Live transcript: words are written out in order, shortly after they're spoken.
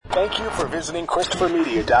Thank you for visiting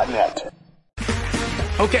ChristopherMedia.net.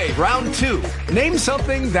 Okay, round two. Name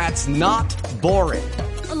something that's not boring.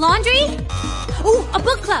 A laundry? Ooh, a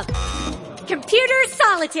book club. Computer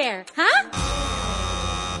solitaire, huh?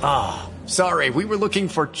 Ah, sorry, we were looking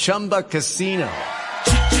for Chumba Casino.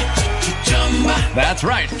 That's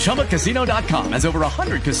right, ChumbaCasino.com has over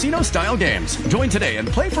 100 casino-style games. Join today and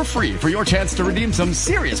play for free for your chance to redeem some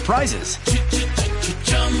serious prizes.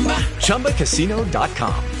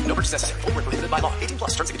 ChumbaCasino.com. No purchase necessary. Void where prohibited by law. 18+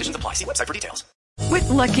 terms and conditions apply. See website for details. With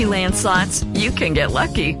Lucky Land Slots, you can get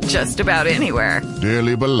lucky just about anywhere.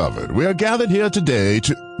 Dearly beloved, we are gathered here today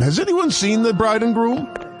to... Has anyone seen the bride and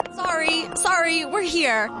groom? Sorry, we're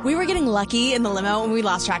here. We were getting lucky in the limo and we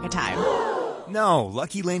lost track of time. No,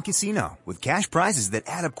 Lucky Land Casino, with cash prizes that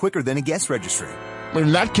add up quicker than a guest registry.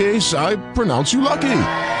 In that case, I pronounce you lucky.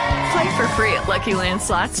 Play for free at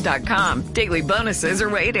LuckyLandSlots.com. Daily bonuses are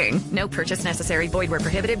waiting. No purchase necessary. Void where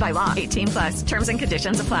prohibited by law. 18+. Terms and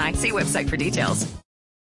conditions apply. See website for details.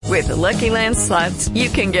 With the Lucky Land Slots, you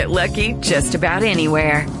can get lucky just about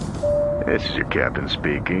anywhere. This is your captain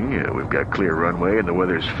speaking. We've got clear runway and the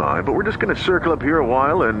weather's fine, but we're just going to circle up here a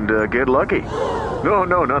while and get lucky.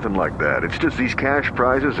 No, nothing like that. It's just these cash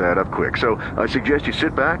prizes add up quick. So I suggest you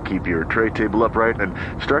sit back, keep your tray table upright, and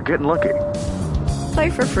start getting lucky.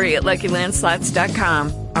 Play for free at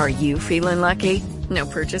LuckyLandSlots.com. Are you feeling lucky? No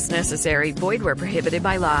purchase necessary. Void where prohibited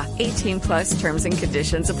by law. 18+ terms and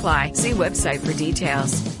conditions apply. See website for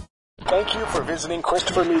details. Thank you for visiting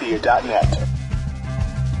ChristopherMedia.net.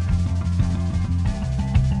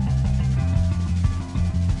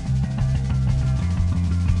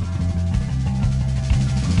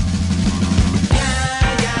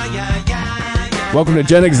 Welcome to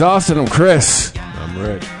Gen Exhausted. I'm Chris. I'm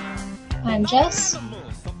Rick. I'm Jess.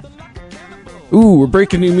 Ooh, we're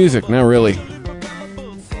breaking new music. Not really.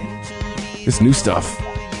 It's new stuff.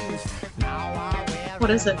 What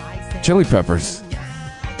is it? Chili Peppers.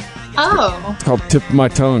 Oh. It's called Tip of My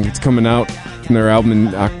Tongue. It's coming out in their album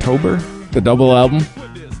in October. The double album.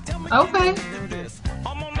 Okay.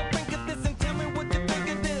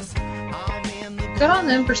 Good on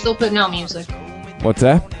them for still putting out music. What's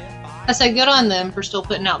that? I said good on them for still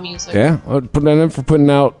putting out music. Yeah, putting on them for putting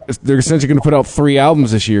out. They're essentially going to put out 3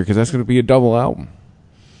 albums this year because that's going to be a double album.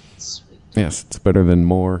 Sweet. Yes, it's better than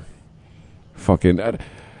more. Fucking,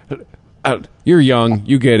 you're young,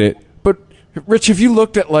 you get it. But Rich, have you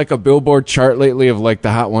looked at like a Billboard chart lately of like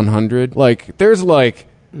the Hot 100? Like, there's like,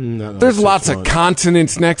 there's lots of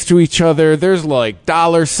consonants next to each other. There's like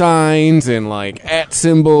dollar signs and like at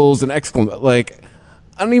symbols and exclamation. Like,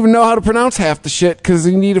 I don't even know how to pronounce half the shit because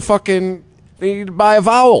they need to buy a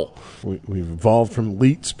vowel. We've evolved from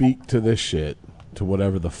leet speak to this shit to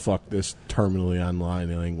whatever the fuck this terminally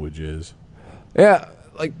online language is. Yeah,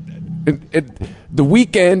 like the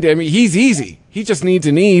Weeknd. I mean, he's easy. He just needs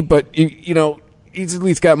an E, but you know, he's at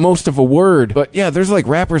least got most of a word. But yeah, there's like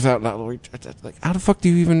rappers out now. Like, how the fuck do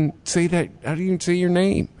you even say that? How do you even say your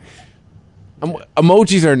name?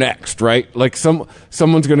 Emojis are next, right? Like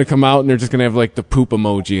someone's gonna come out and they're just gonna have like the poop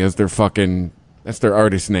emoji as that's their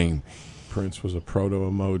artist name. Prince was a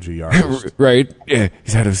proto-emoji artist. Right? Yeah,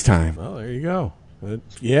 he's ahead of his time. Well, there you go.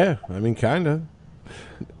 Yeah, I mean, kinda.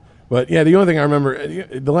 But yeah, the only thing I remember,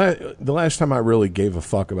 the last time I really gave a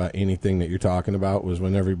fuck about anything that you're talking about was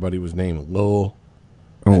when everybody was named Lil.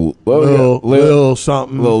 Oh, Lil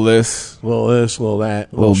something. Lil this. Lil this, Lil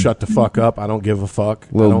that. Lil shut the fuck up. I don't give a fuck.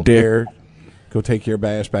 Lil I don't dick. care. Go take your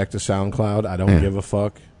ass back to SoundCloud. I don't give a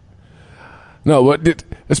fuck. No,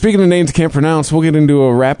 speaking of names I can't pronounce, we'll get into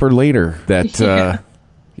a rapper later. That,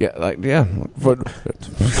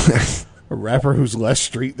 A rapper who's less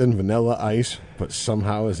street than Vanilla Ice, but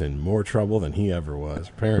somehow is in more trouble than he ever was,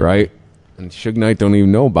 apparently. Right. And Suge Knight don't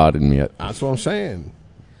even know about him yet. That's what I'm saying.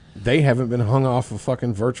 They haven't been hung off a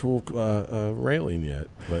fucking virtual railing yet,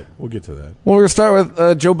 but we'll get to that. Well, we're going to start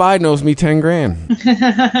with Joe Biden owes me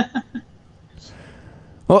 $10,000.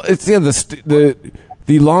 Well, it's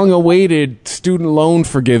the long-awaited student loan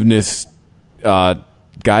forgiveness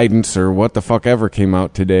guidance or what the fuck ever came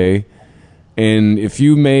out today. And if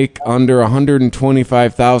you make under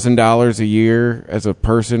 $125,000 a year as a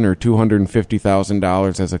person or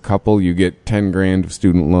 $250,000 as a couple, you get $10,000 of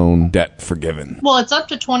student loan debt forgiven. Well, it's up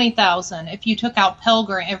to $20,000 if you took out Pell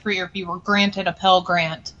Grant every year, if you were granted a Pell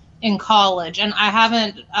Grant in college. And I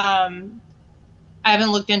haven't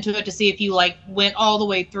looked into it to see if you like went all the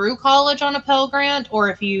way through college on a Pell Grant or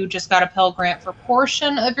if you just got a Pell Grant for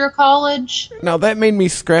portion of your college. Now that made me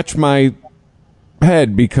scratch my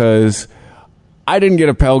head because I didn't get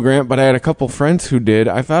a Pell Grant, but I had a couple friends who did.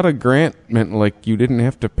 I thought a grant meant like you didn't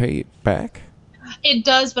have to pay it back. It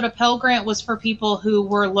does, but a Pell Grant was for people who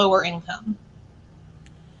were lower income.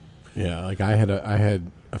 Yeah, like I had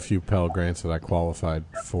a few Pell Grants that I qualified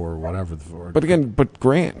for, whatever for. But again,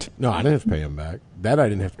 grant. No, I didn't have to pay them back. That I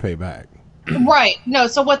didn't have to pay back. Right. No,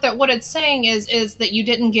 so what it's saying is that you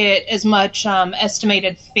didn't get as much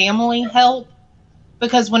estimated family help,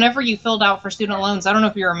 because whenever you filled out for student loans, I don't know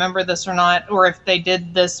if you remember this or not, or if they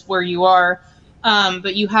did this where you are,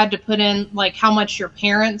 but you had to put in like how much your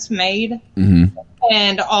parents made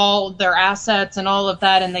and all their assets and all of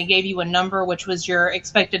that, and they gave you a number, which was your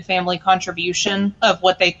expected family contribution of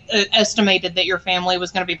what they estimated that your family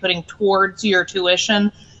was going to be putting towards your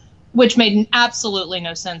tuition, which made absolutely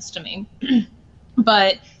no sense to me.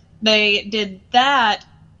 But they did that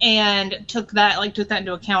and took that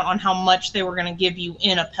into account on how much they were going to give you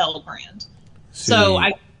in a Pell Grant. So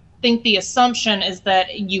I think the assumption is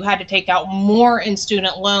that you had to take out more in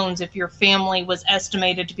student loans if your family was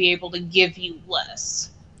estimated to be able to give you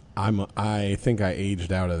less. I think I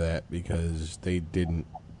aged out of that because it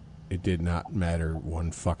did not matter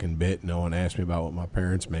one fucking bit. No one asked me about what my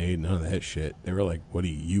parents made, none of that shit. They were like, what do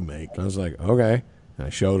you make? And I was like, okay. And I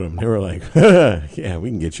showed them. They were like, yeah, we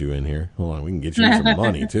can get you in here. Hold on, we can get you some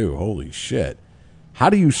money too. Holy shit.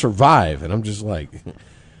 How do you survive? And I'm just like,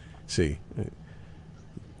 see,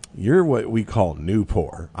 you're what we call new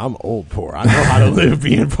poor. I'm old poor. I know how to live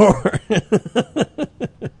being poor.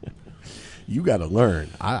 You got to learn.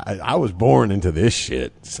 I was born into this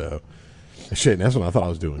shit, so shit. And that's when I thought I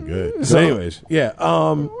was doing good. So, anyways, yeah.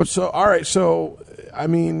 So all right. So I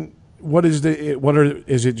mean, is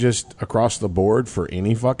it just across the board for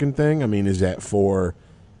any fucking thing? I mean, is that for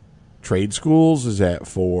trade schools? Is that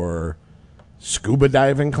for scuba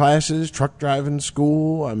diving classes, truck driving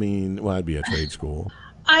school? I mean, well, that'd be a trade school.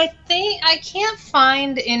 I think I can't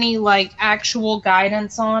find any like actual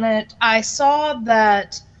guidance on it. I saw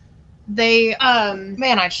that they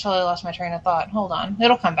man, I totally lost my train of thought. Hold on,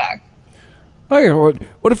 it'll come back. Hey,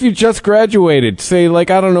 what if you just graduated? Say, like,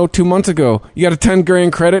 I don't know, 2 months ago. You got a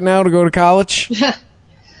 $10,000 credit now to go to college?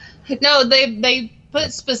 No, they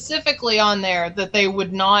put specifically on there that they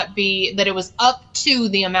would not be, that it was up to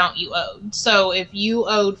the amount you owed. So if you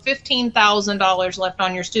owed $15,000 left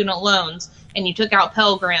on your student loans and you took out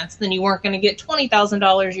Pell Grants, then you weren't going to get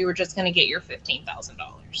 $20,000. You were just going to get your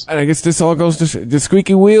 $15,000. And I guess this all goes to the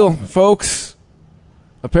squeaky wheel, folks.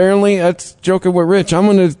 Apparently, that's joking with Rich. I'm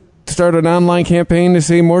going to start an online campaign to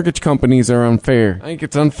say mortgage companies are unfair. I think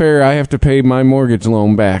it's unfair I have to pay my mortgage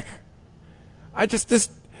loan back. I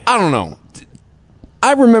don't know.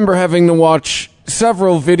 I remember having to watch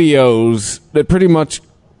several videos that pretty much,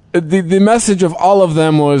 the message of all of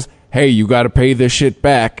them was, hey, you got to pay this shit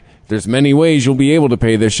back. There's many ways you'll be able to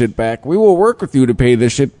pay this shit back. We will work with you to pay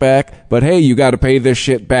this shit back, but hey, you got to pay this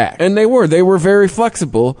shit back. And they were very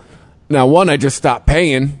flexible. Now, one, I just stopped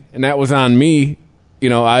paying, and that was on me. You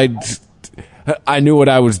know, I knew what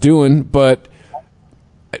I was doing, but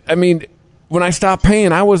I mean, when I stopped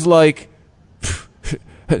paying, I was like,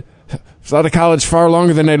 I was out of college far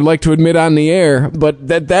longer than I'd like to admit on the air, but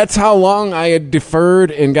that's how long I had deferred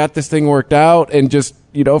and got this thing worked out. And just,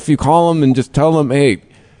 you know, if you call them and just tell them, hey,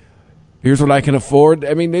 here's what I can afford.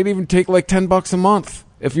 I mean, they'd even take like $10 a month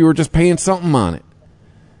if you were just paying something on it.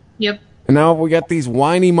 Yep. And now we got these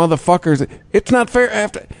whiny motherfuckers. It's not fair.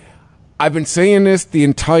 I've been saying this the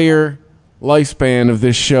entire lifespan of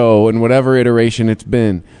this show and whatever iteration it's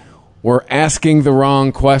been. We're asking the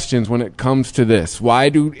wrong questions when it comes to this. Why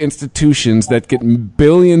do institutions that get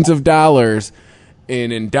billions of dollars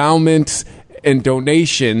in endowments and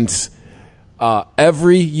donations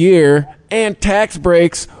every year and tax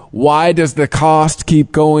breaks, why does the cost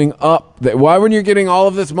keep going up? Why, when you're getting all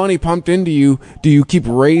of this money pumped into you, do you keep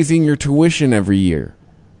raising your tuition every year?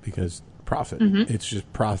 Because profit. Mm-hmm. It's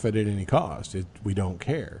just profit at any cost. We don't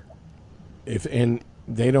care. They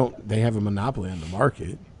have a monopoly on the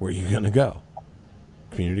market. Where are you going to go?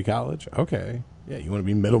 Community college? Okay. Yeah, you want to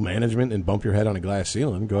be middle management and bump your head on a glass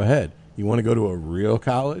ceiling? Go ahead. You want to go to a real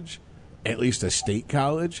college? At least a state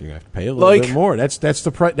college? You're going to have to pay a little bit more. That's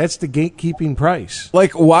the that's the gatekeeping price.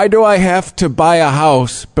 Like, why do I have to buy a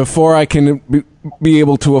house before I can be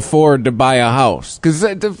able to afford to buy a house? Because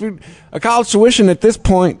a college tuition at this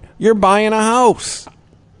point, you're buying a house.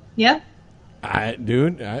 Yeah.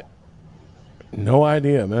 No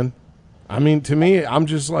idea, man. I mean, to me, I'm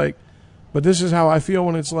just like, but this is how I feel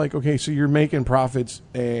when it's like, okay, so you're making profits,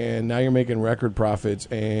 and now you're making record profits,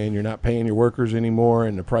 and you're not paying your workers anymore,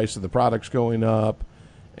 and the price of the product's going up,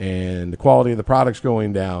 and the quality of the product's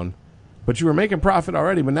going down. But you were making profit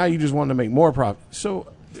already, but now you just want to make more profit.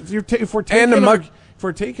 So if we're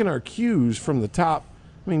taking our cues from the top,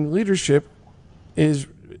 I mean, leadership is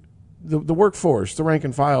the workforce, the rank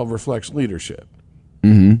and file, reflects leadership.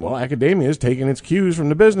 Mm-hmm. Well, academia is taking its cues from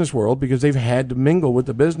the business world because they've had to mingle with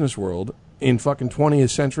the business world in fucking 20th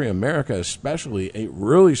century America, especially. It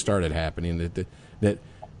really started happening that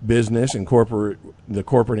business and the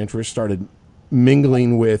corporate interests started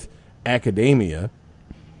mingling with academia.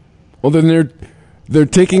 Well, then they're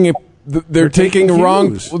taking it. They're taking the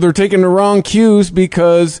wrong. Well, they're taking the wrong cues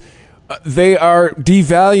because they are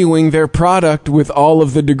devaluing their product with all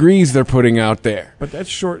of the degrees they're putting out there. But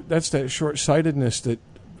that's that short-sightedness that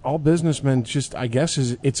all businessmen just, I guess,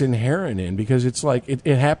 it's inherent in, because it's like it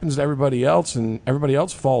happens to everybody else, and everybody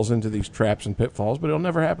else falls into these traps and pitfalls, but it'll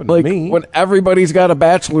never happen to me. When everybody's got a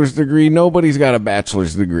bachelor's degree, nobody's got a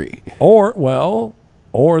bachelor's degree. Or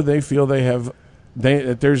they feel that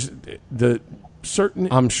there's the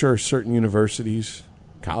certain, I'm sure certain universities,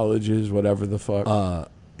 colleges, whatever the fuck,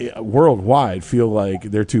 worldwide feel like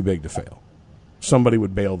they're too big to fail. Somebody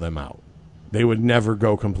would bail them out. They would never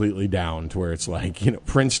go completely down to where it's like,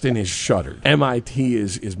 Princeton is shuttered. MIT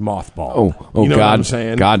is mothballed. Oh, you know God, what I'm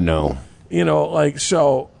saying? God, no.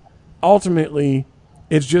 So ultimately,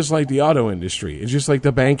 it's just like the auto industry. It's just like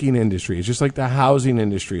the banking industry. It's just like the housing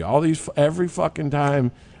industry. Every fucking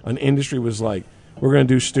time an industry was like, we're going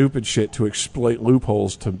to do stupid shit to exploit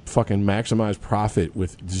loopholes to fucking maximize profit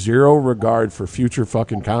with zero regard for future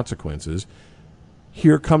fucking consequences.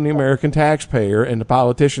 Here come the American taxpayer and the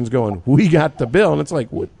politicians going, we got the bill. And it's like,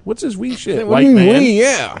 what's this we shit, white man?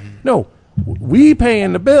 Yeah. No, we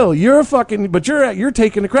paying the bill. But you're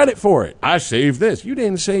taking the credit for it. I saved this. You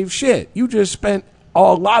didn't save shit. You just spent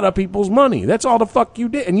a lot of people's money. That's all the fuck you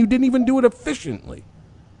did. And you didn't even do it efficiently.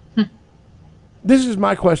 This is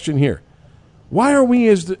my question here. Why are we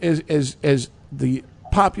as the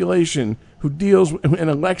population who deals and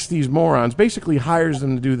elects these morons, basically hires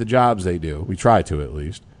them to do the jobs they do? We try to, at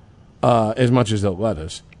least, as much as they'll let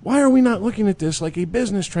us. Why are we not looking at this like a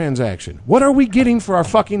business transaction? What are we getting for our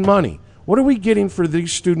fucking money? What are we getting for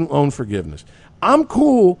these student loan forgiveness? I'm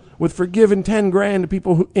cool with forgiving $10,000 to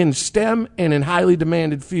people who, in STEM and in highly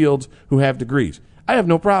demanded fields, who have degrees. I have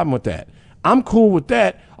no problem with that. I'm cool with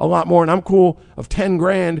that a lot more, and I'm cool of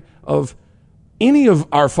 $10,000 of any of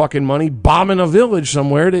our fucking money bombing a village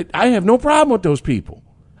somewhere. That I have no problem with those people.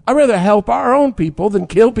 I'd rather help our own people than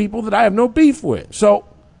kill people that I have no beef with. So,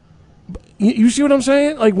 you see what I'm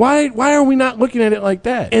saying? Like, why are we not looking at it like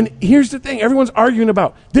that? And here's the thing. Everyone's arguing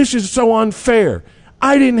about, this is so unfair.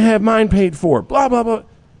 I didn't have mine paid for. Blah, blah, blah.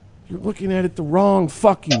 You're looking at it the wrong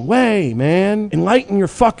fucking way, man. Enlighten your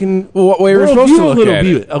fucking what way we're supposed to look at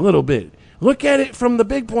it. A little bit. Look at it from the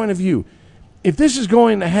big point of view. If this is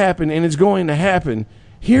going to happen, and it's going to happen,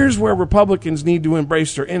 here's where Republicans need to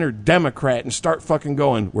embrace their inner Democrat and start fucking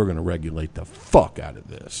going, we're going to regulate the fuck out of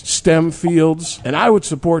this. STEM fields, and I would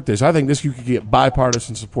support this. I think this you could get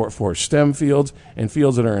bipartisan support for. STEM fields and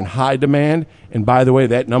fields that are in high demand. And by the way,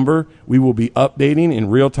 that number we will be updating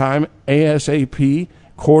in real time, ASAP,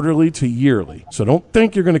 quarterly to yearly. So don't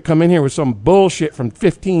think you're going to come in here with some bullshit from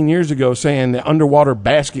 15 years ago saying that underwater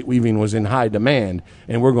basket weaving was in high demand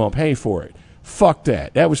and we're going to pay for it. Fuck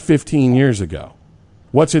that. That was 15 years ago.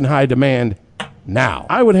 What's in high demand now?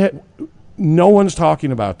 No one's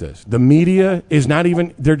talking about this. The media is not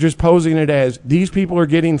even, they're just posing it as, these people are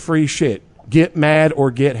getting free shit. Get mad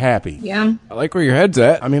or get happy. Yeah. I like where your head's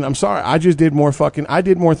at. I mean, I'm sorry. I did more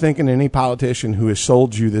thinking than any politician who has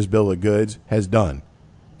sold you this bill of goods has done.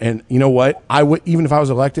 And you know what? Even if I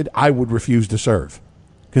was elected, I would refuse to serve.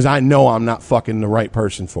 Because I know I'm not fucking the right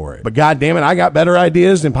person for it. But goddamn it, I got better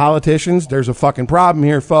ideas than politicians. There's a fucking problem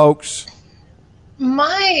here, folks.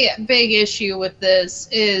 My big issue with this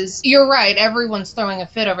is, you're right, everyone's throwing a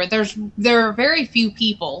fit over it. There are very few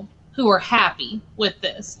people who are happy with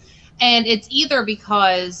this. And it's either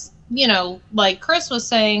because, like Chris was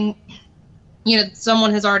saying,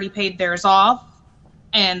 someone has already paid theirs off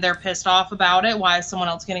and they're pissed off about it. Why is someone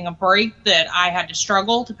else getting a break that I had to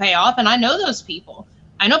struggle to pay off? And I know those people.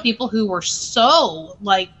 I know people who were so,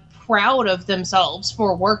 proud of themselves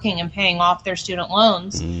for working and paying off their student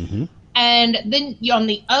loans. Mm-hmm. And then on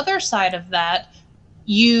the other side of that,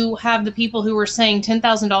 you have the people who were saying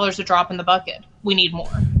 $10,000 a drop in the bucket. We need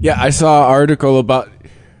more. Yeah, I saw an article about,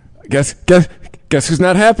 guess who's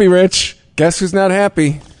not happy, Rich? Guess who's not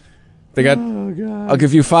happy? They got, I'll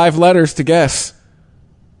give you 5 letters to guess.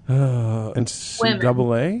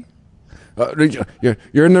 NCAA?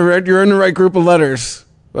 You're in the right group of letters.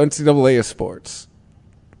 NCAA is sports.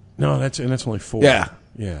 No, that's only 4. Yeah.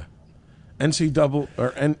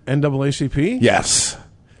 NAACP? Yes.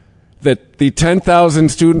 That the 10,000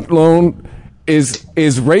 student loan is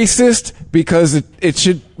racist because it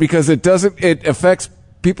affects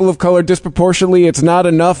people of color disproportionately. It's not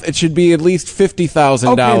enough. It should be at least $50,000.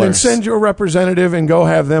 Okay, then send your representative and go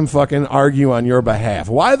have them fucking argue on your behalf.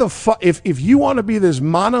 Why the fuck? If you want to be this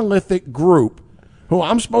monolithic group, who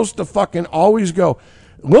I'm supposed to fucking always go,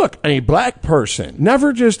 look, a black person,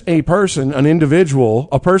 never just a person, an individual,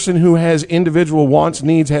 a person who has individual wants,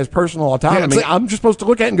 needs, has personal autonomy. Yeah, I'm just supposed to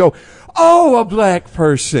look at it and go, oh, a black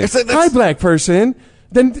person. Hi, black person.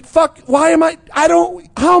 Then fuck, how am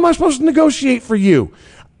I supposed to negotiate for you?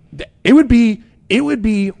 It would be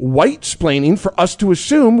white-splaining for us to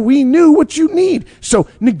assume we knew what you need. So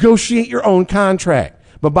negotiate your own contract.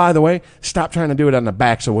 But by the way, stop trying to do it on the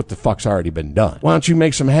backs of what the fuck's already been done. Why don't you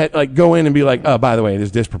make some go in and be like, oh, by the way, it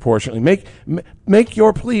is disproportionately. Make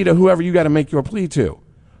your plea to whoever you got to make your plea to.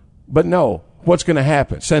 But no, what's going to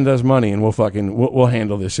happen? Send us money and we'll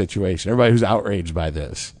handle this situation. Everybody who's outraged by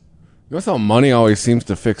this. You know how money always seems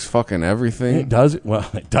to fix fucking everything? It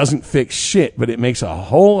doesn't fix shit, but it makes a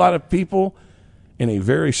whole lot of people in a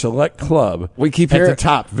very select club at the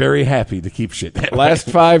top very happy to keep shit that last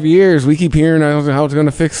way. 5 years, we keep hearing how it's going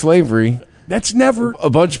to fix slavery. That's never... A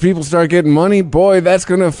bunch of people start getting money. Boy, that's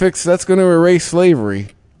going to erase slavery.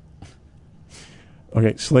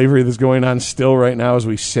 Okay, slavery that's going on still right now as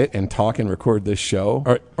we sit and talk and record this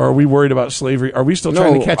show? Are we worried about slavery? Are we still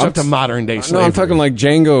trying to catch up to modern day slavery? No, I'm talking like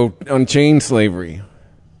Django Unchained slavery.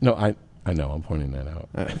 No, I know. I'm pointing that out.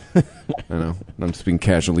 I know. I'm just being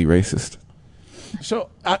casually racist. So,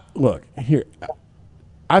 look, here.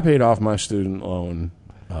 I paid off my student loan.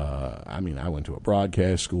 I went to a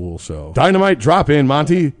broadcast school, so... Dynamite drop in,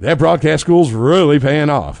 Monty. That broadcast school's really paying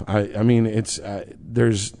off.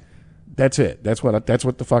 That's it. That's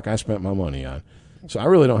what the fuck I spent my money on. So I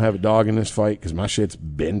really don't have a dog in this fight because my shit's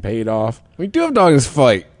been paid off. We do have a dog in this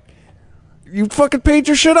fight. You fucking paid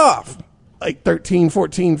your shit off. Like 13,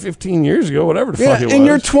 14, 15 years ago, whatever the fuck it was. In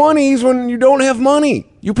your 20s when you don't have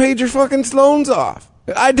money. You paid your fucking loans off.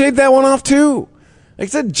 I did that one off too. Like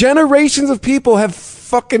I said, generations of people have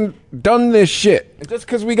fucking done this shit. Just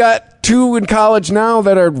because we got 2 in college now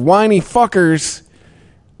that are whiny fuckers...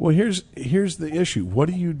 Well, here's the issue. What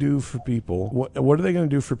do you do for people? What are they going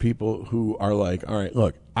to do for people who are like, all right,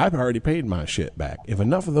 look, I've already paid my shit back. If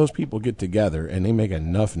enough of those people get together and they make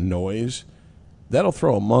enough noise, that'll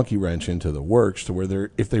throw a monkey wrench into the works to where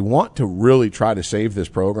if they want to really try to save this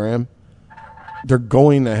program, they're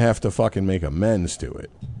going to have to fucking make amends to it.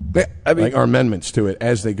 Or amendments to it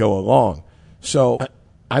as they go along. So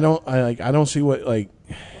I don't see what I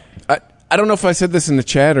don't know if I said this in the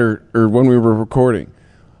chat or when we were recording.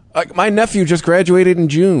 Like my nephew just graduated in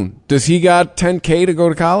June. Does he got $10K to go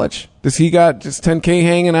to college? Does he got just $10K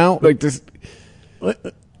hanging out? Like this?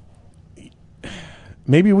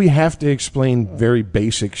 Maybe we have to explain very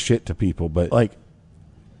basic shit to people, but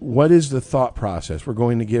what is the thought process? We're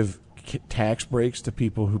going to give tax breaks to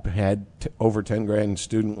people who had over 10 grand in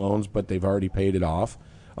student loans, but they've already paid it off.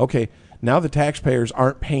 Okay, now the taxpayers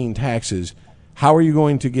aren't paying taxes. How are you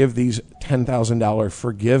going to give these $10,000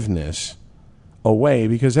 forgiveness away,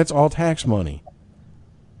 because that's all tax money?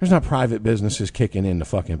 There's not private businesses kicking in to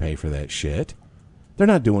fucking pay for that shit. They're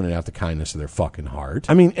not doing it out the kindness of their fucking heart.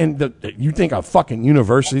 I mean, and you think a fucking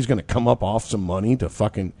university is going to come up off some money to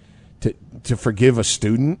fucking to forgive a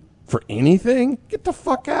student for anything? Get the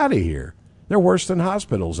fuck out of here. They're worse than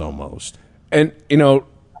hospitals almost. And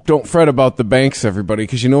don't fret about the banks, everybody,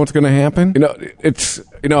 because you know what's going to happen?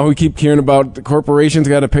 We keep hearing about the corporations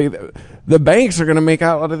got to pay. The banks are going to make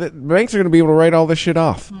out of it. The banks are going to be able to write all this shit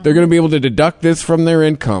off. Mm-hmm. They're going to be able to deduct this from their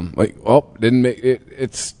income. Didn't make it.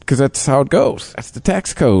 It's because that's how it goes. That's the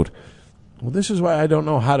tax code. Well, this is why I don't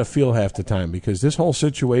know how to feel half the time, because this whole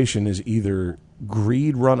situation is either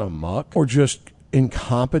greed run amok or just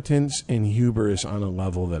incompetence and hubris on a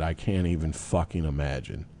level that I can't even fucking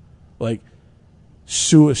imagine. Like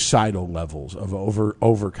suicidal levels of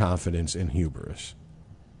overconfidence and hubris.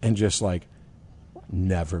 And just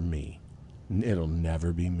never me. It'll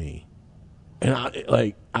never be me. And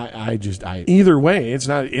either way, it's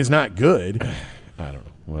not good. I don't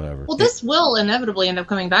know, whatever. Well, this will inevitably end up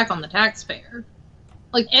coming back on the taxpayer.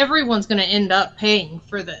 Everyone's going to end up paying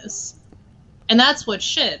for this. And that's what's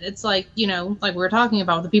shit. It's like we were talking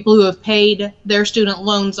about, the people who have paid their student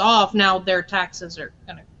loans off, now their taxes are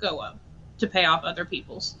going to go up to pay off other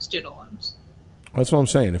people's student loans. That's what I'm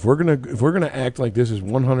saying. If we're gonna act like this is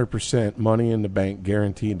 100% money in the bank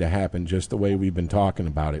guaranteed to happen just the way we've been talking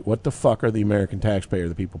about it, what the fuck are the American taxpayer,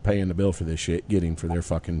 the people paying the bill for this shit, getting for their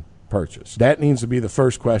fucking purchase? That needs to be the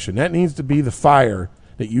first question. That needs to be the fire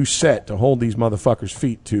that you set to hold these motherfuckers'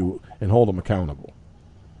 feet to and hold them accountable.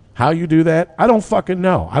 How you do that, I don't fucking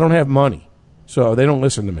know. I don't have money, so they don't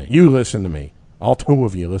listen to me. You listen to me. All 2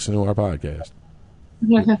 of you listen to our podcast.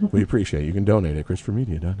 We appreciate it. You can donate at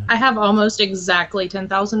ChristopherMedia.net. I have almost exactly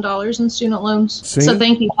 $10,000 in student loans. See? So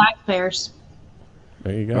thank you, taxpayers.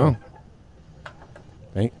 There you go.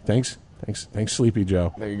 Thanks, Sleepy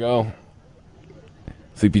Joe. There you go.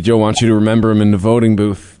 Sleepy Joe wants you to remember him in the voting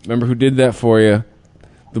booth. Remember who did that for you?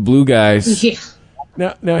 The blue guys.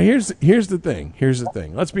 Yeah. Now here's the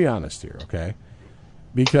thing. Let's be honest here, okay?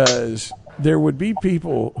 Because there would be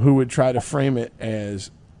people who would try to frame it as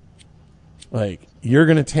like you're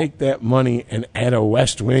going to take that money and add a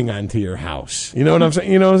West Wing onto your house. You know what I'm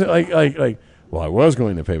saying? You know, like. Well, I was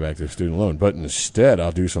going to pay back the student loan, but instead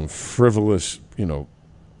I'll do some frivolous,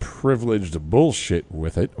 privileged bullshit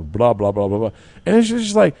with it. Blah blah blah blah blah. And it's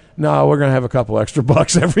just like, no, we're going to have a couple extra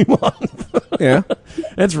bucks every month. Yeah,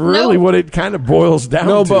 that's really what it kind of boils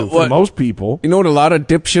down to for most people. You know what a lot of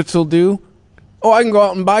dipshits will do? Oh, I can go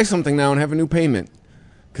out and buy something now and have a new payment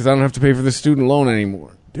because I don't have to pay for the student loan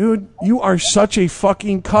anymore. Dude, you are such a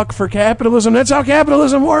fucking cuck for capitalism. That's how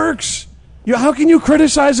capitalism works. How can you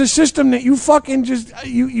criticize a system that you fucking just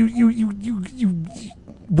you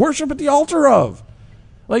worship at the altar of?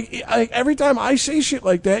 Like every time I say shit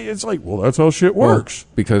like that, it's like, well, that's how shit works.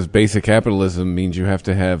 Well, because basic capitalism means you have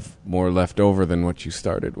to have more left over than what you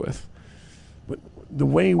started with. But the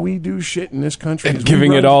way we do shit in this country, is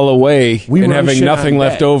giving it all away and having nothing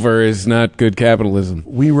left over is not good capitalism.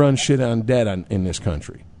 We run shit on debt in this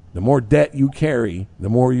country. The more debt you carry, the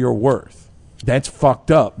more you're worth. That's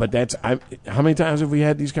fucked up, but how many times have we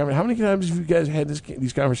had these conversations? How many times have you guys had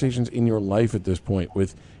these conversations in your life at this point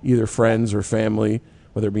with either friends or family,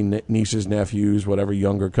 whether it be nieces, nephews, whatever,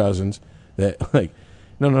 younger cousins, that like,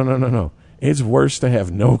 no. It's worse to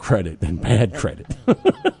have no credit than bad credit.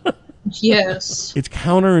 Yes. It's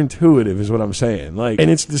counterintuitive is what I'm saying. Like,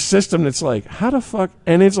 and it's the system that's like, how the fuck?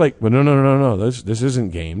 And it's like, well, no. This isn't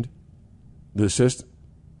gamed. The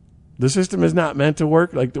system is not meant to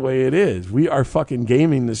work like the way it is. We are fucking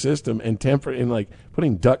gaming the system and like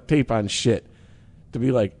putting duct tape on shit to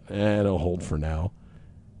be like, it'll hold for now.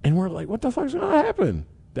 And we're like, what the fuck's going to happen?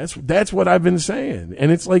 That's what I've been saying. And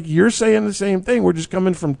it's like you're saying the same thing. We're just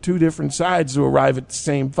coming from two different sides to arrive at the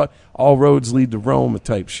same all roads lead to Rome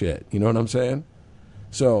type shit. You know what I'm saying?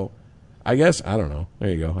 So I guess, I don't know. There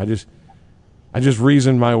you go. I just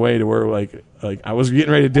reasoned my way to where like I was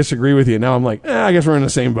getting ready to disagree with you. Now I'm like, I guess we're in the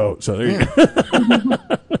same boat. So there you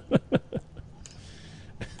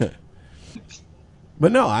go.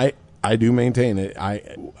 But no, I do maintain it.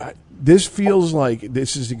 This feels like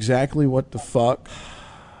this is exactly what the fuck.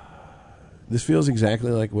 This feels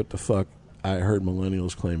exactly like what the fuck I heard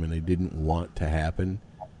millennials claiming they didn't want to happen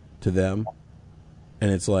to them.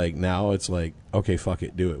 And it's like, now it's like, okay, fuck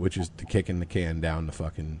it, do it, which is to kicking the can down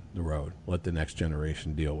the road. Let the next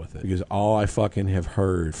generation deal with it. Because all I fucking have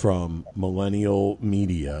heard from millennial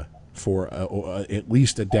media for at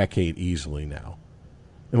least a decade easily now.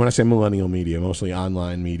 And when I say millennial media, mostly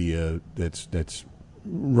online media that's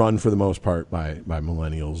run for the most part by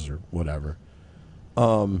millennials or whatever,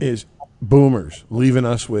 is boomers leaving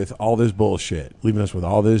us with all this bullshit, leaving us with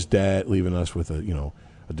all this debt, leaving us with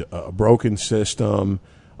a broken system,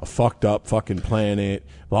 a fucked up fucking planet,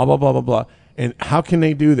 blah, blah, blah, blah, blah. And how can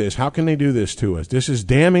they do this? How can they do this to us? This is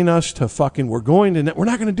damning us to fucking, we're not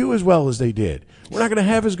going to do as well as they did. We're not going to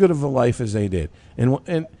have as good of a life as they did.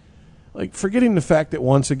 And like forgetting the fact that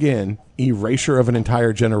once again, erasure of an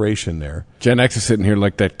entire generation there. Gen X is sitting here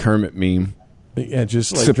like that Kermit meme. Yeah,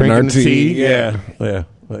 just like sipping drinking our tea. Yeah.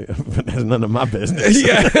 Like, that's none of my business.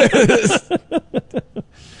 Yeah.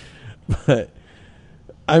 But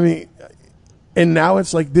I mean, and now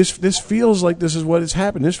it's like this feels like this is what has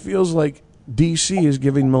happened. This feels like DC is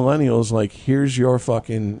giving millennials like, here's your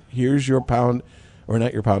pound, or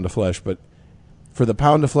not your pound of flesh, but for the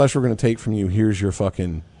pound of flesh we're going to take from you, here's your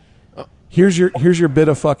bit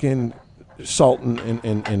of fucking salt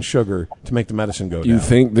and sugar to make the medicine go down. You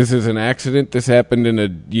think this is an accident? This happened in a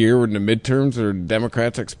year in the midterms, or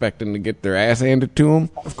Democrats expecting to get their ass handed to them?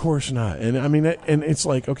 Of course not. And I mean, and it's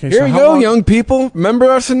like, okay, here you go, young people. Remember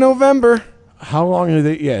us in November. How long have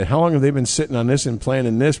they been sitting on this and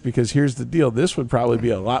planning this? Because here's the deal. This would probably be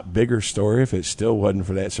a lot bigger story if it still wasn't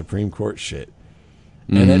for that Supreme Court shit.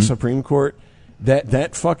 Mm-hmm. And that Supreme Court,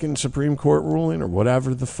 that fucking Supreme Court ruling or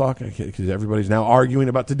whatever the fuck, because everybody's now arguing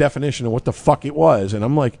about the definition of what the fuck it was. And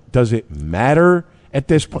I'm like, does it matter at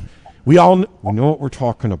this point? We know what we're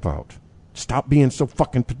talking about. Stop being so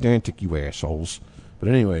fucking pedantic, you assholes. But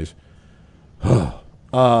anyways,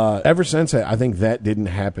 ever since I think that didn't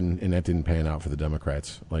happen and that didn't pan out for the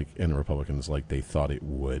Democrats, like, and the Republicans, like they thought it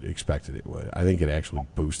would, expected it would. I think it actually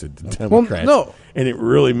boosted the Democrats. Well, no. And it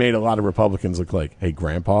really made a lot of Republicans look like, hey,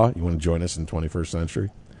 Grandpa, you want to join us in the 21st century?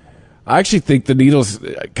 I actually think the needle's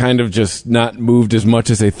kind of just not moved as much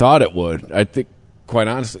as they thought it would. I think, quite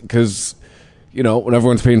honestly, because when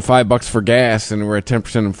everyone's paying $5 for gas and we're at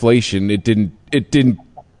 10% inflation, it didn't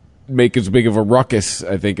make as big of a ruckus,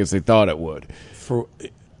 I think, as they thought it would. For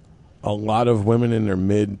a lot of women in their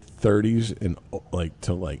mid-30s and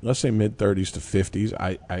let's say mid-30s to 50s,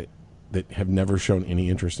 I that have never shown any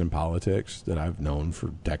interest in politics that I've known for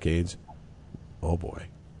decades. Oh boy,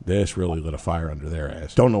 this really lit a fire under their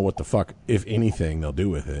ass. Don't know what the fuck, if anything, they'll do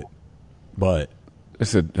with it, but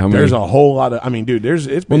there's a whole lot of. I mean, dude,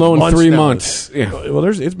 it's been in 3 months. Yeah. Well,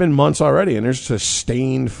 it's been months already, and there's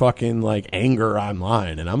sustained fucking anger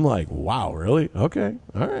online, and I'm like, wow, really? Okay,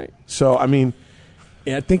 all right. So I mean,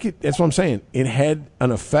 I think that's what I'm saying. It had an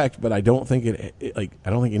effect, but I don't think I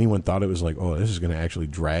don't think anyone thought it was like, oh, this is going to actually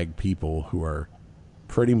drag people who are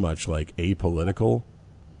pretty much apolitical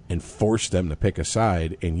and force them to pick a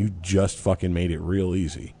side, and you just fucking made it real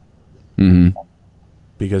easy. Mm-hmm.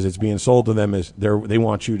 Because it's being sold to them as they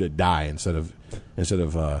want you to die instead of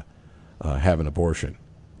have an abortion.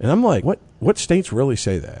 And I'm like, what states really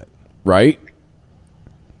say that? Right?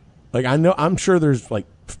 I'm sure there's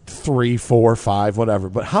 3, 4, 5, whatever.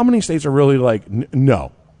 But how many states are really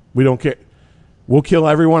no, we don't care. We'll kill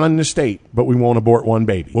everyone in the state, but we won't abort one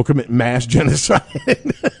baby. We'll commit mass genocide,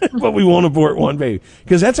 but we won't abort one baby.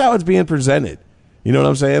 Because that's how it's being presented. You know what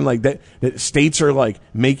I'm saying? That states are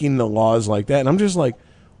making the laws like that. And I'm just like,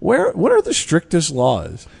 what are the strictest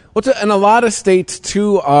laws? And a lot of states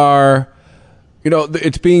too are,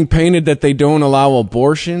 it's being painted that they don't allow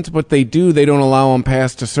abortions, but they do. They don't allow them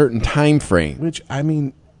past a certain time frame. Which, I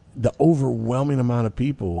mean, the overwhelming amount of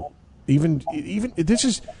people, even this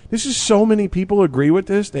is so many people agree with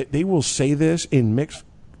this that they will say this in mixed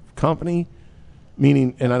company,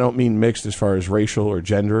 meaning, and I don't mean mixed as far as racial or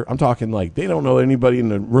gender. I'm talking they don't know anybody in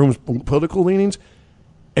the room's political leanings,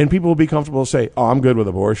 and people will be comfortable to say, "Oh, I'm good with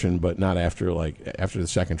abortion, but not after the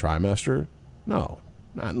second trimester." No,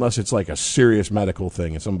 not unless it's a serious medical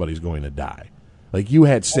thing and somebody's going to die. You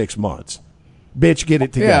had 6 months. Bitch, get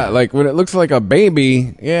it together. Yeah, when it looks like a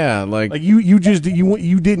baby, yeah, you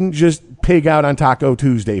didn't just pig out on Taco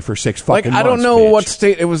Tuesday for 6 fucking months. I don't know bitch. what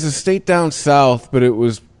state it was. A state down south, but it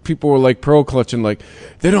was people were pearl clutching, they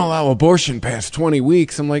don't allow abortion past 20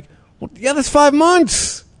 weeks. I'm like, well, yeah, that's 5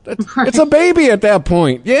 months. It's a baby at that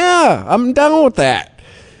point. Yeah, I'm down with that.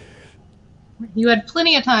 You had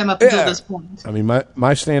plenty of time up until this point. I mean,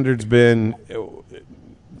 my standard's been.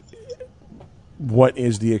 What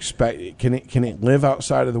is the expect? Can it live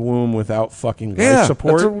outside of the womb without fucking life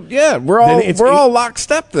support? We're all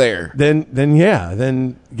lockstep there.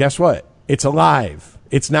 Then guess what? It's alive.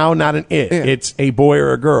 It's now not an it. Yeah. It's a boy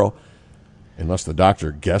or a girl, unless the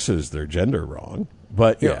doctor guesses their gender wrong.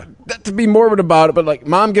 But not to be morbid about it, but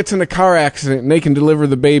mom gets in a car accident and they can deliver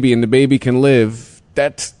the baby and the baby can live.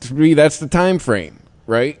 That's the time frame.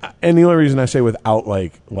 Right? And the only reason I say without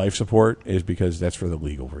life support is because that's for the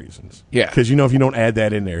legal reasons. Yeah. Because if you don't add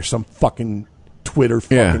that in there, some fucking Twitter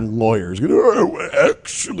fucking lawyers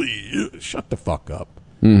actually shut the fuck up.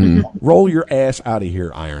 Mm-hmm. Roll your ass out of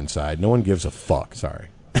here, Ironside. No one gives a fuck. Sorry.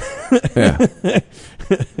 Yeah.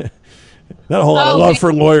 Not a whole lot of love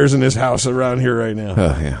for lawyers in this house around here right now.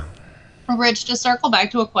 Oh yeah. Rich, to circle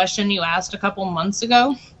back to a question you asked a couple months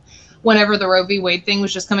ago, whenever the Roe v. Wade thing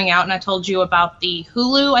was just coming out, and I told you about the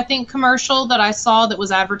Hulu, I think, commercial that I saw that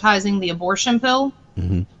was advertising the abortion pill.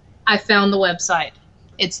 Mm-hmm. I found the website.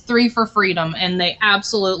 It's 3 for Freedom, and they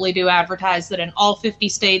absolutely do advertise that in all 50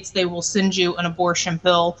 states they will send you an abortion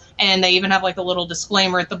pill, and they even have a little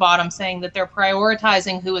disclaimer at the bottom saying that they're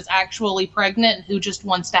prioritizing who is actually pregnant and who just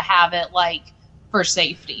wants to have it for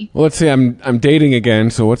safety. Well, let's see. I'm dating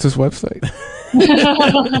again. So what's this website?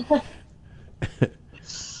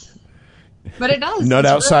 But it does.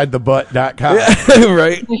 Nutoutsidthebutt.com. Yeah,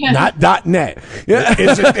 right. Yeah. Not .net. Yeah.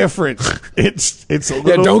 It's a different. It's a little.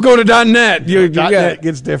 Yeah, don't go to .net. .net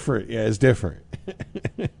gets different. Yeah, it's different.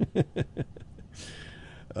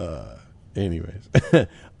 Anyways.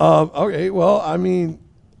 Okay, well, I mean,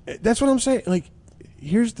 that's what I'm saying.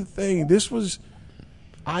 Here's the thing. This was.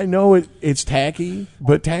 I know it's tacky,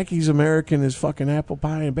 but tacky's American as fucking apple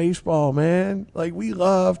pie and baseball, man. We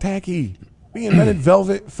love tacky. We invented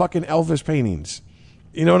velvet fucking Elvis paintings.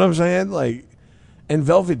 You know what I'm saying? And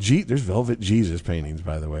there's Velvet Jesus paintings,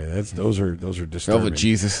 by the way. Those are disturbing. Velvet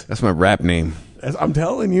Jesus. That's my rap name. I'm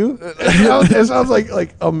telling you. It sounds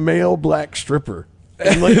like a male black stripper.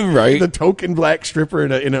 And right. The token black stripper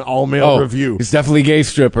in an all-male review. He's definitely a gay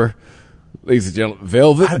stripper. Ladies and gentlemen,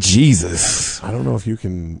 Velvet Jesus. I don't know if you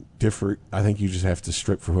can differ. I think you just have to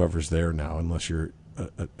strip for whoever's there now, unless you're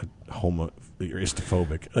you're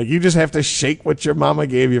istophobic. Like, you just have to shake what your mama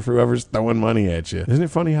gave you for whoever's throwing money at you. Isn't it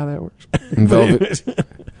funny how that works?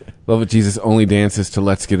 Velvet Jesus only dances to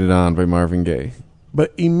Let's Get It On by Marvin Gaye.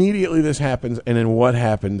 But immediately this happens, and then what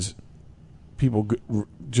happens? People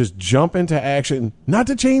just jump into action, not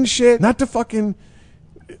to change shit, not to fucking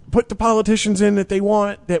put the politicians in that they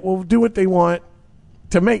want, that will do what they want,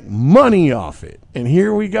 to make money off it. And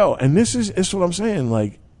here we go. And this is what I'm saying.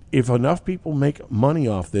 Like, if enough people make money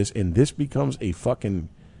off this, and this becomes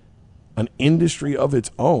an industry of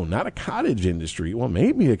its own, not a cottage industry. Well,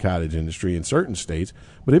 maybe a cottage industry in certain states,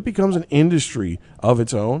 but it becomes an industry of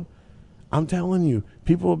its own. I'm telling you,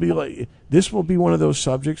 people will be like, this will be one of those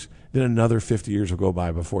subjects that another 50 years will go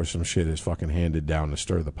by before some shit is fucking handed down to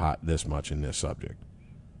stir the pot this much in this subject.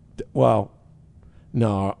 Well,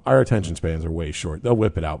 no, our attention spans are way short. They'll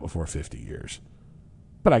whip it out before 50 years.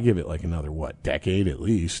 But I give it like another, decade at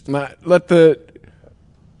least.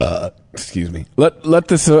 Excuse me. Let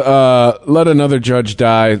another judge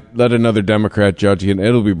die. Let another Democrat judge it.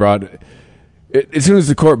 It'll be brought. As soon as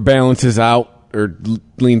the court balances out or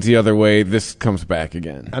leans the other way, this comes back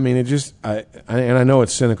again. I mean, I know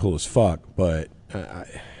it's cynical as fuck, but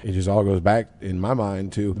it just all goes back in my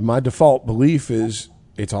mind to my default belief is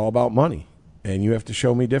it's all about money, and you have to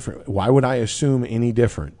show me different. Why would I assume any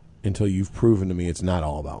different until you've proven to me it's not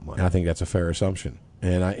all about money? And I think that's a fair assumption.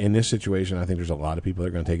 And in this situation, I think there's a lot of people that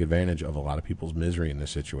are going to take advantage of a lot of people's misery in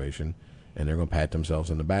this situation, and they're going to pat themselves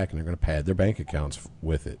in the back, and they're going to pad their bank accounts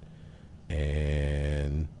with it.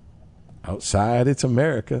 And outside, it's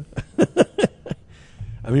America.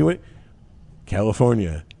 I mean, what?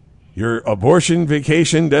 California, your abortion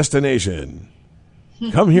vacation destination.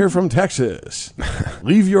 Come here from Texas.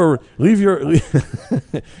 Leave your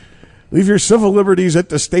civil liberties at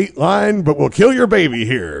the state line, but we'll kill your baby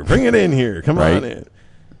here. Bring it in here. Come on in.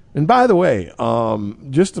 And by the way,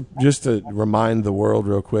 just to remind the world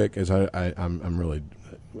real quick, as I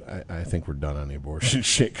think we're done on the abortion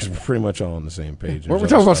shit because we're pretty much all on the same page. We're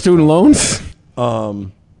talking about student loans.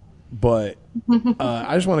 But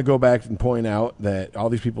I just want to go back and point out that all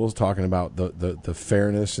these people is talking about the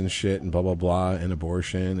fairness and shit and blah blah blah and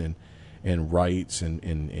abortion and rights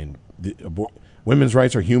and women's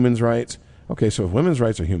rights are humans' rights. Okay, so if women's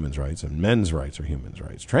rights are human rights and men's rights are human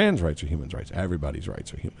rights, trans rights are human rights, everybody's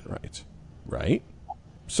rights are human rights, right?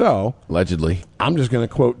 So, allegedly, I'm just going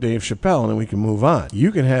to quote Dave Chappelle and then we can move on.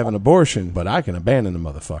 You can have an abortion, but I can abandon the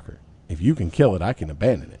motherfucker. If you can kill it, I can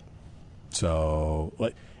abandon it. So,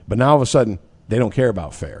 but now all of a sudden, they don't care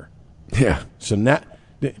about fair. Yeah. So now,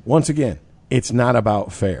 once again, it's not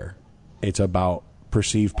about fair. It's about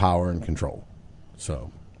perceived power and control.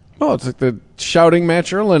 So... Well, it's like the shouting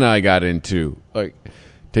match Earl and I got into. Like,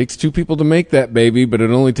 takes two people to make that baby, but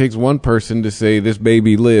it only takes one person to say this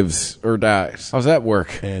baby lives or dies. How's that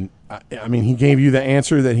work? And, I mean, he gave you the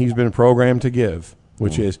answer that he's been programmed to give,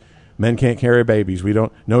 which is men can't carry babies.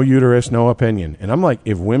 No uterus, no opinion. And I'm like,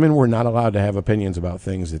 if women were not allowed to have opinions about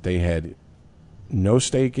things that they had no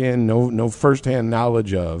stake in, no firsthand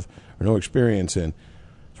knowledge of, or no experience in,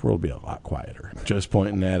 this world would be a lot quieter. Just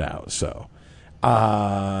pointing that out, so...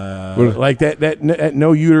 like that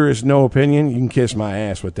no uterus, no opinion. You can kiss my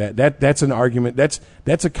ass with that. That's an argument. That's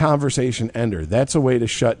a conversation ender. That's a way to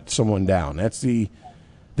shut someone down.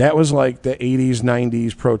 That was like the 80s,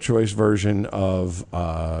 90s pro-choice version of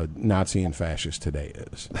Nazi and fascist today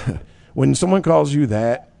is. When someone calls you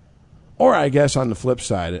that, or I guess on the flip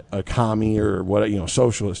side, a commie or what,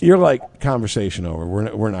 socialist, you're like, conversation over.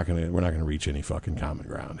 We're not gonna reach any fucking common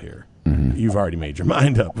ground here. Mm-hmm. You've already made your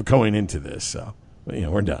mind up going into this, so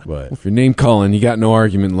we're done. But if you're name calling, you got no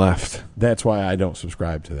argument left. That's why I don't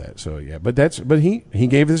subscribe to that. So yeah, but he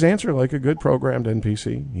gave his answer like a good programmed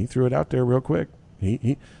NPC. He threw it out there real quick.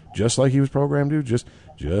 He just like he was programmed to, just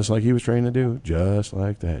like he was trained to do, just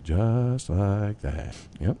like that.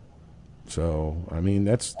 Yep. So I mean,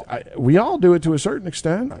 we all do it to a certain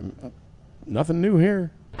extent. Nothing new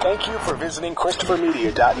here. Thank you for visiting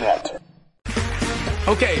ChristopherMedia.net.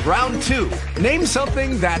 Okay, round two. Name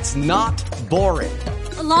something that's not boring.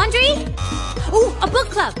 A laundry? Ooh, a book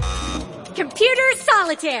club. Computer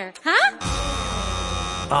solitaire, huh?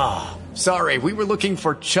 Ah, sorry, we were looking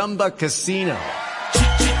for Chumba Casino.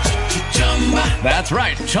 That's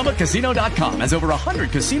right, ChumbaCasino.com has over 100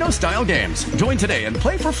 casino-style games. Join today and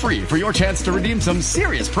play for free for your chance to redeem some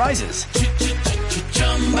serious prizes.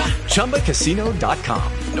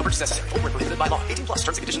 ChumbaCasino.com. No purchase necessary. Void where prohibited by law. 18+ terms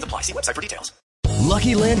and conditions apply. See website for details.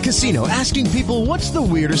 Lucky Land Casino, asking people, what's the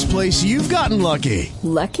weirdest place you've gotten lucky?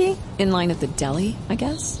 Lucky? In line at the deli, I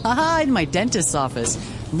guess? Aha, in my dentist's office.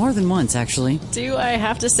 More than once, actually. Do I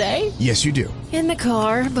have to say? Yes, you do. In the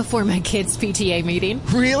car before my kids' PTA meeting.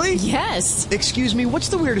 Really? Yes. Excuse me, what's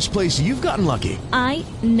the weirdest place you've gotten lucky? I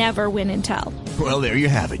never win and tell. Well, there you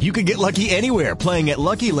have it. You can get lucky anywhere, playing at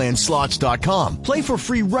LuckyLandSlots.com. Play for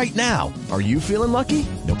free right now. Are you feeling lucky?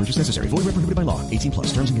 No purchase necessary. Void where prohibited by law.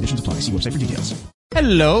 18+. Terms and conditions apply. See website for details.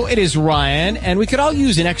 Hello, it is Ryan, and we could all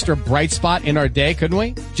use an extra bright spot in our day, couldn't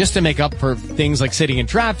we? Just to make up for things like sitting in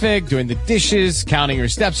traffic, doing the dishes, counting your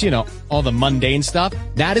steps, all the mundane stuff.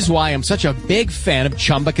 That is why I'm such a big fan of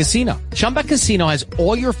Chumba Casino. Chumba Casino has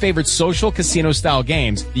all your favorite social casino-style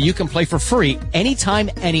games that you can play for free anytime,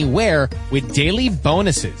 anywhere with daily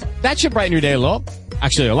bonuses. That should brighten your day a little.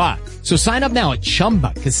 Actually, a lot. So sign up now at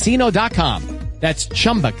ChumbaCasino.com. That's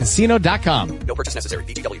ChumbaCasino.com. No purchase necessary.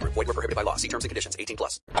 VGW Group. Void where prohibited by law. See terms and conditions.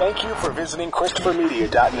 18+. Thank you for visiting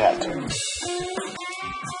ChristopherMedia.net.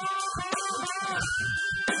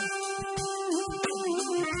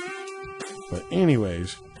 But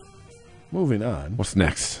anyways, moving on. What's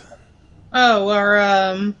next? Oh,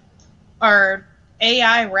 our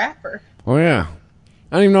AI rapper. Oh, yeah.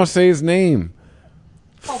 I don't even know how to say his name.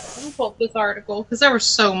 Let me pull up this article, because there was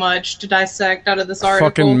so much to dissect out of this article.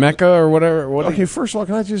 Fucking Mecca or whatever. Okay, first of all,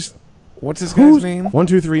 can I just... What's this guy's name? 1,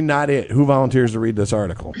 2, 3, not it. Who volunteers to read this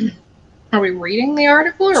article? Are we reading the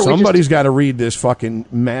article? Or Somebody's got to read this fucking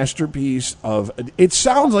masterpiece of... It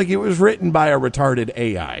sounds like it was written by a retarded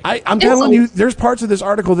AI. I'm telling you, there's parts of this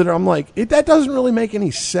article that I'm like, that doesn't really make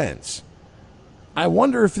any sense. I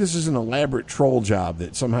wonder if this is an elaborate troll job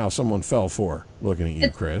that somehow someone fell for. Looking at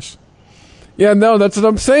you, Chris. Yeah, no, that's what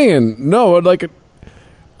I'm saying. No,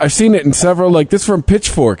 I've seen it in several, this from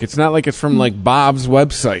Pitchfork. It's not like it's from, Bob's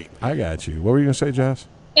website. I got you. What were you going to say, Jess?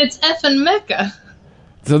 It's effing Mecca.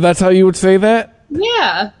 So that's how you would say that?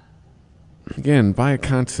 Yeah. Again, by a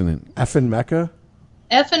consonant. Effing Mecca?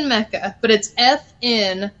 Effing Mecca, but it's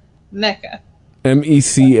F-N Mecca.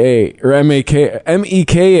 M-E-C-A, or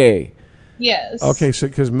M-E-K-A. Yes. Okay, so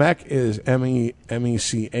because Mech is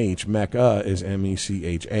M-E-C-H, Mecca is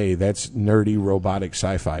M-E-C-H-A. That's nerdy robotic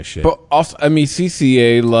sci-fi shit. But also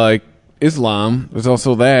M-E-C-C-A, like Islam. There's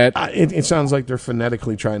also that. It sounds like they're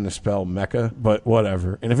phonetically trying to spell Mecca, but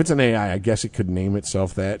whatever. And if it's an AI, I guess it could name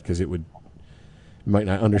itself that because it might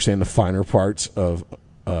not understand the finer parts of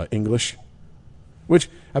English. Which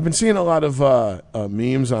I've been seeing a lot of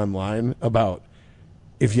memes online about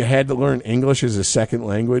if you had to learn English as a second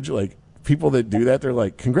language, like people that do that, they're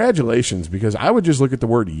like, congratulations, because I would just look at the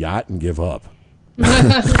word yacht and give up.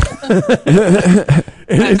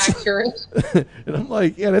 Accurate. And I'm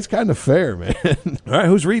like, yeah, that's kind of fair, man. All right,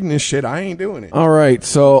 who's reading this shit? I ain't doing it. All right,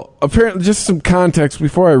 so apparently, just some context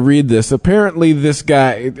before I read this. Apparently this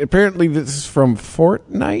is from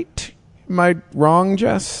Fortnite. Am I wrong,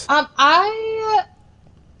 Jess? I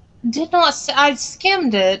did not. I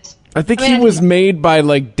skimmed it. I think he was made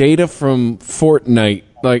by data from Fortnite.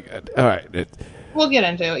 All right. We'll get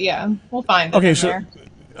into it. Yeah, we'll find it. Okay, there.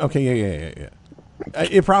 Okay, yeah.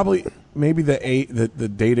 It probably maybe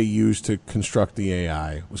the data used to construct the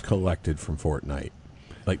AI was collected from Fortnite,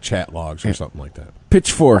 like chat logs or something like that.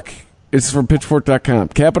 Pitchfork. It's from Pitchfork.com.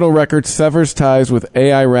 Capitol Records severs ties with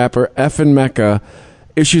AI rapper Effin Mecca,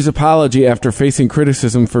 issues apology after facing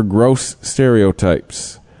criticism for gross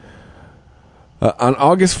stereotypes. On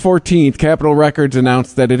August 14th, Capitol Records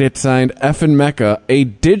announced that it had signed Effin Mecca, a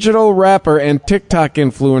digital rapper and TikTok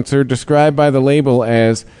influencer described by the label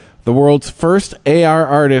as the world's first AR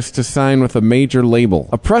artist to sign with a major label.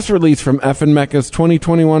 A press release from Effin Mecca's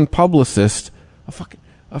 2021 publicist, a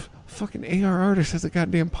fucking AR artist has a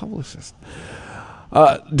goddamn publicist,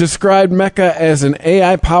 described Mecca as an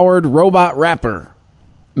AI-powered robot rapper.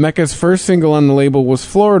 Mecca's first single on the label was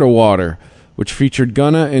Florida Water, which featured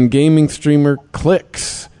Gunna and gaming streamer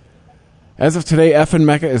Clicks. As of today, Effin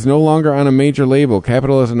Mecca is no longer on a major label.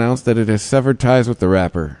 Capitol has announced that it has severed ties with the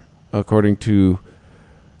rapper, according to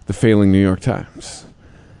the failing New York Times.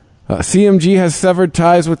 CMG has severed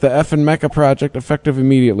ties with the Effin Mecca project effective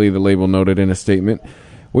immediately, the label noted in a statement.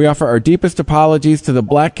 We offer our deepest apologies to the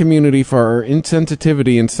black community for our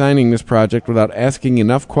insensitivity in signing this project without asking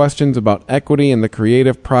enough questions about equity and the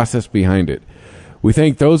creative process behind it. We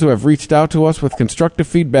thank those who have reached out to us with constructive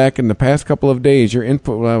feedback in the past couple of days. Your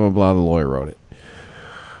input, blah, blah, blah, the lawyer wrote it.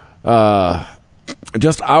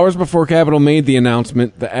 Just hours before Capitol made the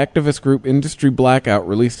announcement, the activist group Industry Blackout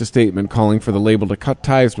released a statement calling for the label to cut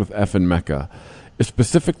ties with Effin Mecca. It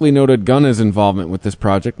specifically noted Gunna's involvement with this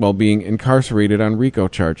project while being incarcerated on RICO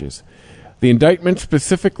charges. The indictment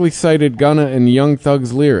specifically cited Gunna and Young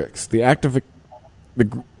Thug's lyrics. The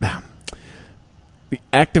the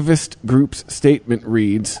activist group's statement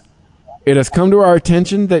reads, "It has come to our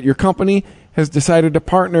attention that your company has decided to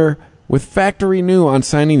partner with Factory New on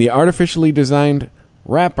signing the artificially designed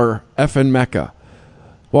rapper FN Mecca.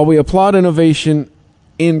 While we applaud innovation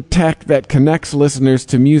in tech that connects listeners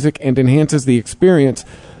to music and enhances the experience,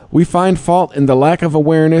 we find fault in the lack of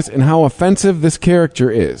awareness and how offensive this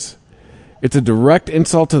character is. It's a direct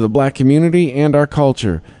insult to the black community and our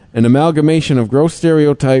culture, an amalgamation of gross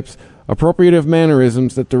stereotypes, appropriative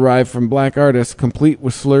mannerisms that derive from black artists, complete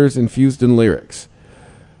with slurs infused in lyrics.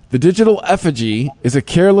 The digital effigy is a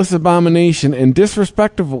careless abomination and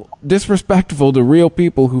disrespectful to real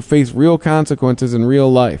people who face real consequences in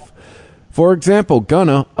real life. For example,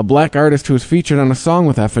 Gunna, a black artist who is featured on a song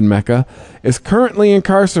with FN Mecca, is currently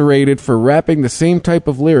incarcerated for rapping the same type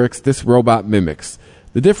of lyrics this robot mimics.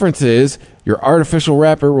 The difference is, your artificial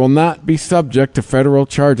rapper will not be subject to federal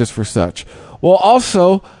charges for such. Well,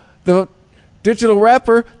 also, the digital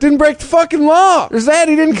rapper didn't break the fucking law. There's that.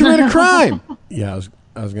 He didn't commit a crime." Yeah,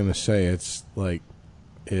 I was going to say, it's like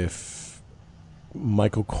if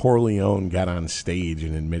Michael Corleone got on stage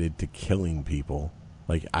and admitted to killing people,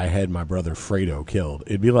 like I had my brother Fredo killed,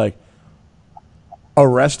 it'd be like,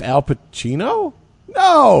 arrest Al Pacino?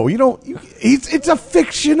 No, you don't. It's a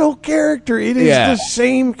fictional character. It is the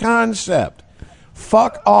same concept.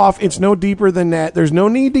 Fuck off. It's no deeper than that. There's no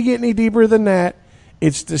need to get any deeper than that.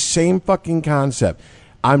 It's the same fucking concept.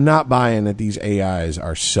 I'm not buying that these AIs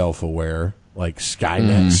are self-aware, like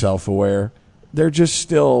Skynet self-aware. They're just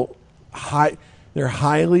still they're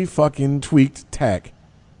highly fucking tweaked tech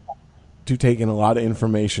to take in a lot of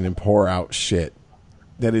information and pour out shit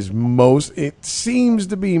that is it seems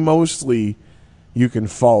to be mostly you can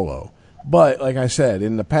follow. But like I said,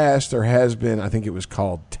 in the past there has been, I think it was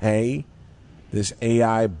called Tay, this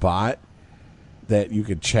AI bot that you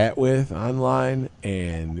could chat with online,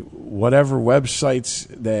 and whatever websites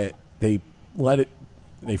that they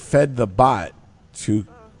fed the bot to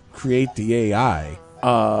create the AI.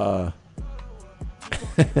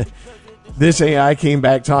 This AI came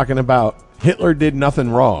back talking about Hitler did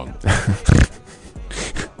nothing wrong.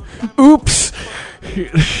 Oops.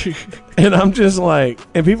 And I'm just like,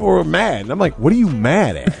 and people were mad. And I'm like, what are you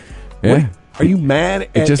mad at? Yeah. What, are you mad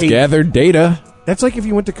at? It just gathered data. That's like if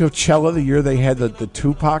you went to Coachella the year they had the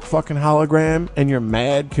Tupac fucking hologram, and you're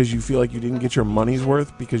mad because you feel like you didn't get your money's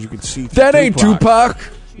worth because you could see that ain't Tupac.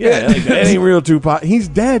 Yeah, like, that ain't real Tupac. He's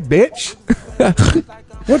dead, bitch.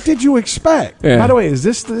 What did you expect? Yeah. By the way, is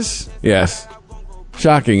this? Yes.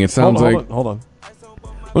 Shocking. It sounds hold on.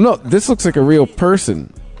 Well, no, this looks like a real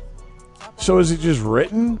person. So is it just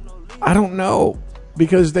written? I don't know,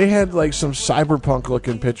 because they had like some cyberpunk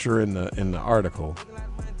looking picture in the article.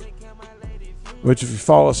 Which, if you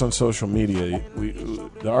follow us on social media,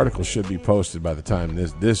 the article should be posted by the time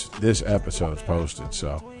this episode's posted.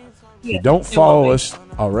 So, if you don't follow us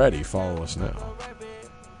already, follow us now.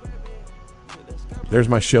 There's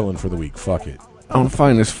my shilling for the week. Fuck it. I don't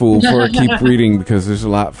find this fool before I keep reading, because there's a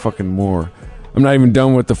lot fucking more. I'm not even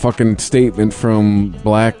done with the fucking statement from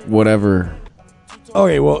Black whatever.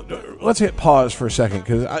 Okay, well, let's hit pause for a second,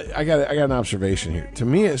 because I got an observation here. To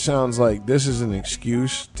me, it sounds like this is an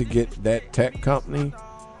excuse to get that tech company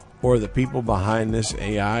or the people behind this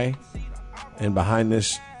AI and behind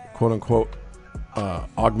this quote-unquote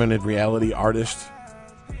augmented reality artist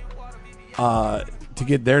to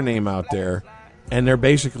get their name out there. And they're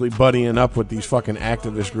basically buddying up with these fucking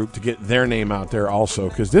activist group to get their name out there also,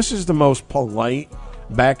 because this is the most polite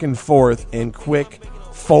back and forth and quick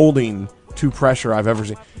folding to pressure I've ever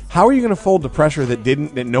seen. How are you going to fold the pressure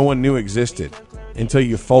that no one knew existed until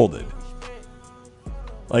you folded?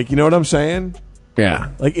 Like, you know what I'm saying? Yeah.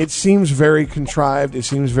 Like, it seems very contrived. It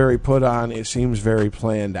seems very put on. It seems very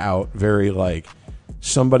planned out. Very like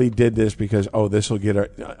somebody did this because, this will get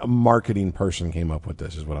a marketing person came up with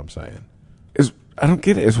this, is what I'm saying. I don't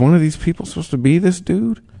get it. Is one of these people supposed to be this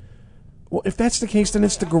dude? Well, if that's the case, then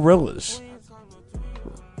it's the Gorillas.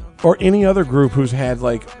 Or any other group who's had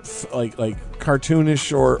like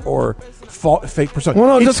cartoonish or fake persona.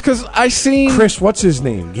 Well, no, just because I seen Chris, what's his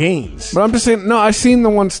name? Gaines. But I'm just saying, no, I seen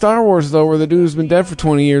the one Star Wars though, where the dude's been dead for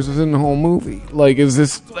 20 years was in the whole movie. Like, is the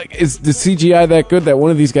CGI that good that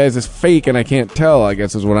one of these guys is fake and I can't tell? I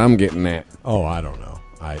guess is what I'm getting at. Oh, I don't know.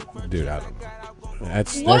 I don't know.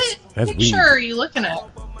 That's picture weird. are you looking at?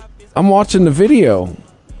 I'm watching the video.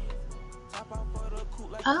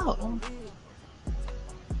 Oh.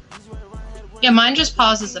 Yeah, mine just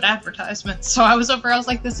pauses at advertisements. So I was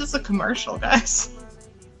like, this is a commercial, guys.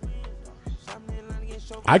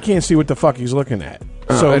 I can't see what the fuck he's looking at.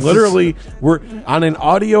 So literally, we're on an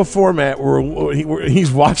audio format where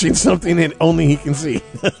he's watching something that only he can see.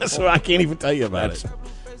 So I can't even tell you about it.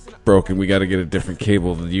 Broken. We got to get a different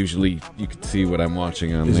cable. Usually, you can see what I'm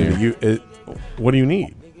watching on there. What do you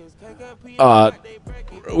need?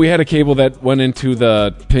 We had a cable that went into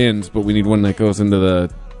the pins, but we need one that goes into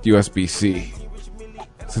the USB-C.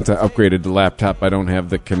 Since I upgraded the laptop, I don't have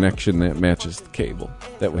the connection that matches the cable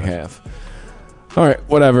that we have. All right,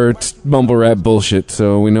 whatever. It's mumble rap bullshit,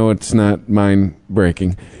 so we know it's not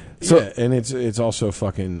mind-breaking. So, yeah, and it's also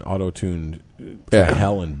fucking auto-tuned to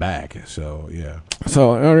hell and back, so yeah.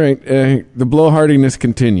 So, all right, the blowhardiness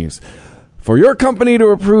continues. For your company to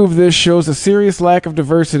approve this shows a serious lack of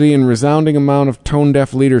diversity and resounding amount of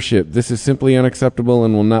tone-deaf leadership. This is simply unacceptable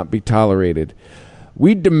and will not be tolerated.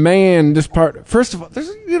 We demand this part. First of all,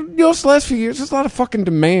 this last few years, there's a lot of fucking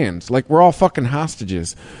demands. Like, we're all fucking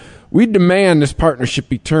hostages. We demand this partnership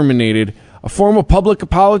be terminated, a formal public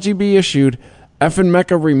apology be issued, effing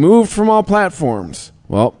Mecca removed from all platforms.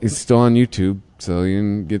 Well, it's still on YouTube, so you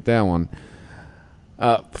can get that one.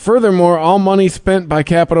 Furthermore, all money spent by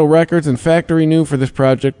Capitol Records and Factory New for this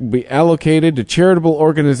project will be allocated to charitable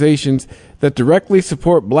organizations that directly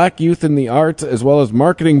support black youth in the arts, as well as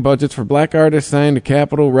marketing budgets for black artists signed to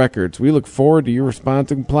Capitol Records. We look forward to your response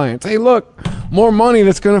and compliance. Hey, look, more money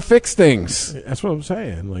that's going to fix things. That's what I'm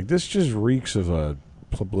saying. Like, this just reeks of a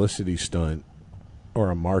publicity stunt or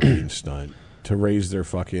a marketing stunt to raise their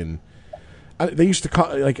fucking... They used to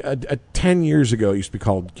call, like, 10 years ago, it used to be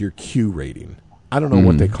called your Q rating. I don't know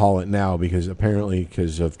what they call it now because apparently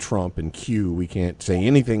because of Trump and Q, we can't say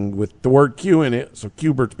anything with the word Q in it. So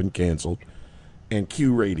Q-Bert's been canceled and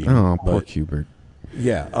Q rating. Oh, poor Q-Bert.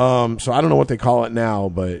 Yeah. So I don't know what they call it now,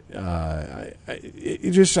 but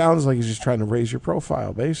it just sounds like he's just trying to raise your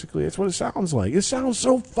profile. Basically, that's what it sounds like. It sounds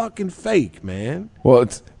so fucking fake, man. Well,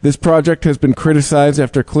 this project has been criticized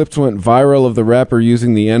after clips went viral of the rapper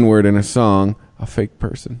using the N-word in a song. A fake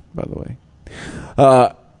person, by the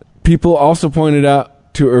way. People also pointed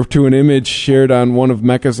out to an image shared on one of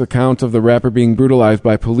Mecca's accounts of the rapper being brutalized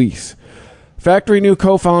by police. Factory New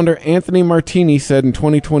co-founder Anthony Martini said in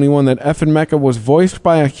 2021 that Effin' Mecca was voiced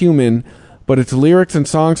by a human, but its lyrics and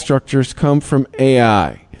song structures come from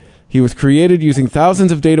AI. He was created using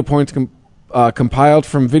thousands of data points compiled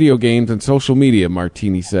from video games and social media,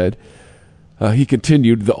 Martini said. He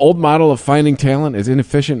continued, the old model of finding talent is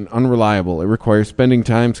inefficient and unreliable. It requires spending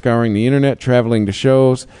time scouring the internet, traveling to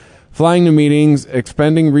shows, flying to meetings,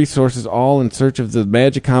 expending resources, all in search of the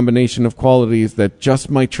magic combination of qualities that just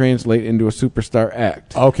might translate into a superstar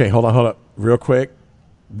act. Okay, hold up. Real quick.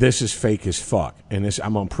 This is fake as fuck. And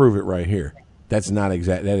I'm going to prove it right here. That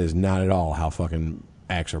is not at all how fucking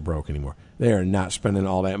acts are broke anymore. They are not spending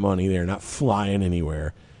all that money. They are not flying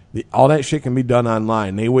anywhere. All that shit can be done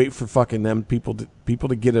online. They wait for fucking them people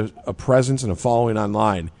to get a presence and a following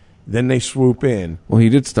online. Then they swoop in. Well, he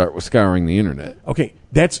did start with scouring the internet. Okay,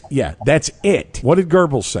 that's it. What did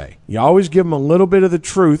Goebbels say? You always give them a little bit of the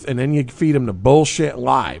truth, and then you feed them the bullshit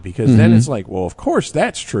lie, because then it's like, well, of course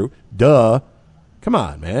that's true. Duh. Come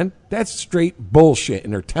on, man. That's straight bullshit,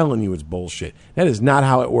 and they're telling you it's bullshit. That is not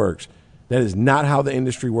how it works. That is not how the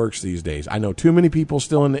industry works these days. I know too many people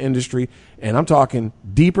still in the industry, and I'm talking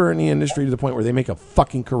deeper in the industry to the point where they make a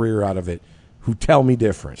fucking career out of it, who tell me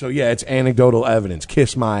different. So, yeah, it's anecdotal evidence.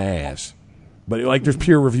 Kiss my ass. But, like, there's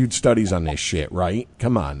peer-reviewed studies on this shit, right?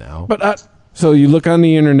 Come on now. But so you look on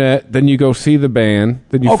the internet, then you go see the band,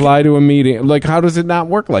 then you fly to a meeting. Like, how does it not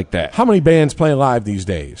work like that? How many bands play live these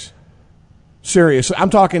days? Seriously.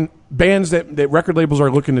 I'm talking bands that record labels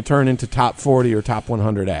are looking to turn into top 40 or top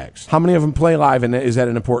 100 acts. How many of them play live, and is that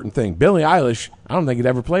an important thing? Billie Eilish, I don't think it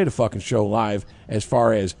ever played a fucking show live as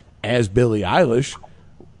far as Billie Eilish.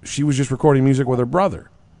 She was just recording music with her brother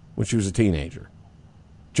when she was a teenager.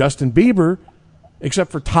 Justin Bieber,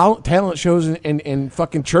 except for talent shows and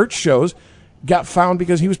fucking church shows, got found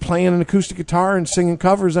because he was playing an acoustic guitar and singing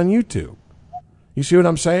covers on YouTube. You see what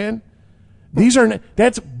I'm saying?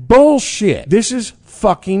 That's bullshit. This is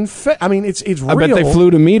fucking fake. I mean, it's real. I bet they flew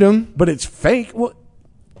to meet him. But it's fake. Well,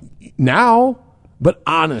 now, but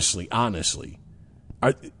honestly,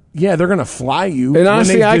 yeah, they're going to fly you. And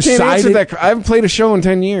honestly, I can't answer that. I haven't played a show in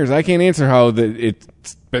 10 years. I can't answer how it's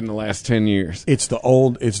been the last 10 years. It's the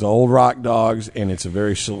old rock dogs, and it's a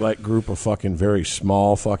very select group of fucking very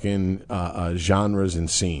small fucking genres and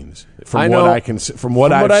scenes. From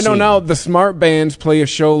what I know now, the smart bands play a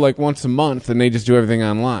show like once a month, and they just do everything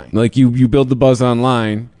online. Like you build the buzz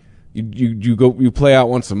online. You play out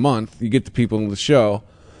once a month. You get the people in the show,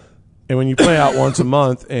 and when you play out once a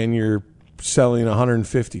month, and you're selling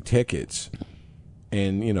 150 tickets,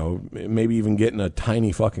 and, you know, maybe even getting a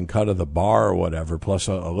tiny fucking cut of the bar or whatever, plus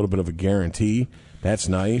a little bit of a guarantee. That's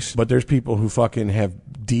nice. But there's people who fucking have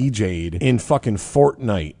DJ'd in fucking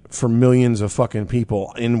Fortnite for millions of fucking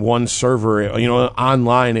people in one server, you know,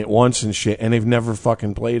 online at once and shit, and they've never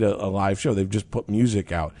fucking played a live show. They've just put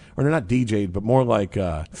music out. Or they're not DJ'd, but more like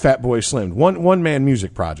Fatboy Slim. One man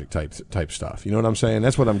music project type stuff. You know what I'm saying?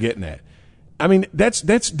 That's what I'm getting at. I mean,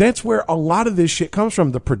 that's where a lot of this shit comes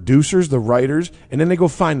from. The producers, the writers, and then they go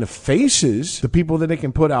find the faces, the people that they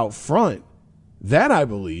can put out front. That I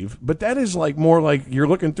believe, but that is like more like you're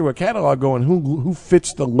looking through a catalog going, who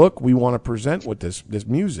fits the look we want to present with this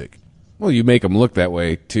music. Well, you make them look that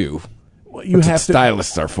way too. Well, you That's have what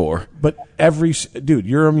stylists are for. But dude,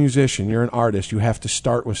 you're a musician, you're an artist. You have to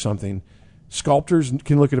start with something. Sculptors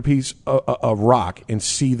can look at a piece of rock and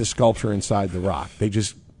see the sculpture inside the rock. They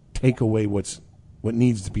just take away what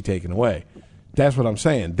needs to be taken away. That's what I'm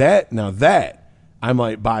saying. That I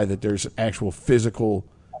might buy, that there's actual physical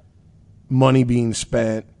money being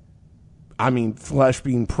spent, I mean, flesh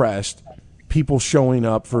being pressed, people showing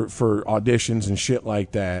up for auditions and shit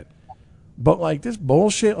like that. But like this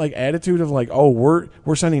bullshit, like attitude of like, oh, we're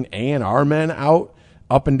sending A&R men out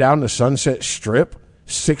up and down the Sunset Strip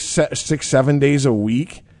 7 days a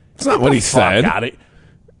week. It's not what he said. Got it.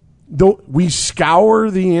 We scour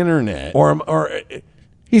the internet, or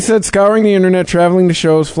he said scouring the internet, traveling to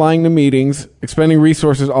shows, flying to meetings, expending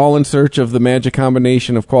resources, all in search of the magic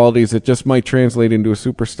combination of qualities that just might translate into a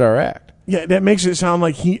superstar act. Yeah, that makes it sound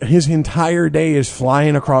like his entire day is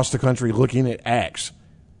flying across the country looking at acts.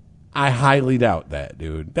 I highly doubt that,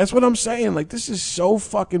 dude. That's what I'm saying. Like, this is so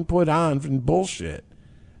fucking put on and bullshit.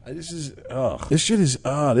 It's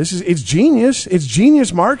genius. It's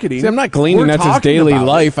genius marketing. See, I'm not gleaning that's his daily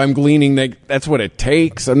life. I'm gleaning that's what it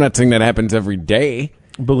takes. I'm not saying that happens every day.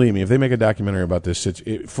 Believe me, if they make a documentary about this,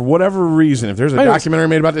 for whatever reason, if there's a documentary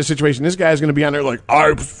made about this situation, this guy's going to be on there like,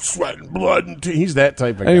 I'm sweating blood and he's that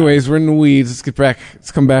type of guy. Anyways, we're in the weeds.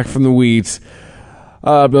 Let's come back from the weeds.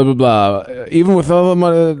 Blah, blah, blah. Even with all the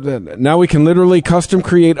money, now we can literally custom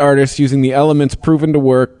create artists using the elements proven to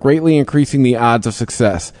work, greatly increasing the odds of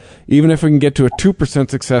success. Even if we can get to a 2%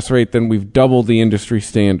 success rate, then we've doubled the industry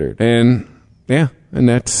standard. And yeah, and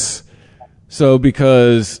that's so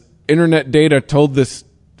because internet data told this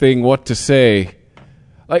thing what to say.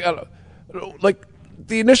 Like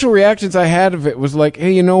the initial reactions I had of it was like,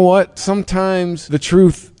 hey, you know what? Sometimes the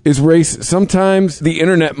truth is racist. Sometimes the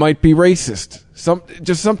internet might be racist.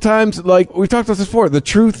 Sometimes, like we talked about this before, the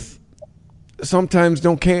truth sometimes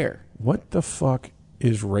don't care. What the fuck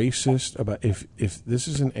is racist about if this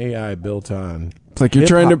is an AI built on? It's like you're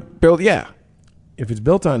trying to build, yeah. If it's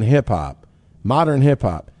built on hip hop, modern hip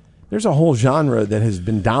hop, there's a whole genre that has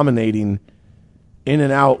been dominating in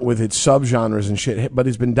and out with its subgenres and shit, but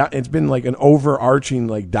it's been like an overarching,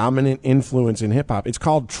 like, dominant influence in hip hop. It's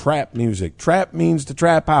called trap music. Trap means the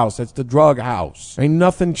trap house. That's the drug house. Ain't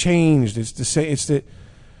nothing changed. It's the same.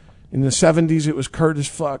 In the 70s it was Curtis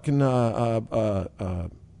fucking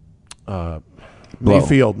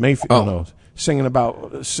Mayfield. No, singing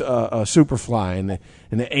about Superfly.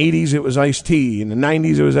 In the 80s it was Ice-T. In the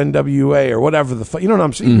 90s it was NWA or whatever the fuck. You know what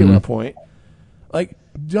I'm saying? You get my point. Like,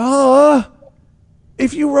 duh.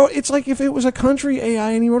 It's like if it was a country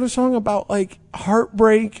AI and he wrote a song about like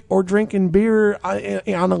heartbreak or drinking beer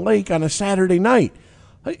on a lake on a Saturday night.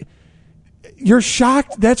 You're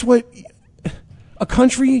shocked that's what a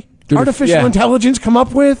country artificial intelligence come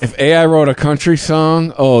up with? If AI wrote a country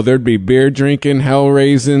song, there'd be beer drinking, hell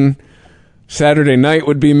raising, Saturday night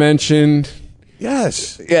would be mentioned.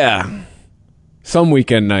 Yes. Yeah. Some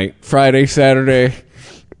weekend night, Friday, Saturday.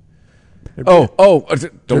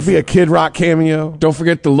 There'd be a Kid Rock cameo. Don't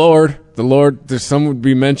forget the Lord. The Lord. There's some would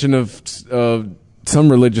be mention of some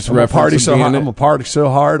religious reference. I'm gonna party so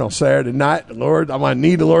hard on Saturday night. The Lord, I'm gonna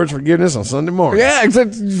need the Lord's forgiveness on Sunday morning. Yeah,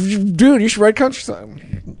 dude, you should write country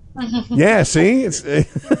song. Yeah, see, it's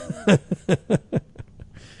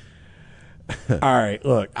all right.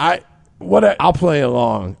 Look, I'll play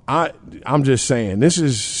along. I'm just saying this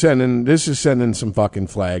is sending some fucking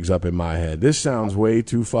flags up in my head. This sounds way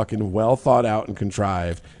too fucking well thought out and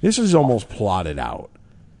contrived. This is almost plotted out.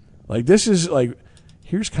 Like, this is like,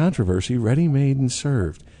 here's controversy ready made and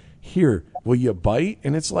served. Here, will you bite?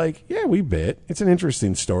 And it's like, yeah, we bit. It's an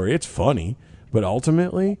interesting story. It's funny, but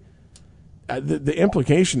ultimately, the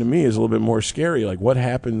implication to me is a little bit more scary. Like, what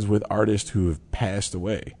happens with artists who have passed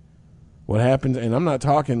away? What happens? And I'm not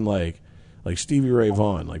talking like Stevie Ray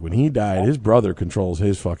Vaughan. Like, when he died, his brother controls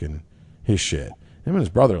his shit. Him and his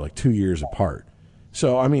brother are like 2 years apart.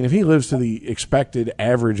 So, I mean, if he lives to the expected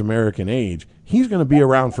average American age, he's going to be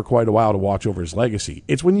around for quite a while to watch over his legacy.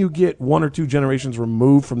 It's when you get 1 or 2 generations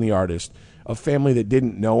removed from the artist, a family that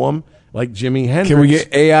didn't know him, like Jimi Hendrix. Can we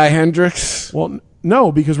get AI Hendrix? Well,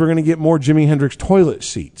 no, because we're going to get more Jimi Hendrix toilet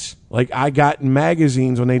seats. Like I got in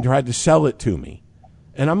magazines when they tried to sell it to me.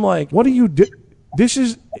 And I'm like, what do you do? This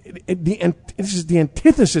is the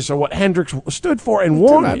antithesis of what Hendrix stood for and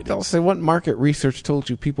wanted. They'll say, what market research told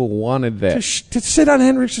you people wanted that? To sit on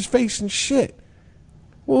Hendrix's face and shit.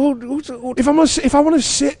 Well, if I want to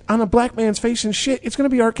sit on a black man's face and shit, it's going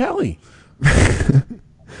to be R. Kelly.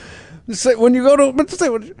 Say when you go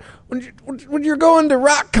to, when you're going to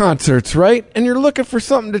rock concerts, right, and you're looking for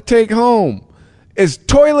something to take home, is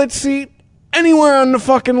toilet seat anywhere on the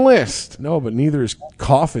fucking list? No, but neither is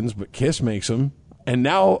Coffins, but Kiss makes them. And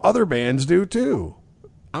now other bands do too.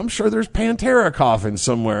 I'm sure there's Pantera coffins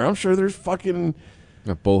somewhere. I'm sure there's fucking...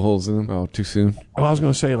 Got bullholes in them? Oh, too soon? Well, I was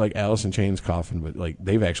going to say like Alice in Chains coffin, but like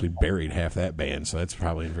they've actually buried half that band, so that's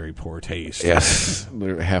probably in very poor taste. Yes.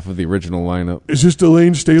 Half of the original lineup. Is this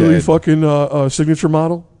Delane Staley fucking signature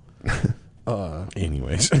model?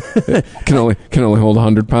 Anyways. can only hold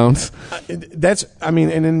 100 pounds. That's, I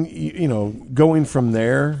mean, and then, you know, going from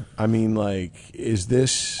there, I mean, like, is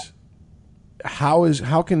this...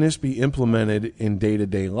 How can this be implemented in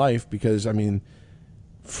day-to-day life? Because, I mean,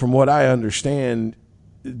 from what I understand,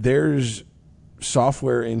 there's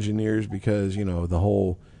software engineers because, you know, the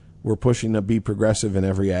whole we're pushing to be progressive in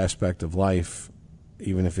every aspect of life,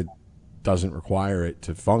 even if it doesn't require it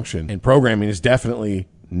to function. And programming is definitely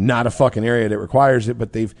not a fucking area that requires it,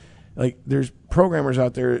 but there's programmers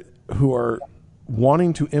out there who are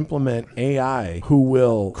wanting to implement AI who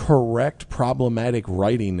will correct problematic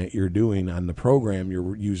writing that you're doing on the program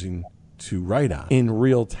you're using to write on in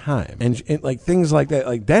real time. And like things like that,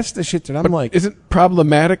 like that's the shit that I'm like... Isn't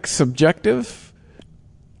problematic subjective?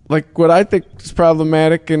 Like what I think is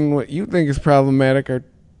problematic and what you think is problematic are,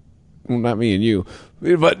 well, not me and you,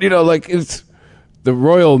 but, you know, like it's the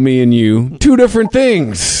royal me and you, two different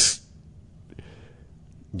things.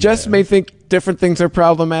 Jess may think different things are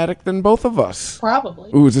problematic than both of us.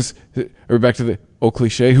 Probably. Ooh, is this? Are we back to the old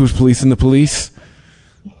cliche? Who's policing the police?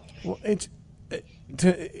 Well,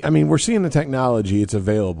 I mean, we're seeing the technology; it's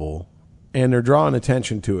available, and they're drawing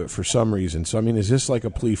attention to it for some reason. So, I mean, is this like a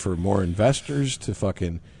plea for more investors to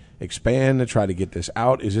fucking expand to try to get this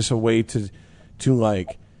out? Is this a way to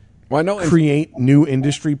like, create new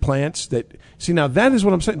industry plants that? See, now that is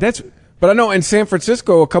what I'm saying. But I know in San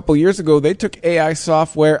Francisco a couple years ago, they took AI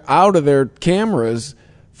software out of their cameras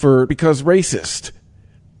because racist.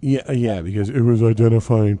 Yeah, because it was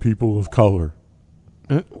identifying people of color.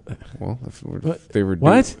 Well, if they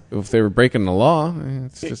were breaking the law,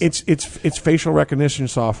 it's facial recognition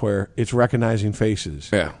software. It's recognizing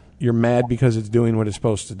faces. Yeah, you're mad because it's doing what it's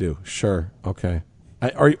supposed to do. Sure, okay.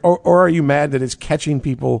 Or are you mad that it's catching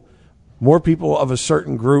people, more people of a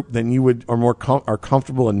certain group than you would, or are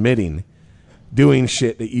comfortable admitting? Doing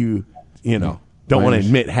shit that you know, don't want to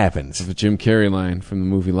admit happens. The Jim Carrey line from the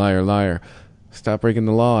movie Liar, Liar. Stop breaking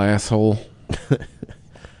the law, asshole.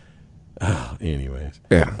 Anyways.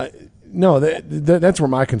 Yeah. No, that's where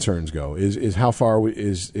my concerns go, is how far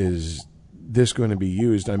is this going to be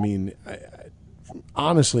used? I mean,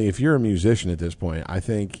 honestly, if you're a musician at this point, I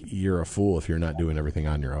think you're a fool if you're not doing everything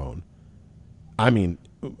on your own. I mean,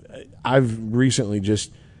 I've recently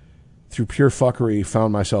just... through pure fuckery,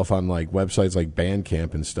 found myself on like websites like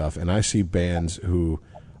Bandcamp and stuff, and I see bands who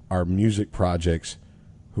are music projects,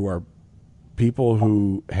 who are people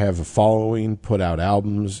who have a following, put out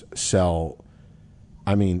albums, sell,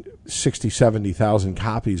 60, 70,000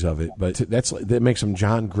 copies of it, but that makes them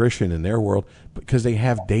John Grisham in their world because they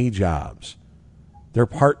have day jobs. They're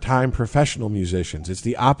part-time professional musicians. It's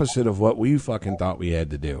the opposite of what we fucking thought we had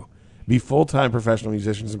to do. Be full-time professional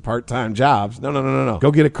musicians and part-time jobs. No.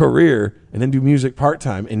 Go get a career and then do music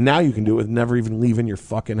part-time. And now you can do it with never even leaving your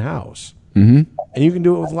fucking house. Mm-hmm. And you can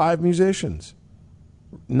do it with live musicians.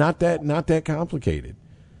 Not that complicated.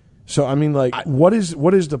 So, I mean, like, what is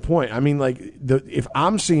the point? I mean, like, if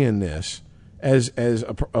I'm seeing this as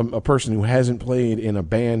a person who hasn't played in a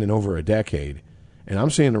band in over a decade, and I'm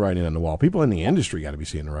seeing the writing on the wall, people in the industry got to be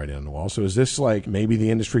seeing the writing on the wall. So is this like maybe the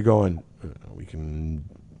industry going, we can...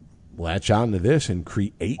 latch on to this and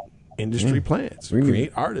create industry plants,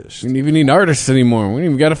 create artists. We don't even need artists anymore. We don't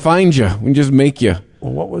even got to find you. We can just make you.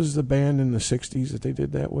 Well, what was the band in the 60s that they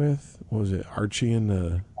did that with? What was it, Archie and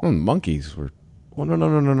the... Monkeys were... Well,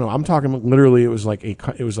 no. I'm talking literally, it was like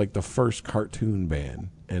the first cartoon band.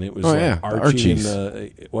 And it was Archie and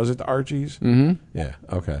the... Was it the Archies? Mm-hmm. Yeah,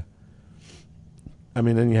 okay. I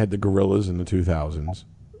mean, then you had the Gorillas in the 2000s.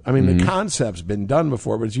 I mean, the concept's been done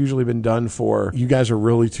before, but it's usually been done for, you guys are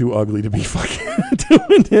really too ugly to be fucking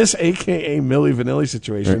doing this, a.k.a. Milli Vanilli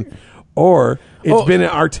situation. Right. Or it's been an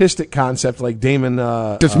artistic concept like Damon.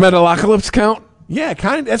 Does Metalocalypse count? Yeah,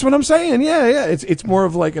 kind. That's what I'm saying. Yeah. It's more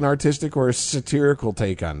of like an artistic or a satirical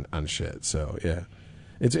take on shit. So yeah,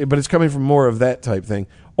 but it's coming from more of that type thing.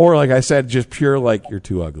 Or like I said, just pure like you're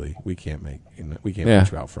too ugly. We can't put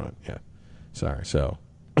you out front. Yeah, sorry. So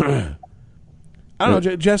I don't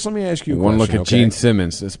know, Jess. Let me ask you a question. One look at Gene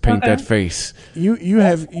Simmons. Let's paint that face. You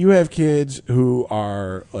have kids who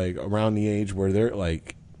are like around the age where they're.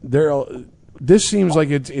 This seems like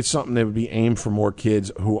it's something that would be aimed for more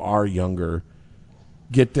kids who are younger.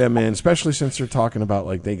 Get them in, especially since they're talking about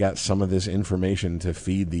like they got some of this information to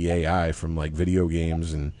feed the AI from like video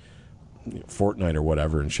games and Fortnite or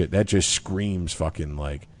whatever and shit. That just screams fucking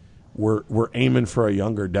like we're aiming for a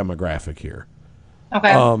younger demographic here.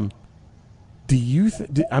 Okay. Do you?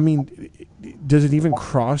 I mean, does it even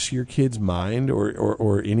cross your kid's mind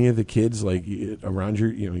or any of the kids like around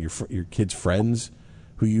your kids' friends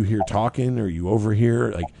who you hear talking or you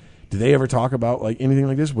overhear? Like, do they ever talk about like anything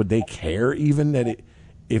like this? Would they care even that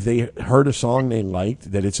if they heard a song they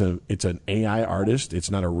liked that it's an AI artist, it's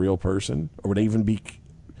not a real person, or would they even be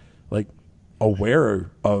like aware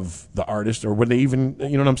of the artist, or would they even,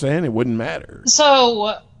 you know what I'm saying? It wouldn't matter.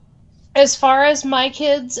 So, as far as my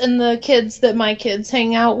kids and the kids that my kids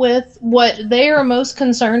hang out with, what they are most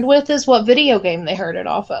concerned with is what video game they heard it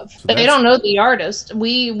off of. So they don't know the artist.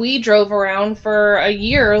 We drove around for a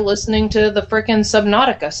year listening to the frickin'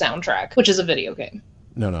 Subnautica soundtrack, which is a video game.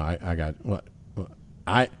 No, I got what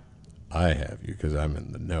I have you because I'm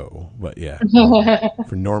in the know, but yeah,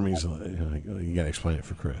 for normies, you got to explain it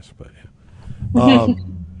for Chris, but yeah.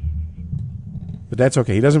 But that's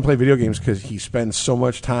okay. He doesn't play video games because he spends so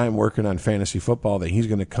much time working on fantasy football that he's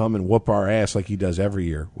going to come and whoop our ass like he does every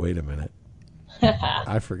year. Wait a minute.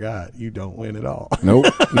 I forgot. You don't win at all. Nope.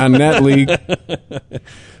 Not in that league.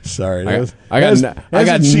 Sorry. I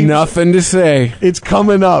got nothing to say. It's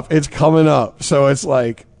coming up. So it's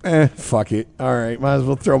like, fuck it. All right. Might as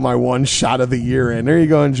well throw my one shot of the year in. There you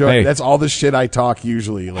go. Enjoy. Hey. That's all the shit I talk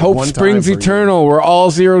usually. Like Hope springs eternal. We're all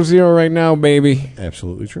 0-0 right now, baby.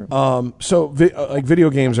 Absolutely true. So like video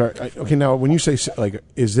games are, okay, now when you say, like,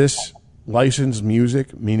 is this licensed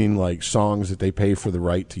music, meaning like songs that they pay for the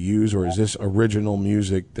right to use, or is this original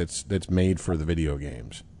music that's made for the video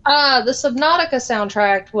games? The Subnautica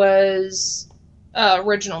soundtrack was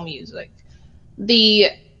original music. The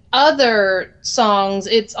other songs,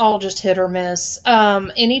 it's all just hit or miss.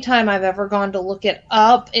 Anytime I've ever gone to look it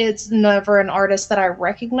up, it's never an artist that I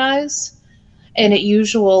recognize, and it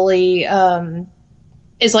usually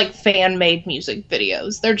is like fan-made music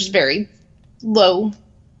videos. They're just very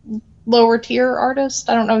lower tier artists.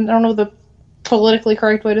 I don't know the politically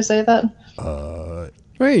correct way to say that.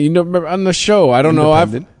 Hey, on the show, I don't know. I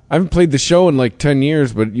haven't played the show in like 10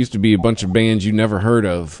 years, but it used to be a bunch of bands you never heard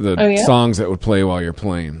of. Songs that would play while you're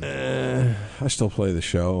playing. I still play the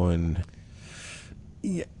show, and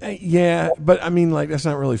yeah, but I mean, like, that's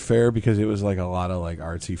not really fair because it was like a lot of like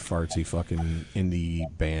artsy fartsy fucking indie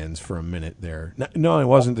bands for a minute there. No, it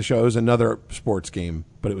wasn't the show. It was another sports game,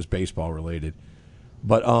 but it was baseball related.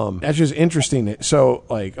 But that's just interesting. So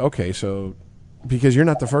like, okay, so because you're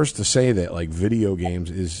not the first to say that like video games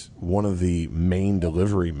is one of the main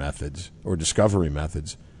delivery methods or discovery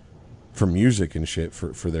methods for music and shit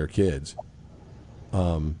for their kids.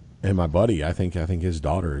 And my buddy, I think his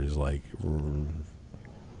daughter is like around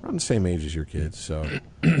the same age as your kids, so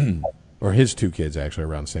or his two kids actually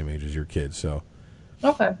around the same age as your kids, so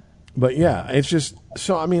okay. But yeah, it's just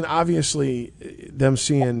so. I mean, obviously, them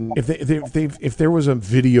seeing if there was a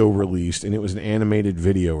video released and it was an animated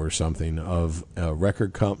video or something of a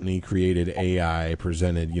record company created AI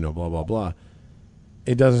presented, blah blah blah.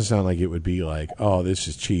 It doesn't sound like it would be like, oh, this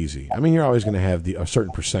is cheesy. I mean, you're always going to have a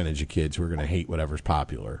certain percentage of kids who are going to hate whatever's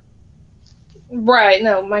popular. Right.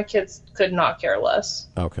 No, my kids could not care less.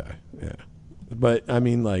 Okay. Yeah. But I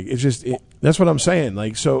mean, like, it's just that's what I'm saying.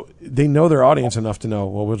 Like, so they know their audience enough to know,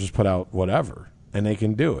 well, we'll just put out whatever, and they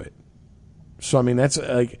can do it. So I mean, that's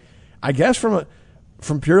like, I guess from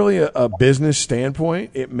purely a business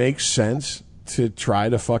standpoint, it makes sense to try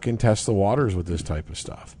to fucking test the waters with this type of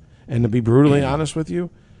stuff. And to be brutally honest with you,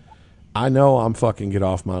 I know I'm fucking get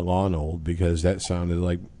off my lawn old because that sounded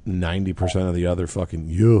like 90% of the other fucking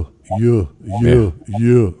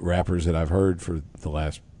rappers that I've heard for the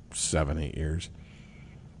last 7-8 years.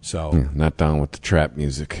 So not down with the trap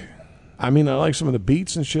music. I mean, I like some of the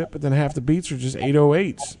beats and shit, but then half the beats are just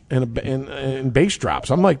 808s and bass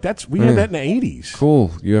drops. I'm like, we had that in the 80s.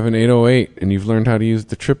 Cool. You have an 808 and you've learned how to use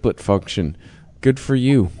the triplet function. Good for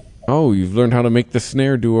you. Oh, you've learned how to make the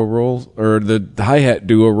snare do a roll, or the hi-hat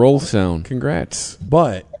do a roll sound. Congrats.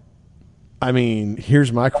 But, I mean,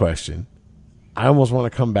 here's my question. I almost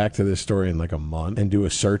want to come back to this story in like a month and do a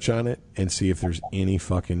search on it and see if there's any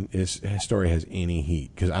this story has any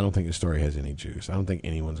heat. Because I don't think the story has any juice. I don't think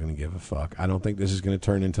anyone's going to give a fuck. I don't think this is going to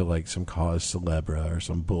turn into like some cause celebra or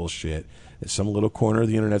some bullshit that some little corner of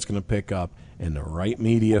the internet's going to pick up and the right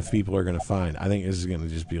media people are going to find. I think this is going to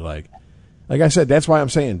just be like I said, that's why I'm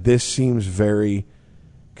saying this seems very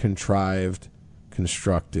contrived,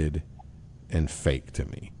 constructed, and fake to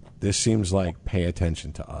me. This seems like pay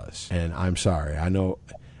attention to us. And I'm sorry. I know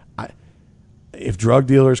if drug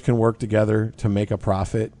dealers can work together to make a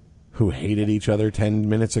profit who hated each other 10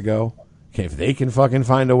 minutes ago, okay, if they can fucking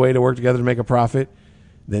find a way to work together to make a profit,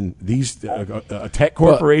 then these a tech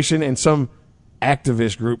corporation and some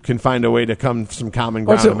activist group can find a way to come some common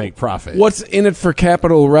ground to make profit. What's in it for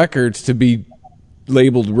Capitol Records to be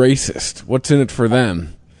labeled racist? What's in it for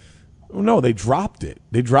them? No, they dropped it.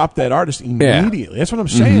 They dropped that artist immediately. Yeah. That's what I'm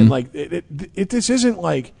saying. Like, this isn't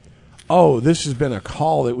like, oh, this has been a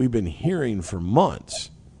call that we've been hearing for months.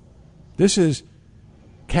 This is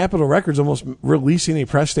Capitol Records almost releasing a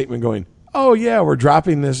press statement going, oh, yeah, we're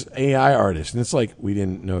dropping this AI artist. And it's like, we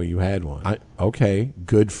didn't know you had one. Okay,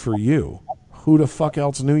 good for you. Who the fuck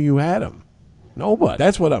else knew you had him? Nobody.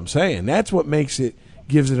 That's what I'm saying. That's what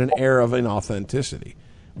gives it an air of inauthenticity.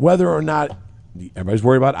 Whether or not everybody's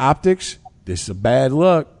worried about optics, this is a bad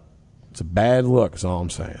look. It's a bad look, is all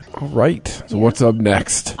I'm saying. All right. So what's up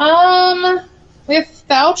next? With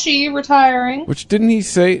Fauci retiring. Which didn't he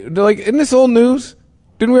say, like, isn't this old news?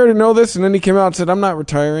 Didn't we already know this? And then he came out and said, I'm not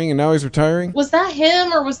retiring, and now he's retiring? Was that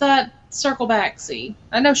him, or was that Circle Baxi?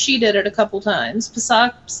 I know she did it a couple times.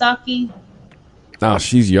 Psaki? No,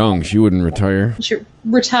 she's young. She wouldn't retire. She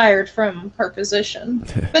retired from her position.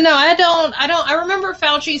 But no, I remember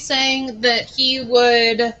Fauci saying that he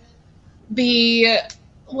would be,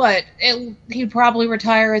 he'd probably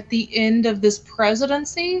retire at the end of this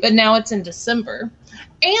presidency, but now it's in December.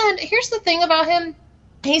 And here's the thing about him.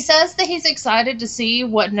 He says that he's excited to see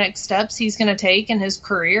what next steps he's going to take in his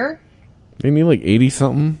career. Isn't he like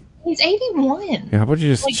 80-something? He's 81. Yeah, how about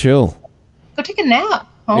you just chill? Go take a nap,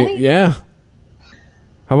 homie. Yeah.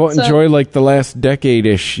 How about enjoy like the last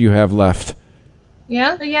decade-ish you have left?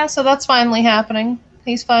 Yeah, so that's finally happening.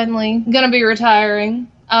 He's finally going to be retiring.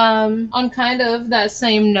 On kind of that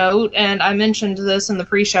same note, and I mentioned this in the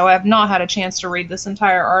pre-show, I have not had a chance to read this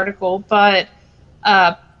entire article, but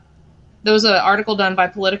there was an article done by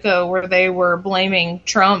Politico where they were blaming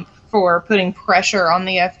Trump for putting pressure on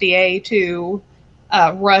the FDA to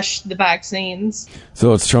rush the vaccines.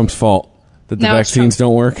 So it's Trump's fault that the vaccines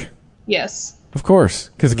don't work? Yes. Of course,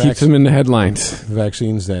 because it keeps them in the headlines.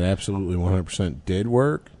 Vaccines that absolutely 100% did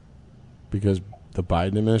work because the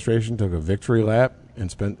Biden administration took a victory lap and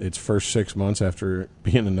spent its first 6 months after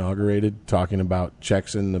being inaugurated talking about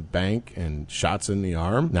checks in the bank and shots in the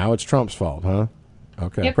arm. Now it's Trump's fault, huh?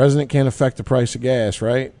 Okay. Yep. President can't affect the price of gas,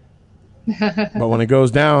 right? But when it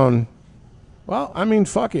goes down, well, I mean,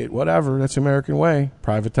 fuck it. Whatever. That's the American way.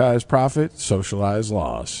 Privatize profit, socialize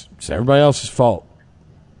loss. It's everybody else's fault.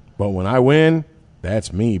 But when I win,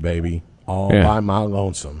 that's me, baby. All by my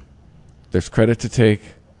lonesome. There's credit to take.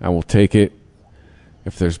 I will take it.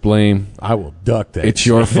 If there's blame, I will duck that. It's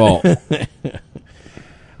your fault.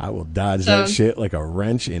 I will dodge that shit like a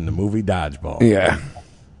wrench in the movie Dodgeball. Yeah.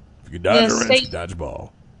 If you dodge a wrench, you dodge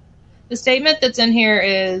ball. The statement that's in here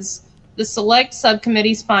is the select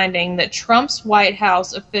subcommittee's finding that Trump's White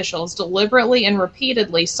House officials deliberately and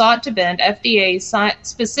repeatedly sought to bend FDA's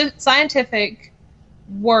scientific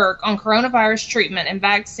work on coronavirus treatment and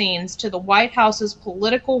vaccines to the White House's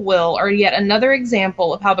political will are yet another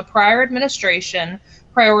example of how the prior administration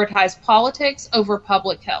prioritized politics over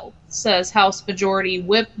public health, says House Majority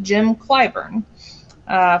Whip Jim Clyburn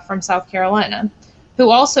from South Carolina, who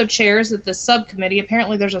also chairs at the subcommittee.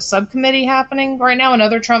 Apparently there's a subcommittee happening right now,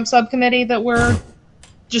 another Trump subcommittee that we're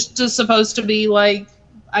just supposed to be, like,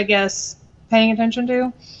 I guess, paying attention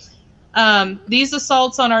to. These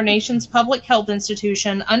assaults on our nation's public health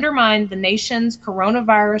institution undermine the nation's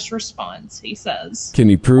coronavirus response, he says. Can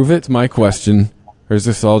you prove it? My question. Or does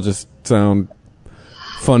this all just sound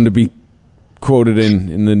fun to be quoted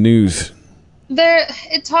in the news?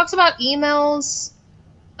 It talks about emails.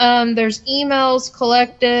 There's emails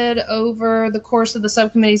collected over the course of the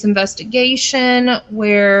subcommittee's investigation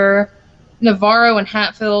where Navarro and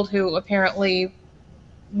Hatfield, who apparently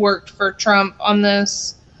worked for Trump on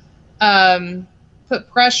this, put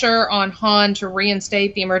pressure on Han to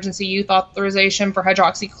reinstate the emergency use authorization for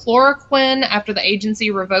hydroxychloroquine after the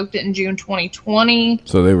agency revoked it in June 2020.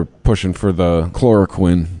 So they were pushing for the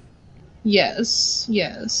chloroquine. Yes.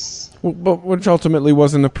 Well, but which ultimately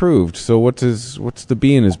wasn't approved. So what's the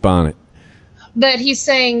bee in his bonnet? That he's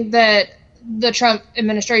saying that the Trump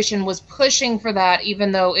administration was pushing for that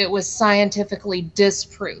even though it was scientifically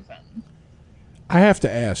disproven. I have to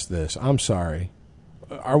ask this. I'm sorry.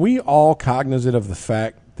 Are we all cognizant of the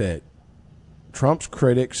fact that Trump's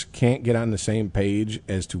critics can't get on the same page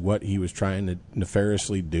as to what he was trying to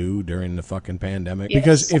nefariously do during the fucking pandemic? Yes.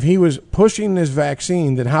 Because if he was pushing this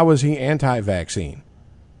vaccine, then how was he anti-vaccine?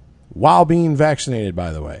 While being vaccinated,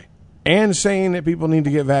 by the way. And saying that people need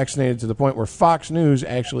to get vaccinated to the point where Fox News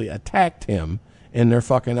actually attacked him in their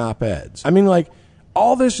fucking op-eds. I mean, like,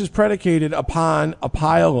 all this is predicated upon a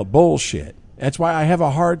pile of bullshit. That's why I have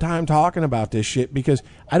a hard time talking about this shit, because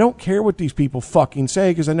I don't care what these people fucking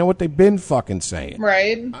say, because I know what they've been fucking saying.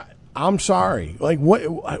 Right. I'm sorry. Like,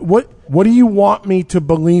 what do you want me to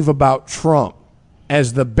believe about Trump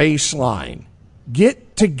as the baseline?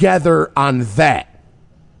 Get together on that.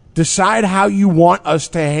 Decide how you want us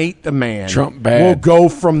to hate the man. Trump bad. We'll go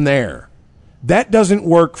from there. That doesn't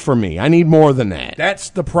work for me. I need more than that.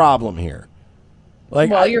 That's the problem here.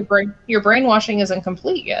 Like, well, your brainwashing isn't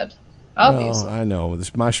complete yet. Obviously. I know.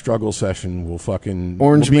 My struggle session will fucking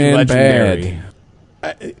Orange will be Man legendary.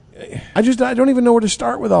 bad. I don't even know where to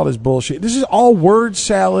start with all this bullshit. This is all word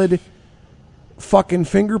salad, fucking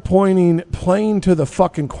finger pointing, playing to the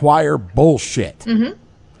fucking choir bullshit. Mm-hmm.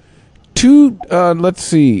 Let's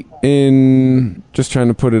see, just trying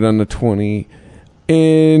to put it on the 20,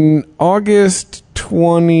 in August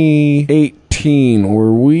 2018,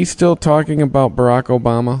 were we still talking about Barack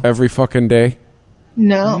Obama every fucking day?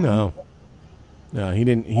 No, he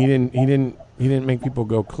didn't make people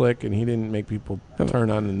go click, and he didn't make people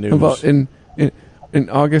turn on the news. How about in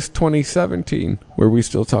August 2017, were we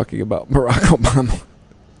still talking about Barack Obama?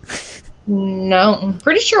 No, I'm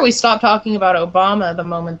pretty sure we stopped talking about Obama the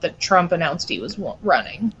moment that Trump announced he was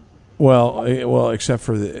running. Well, except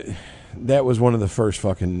for that was one of the first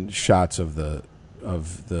fucking shots of the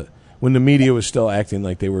when the media was still acting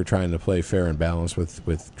like they were trying to play fair and balanced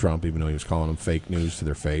with Trump, even though he was calling them fake news to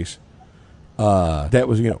their face. That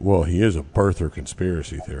was, well, he is a birther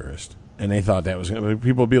conspiracy theorist, and they thought that was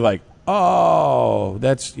people would be like, oh,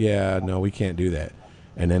 no, we can't do that,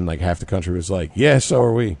 and then like half the country was like, yeah, so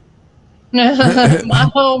are we. My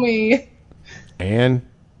homie. And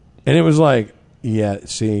it was like, yeah,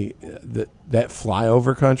 see, that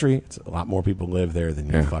flyover country, it's a lot more people live there than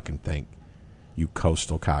you fucking think, you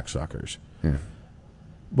coastal cocksuckers. Yeah.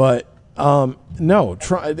 But, no,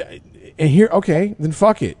 and here, okay, then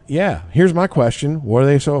fuck it. Yeah, here's my question. What are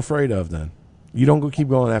they so afraid of then? You don't keep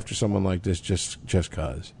going after someone like this just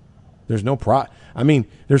because. There's no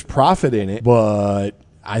there's profit in it, but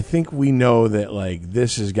I think we know that, like,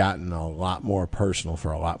 this has gotten a lot more personal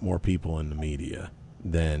for a lot more people in the media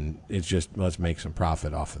than it's just, let's make some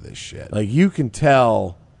profit off of this shit. Like, you can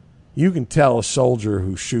tell a soldier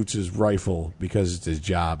who shoots his rifle because it's his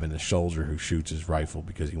job and a soldier who shoots his rifle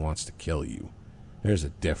because he wants to kill you. There's a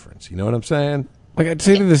difference. You know what I'm saying? Like, I'd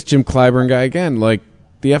say to this Jim Clyburn guy again, like,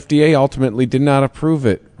 the FDA ultimately did not approve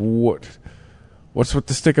it. What's with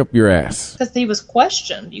the stick up your ass? Because he was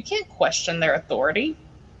questioned. You can't question their authority.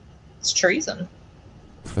 It's treason.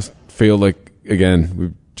 I feel like, again,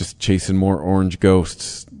 we're just chasing more orange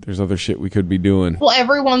ghosts. There's other shit we could be doing. Well,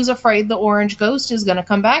 everyone's afraid the orange ghost is going to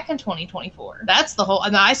come back in 2024. That's the whole,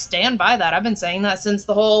 and I stand by that. I've been saying that since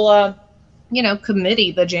the whole,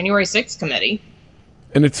 committee, the January 6th committee.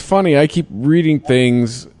 And it's funny, I keep reading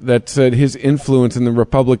things that said his influence in the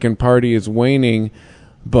Republican Party is waning,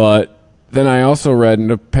 but then I also read in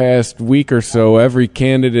the past week or so,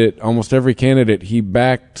 almost every candidate he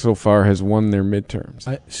backed so far has won their midterms.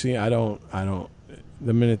 I don't.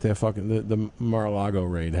 The minute that fucking the Mar-a-Lago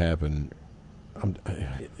raid happened,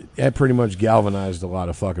 that pretty much galvanized a lot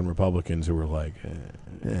of fucking Republicans who were like,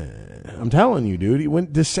 I'm telling you, dude.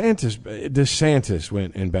 DeSantis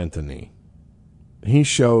went and bent the knee. He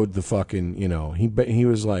showed the fucking, he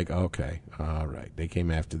was like, okay, all right, they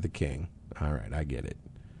came after the king. All right, I get it.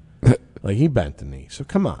 Like, he bent the knee. So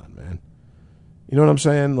come on, man. You know what I'm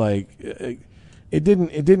saying? Like, it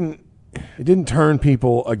didn't turn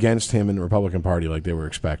people against him in the Republican Party like they were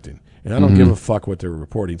expecting. And I don't give a fuck what they're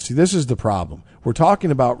reporting. See, this is the problem. We're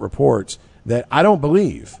talking about reports that I don't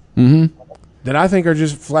believe, that I think are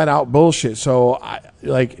just flat out bullshit. So I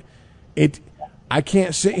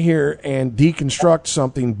can't sit here and deconstruct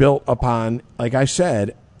something built upon, like I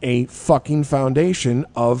said, a fucking foundation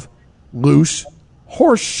of loose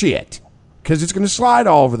horse shit. because it's going to slide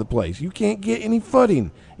all over the place. You can't get any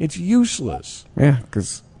footing. It's useless. Yeah,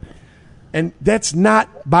 because... And that's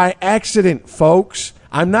not by accident, folks.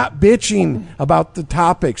 I'm not bitching about the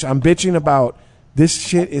topics. I'm bitching about this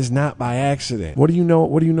shit is not by accident. What do you know?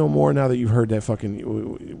 What do you know more now that you've heard that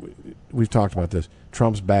fucking... We've talked about this.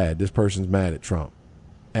 Trump's bad. This person's mad at Trump.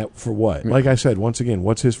 For what? Like I said, once again,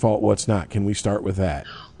 what's his fault, what's not? Can we start with that?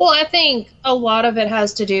 Well, I think a lot of it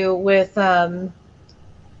has to do with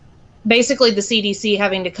basically the CDC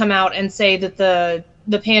having to come out and say that the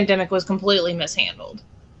pandemic was completely mishandled.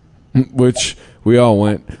 Which we all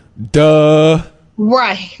went, duh.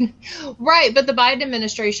 Right. Right. But the Biden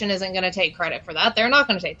administration isn't going to take credit for that. They're not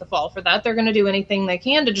going to take the fall for that. They're going to do anything they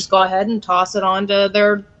can to just go ahead and toss it on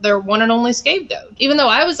to their one and only scapegoat. Even though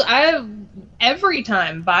every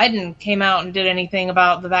time Biden came out and did anything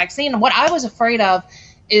about the vaccine, what I was afraid of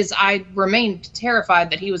is I remained terrified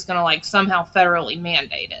that he was going to like somehow federally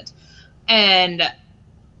mandate it. And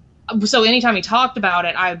so anytime he talked about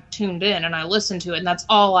it, I tuned in and I listened to it, and that's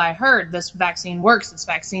all I heard. This vaccine works. This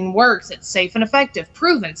vaccine works. It's safe and effective,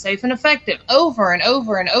 proven safe and effective, over and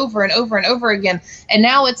over and over and over and over again. And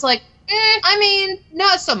now it's like, I mean,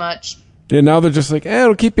 not so much. Yeah, now they're just like,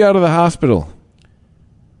 it'll keep you out of the hospital.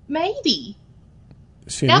 Maybe.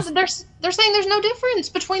 See, now they're saying there's no difference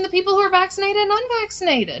between the people who are vaccinated and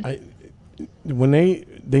unvaccinated.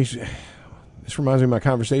 This reminds me of my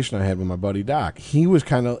conversation I had with my buddy Doc. He was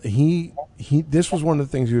kind of this was one of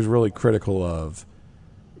the things he was really critical of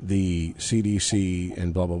the CDC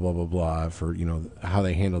and blah blah blah blah blah for how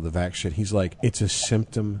they handle the vax shit. He's like, it's a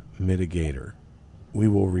symptom mitigator. We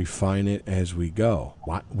will refine it as we go.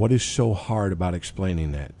 What is so hard about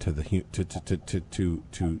explaining that to the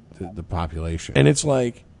population? And it's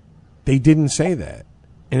like they didn't say that.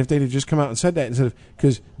 And if they'd have just come out and said that instead of,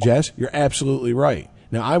 because Jess, you're absolutely right.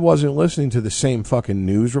 Now, I wasn't listening to the same fucking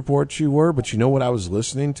news reports you were, but you know what I was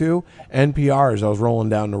listening to? NPR as I was rolling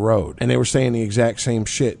down the road. And they were saying the exact same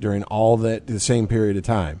shit during all the same period of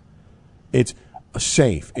time. It's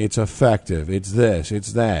safe. It's effective. It's this.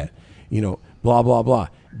 It's that. Blah, blah, blah.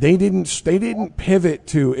 They didn't pivot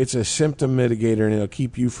to it's a symptom mitigator and it'll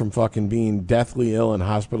keep you from fucking being deathly ill and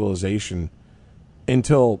hospitalization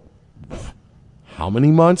until how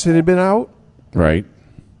many months it had been out? Right.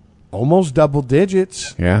 Almost double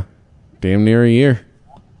digits. Yeah. Damn near a year.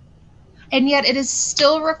 And yet it is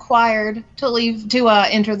still required to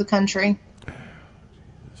enter the country. Jesus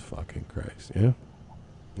fucking Christ.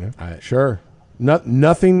 Yeah. Sure.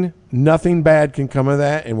 Nothing bad can come of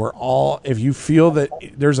that, and we're all, if you feel that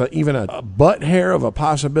there's even a butt hair of a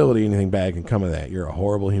possibility anything bad can come of that, you're a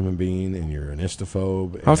horrible human being and you're an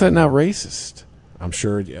istophobe. How's that not racist? I'm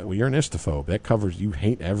sure, you're an istophobe. That covers, you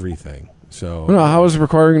hate everything. So no, how is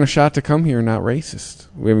requiring a shot to come here not racist?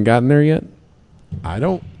 We haven't gotten there yet. I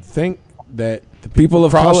don't think that the people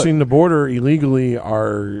of crossing the border illegally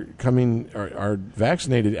are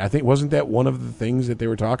vaccinated. I think wasn't that one of the things that they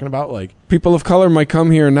were talking about? Like people of color might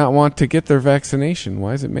come here and not want to get their vaccination.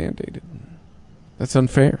 Why is it mandated? That's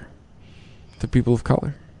unfair to people of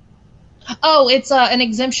color. Oh, it's an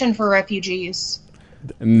exemption for refugees.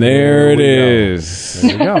 And there it is.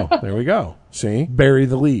 There we go. There we go. See, bury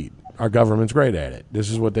the lead. Our government's great at it. This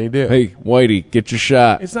is what they do. Hey, Whitey, get your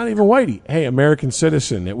shot. It's not even Whitey. Hey, American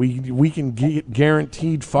citizen that we can get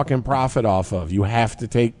guaranteed fucking profit off of. You have to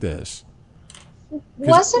take this.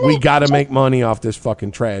 We got to make money off this fucking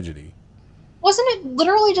tragedy. Wasn't it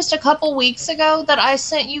literally just a couple weeks ago that I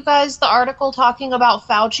sent you guys the article talking about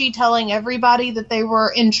Fauci telling everybody that they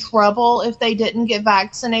were in trouble if they didn't get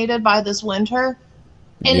vaccinated by this winter?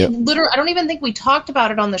 And literally, I don't even think we talked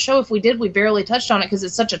about it on the show. If we did, we barely touched on it because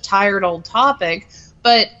it's such a tired old topic.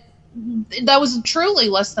 But that was truly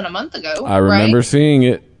less than a month ago. I remember seeing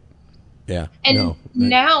it. Yeah. And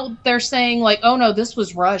now they're saying like, oh no, this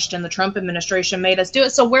was rushed and the Trump administration made us do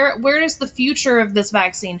it. So where is the future of this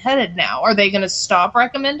vaccine headed now? Are they going to stop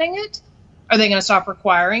recommending it? Are they going to stop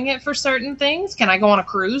requiring it for certain things? Can I go on a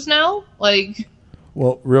cruise now?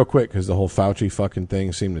 Well, real quick, because the whole Fauci fucking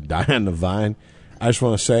thing seemed to die on the vine. I just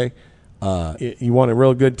want to say, you want a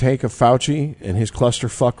real good take of Fauci and his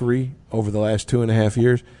clusterfuckery over the last 2.5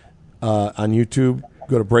 years on YouTube.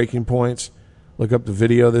 Go to Breaking Points, look up the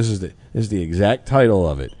video. This is the exact title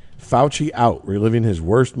of it: Fauci out, reliving his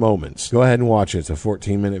worst moments. Go ahead and watch it. It's a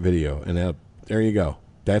 14-minute video, and there you go.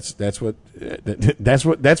 That's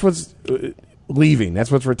what's leaving.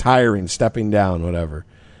 That's what's retiring, stepping down, whatever.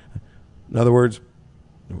 In other words,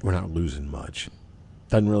 we're not losing much.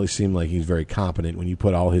 Doesn't really seem like he's very competent when you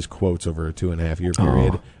put all his quotes over a 2.5 year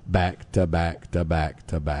period back to back to back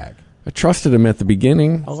to back. I trusted him at the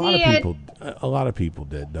beginning. A lot of people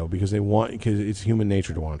did though, because it's human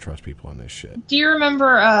nature to want to trust people on this shit. Do you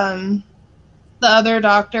remember the other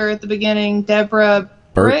doctor at the beginning, Deborah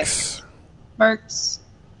Birx?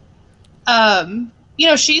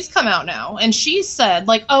 She's come out now, and she said,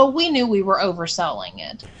 like, "Oh, we knew we were overselling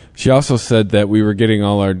it." She also said that we were getting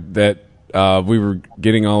all of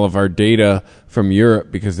our data from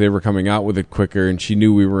Europe because they were coming out with it quicker, and she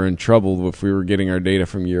knew we were in trouble if we were getting our data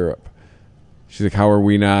from Europe. She's like, how are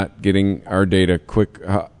we not getting our data quick?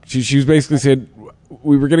 She was basically said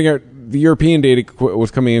we were getting the European data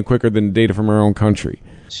was coming in quicker than data from our own country.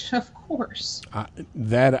 Of course. I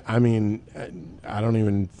don't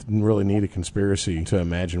even really need a conspiracy to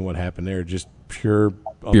imagine what happened there. Just pure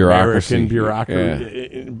bureaucracy,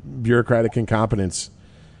 bureaucratic incompetence.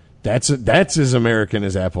 That's as American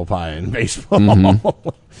as apple pie in baseball.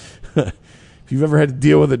 Mm-hmm. If you've ever had to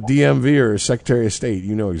deal with a DMV or a Secretary of State,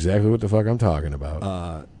 you know exactly what the fuck I'm talking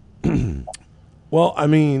about. Well, I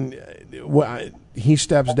mean, he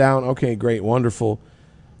steps down. Okay, great, wonderful.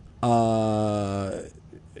 I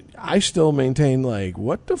still maintain, like,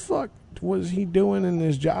 what the fuck was he doing in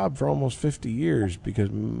this job for almost 50 years? Because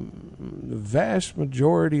the vast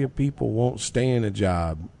majority of people won't stay in a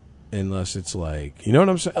job unless it's like, you know what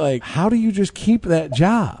I'm saying? Like, how do you just keep that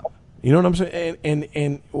job? You know what I'm saying?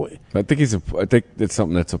 And I think it's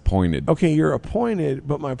something that's appointed. Okay, you're appointed,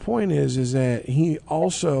 but my point is that he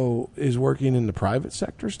also is working in the private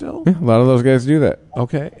sector still. Yeah, a lot of those guys do that.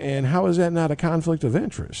 Okay, and how is that not a conflict of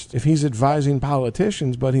interest? If he's advising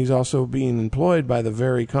politicians, but he's also being employed by the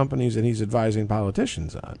very companies that he's advising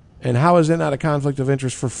politicians on. And how is that not a conflict of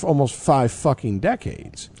interest for almost 5 fucking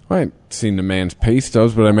decades? I haven't seen the man's pay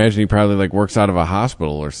stubs, but I imagine he probably like works out of a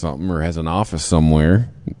hospital or something, or has an office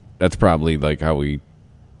somewhere. That's probably like how he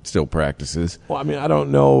still practices. Well, I mean, I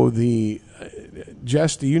don't know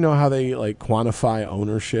Jess, do you know how they like quantify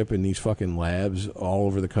ownership in these fucking labs all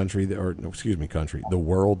over the country, the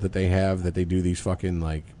world that they have, that they do these fucking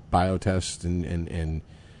like biotests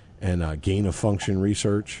and gain of function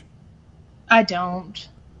research? I don't.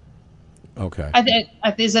 Okay.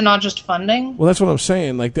 Is it not just funding? Well, that's what I'm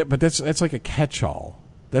saying. Like that, but that's like a catch-all.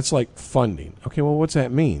 That's like funding. Okay, well, what's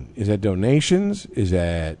that mean? Is that donations? Is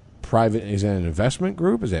that private? Is that an investment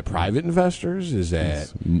group? Is that private investors? Is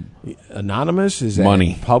that anonymous? Is that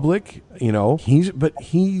money? Public? You know, he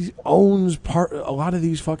owns a lot of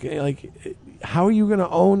these fucking, like, how are you going to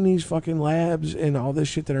own these fucking labs and all this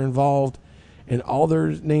shit that are involved? And all their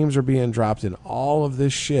names are being dropped in all of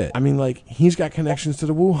this shit. I mean, like, he's got connections to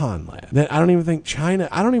the Wuhan lab. That I don't even think China.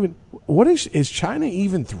 What is China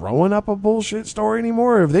even throwing up a bullshit story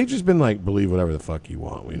anymore? Or have they just been like, believe whatever the fuck you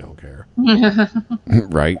want, we don't care?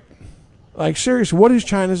 Right. Like, seriously, what is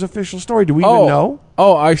China's official story? Do we even know?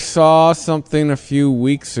 Oh, I saw something a few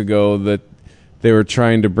weeks ago that they were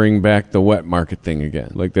trying to bring back the wet market thing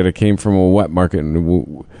again. Like that it came from a wet market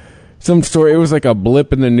and some story. It was like a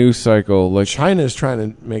blip in the news cycle. Like China's trying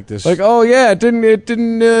to make this. Like, oh yeah, it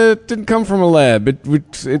didn't come from a lab.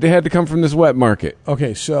 It had to come from this wet market.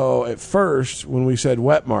 Okay, so at first when we said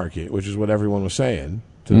wet market, which is what everyone was saying,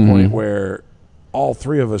 to the point where all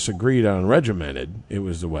three of us agreed on regimented, it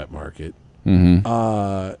was the wet market,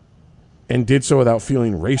 and did so without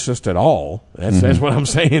feeling racist at all. That's what I'm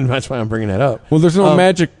saying. That's why I'm bringing that up. Well, there's no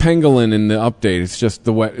magic pangolin in the update. It's just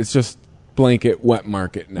the wet. It's just blanket wet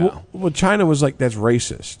market now. Well, China was like, that's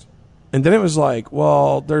racist. And then it was like,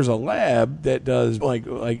 well, there's a lab that does like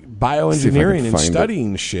bioengineering and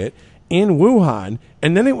studying shit in Wuhan.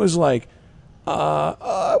 And then it was like,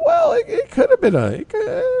 well, it could have been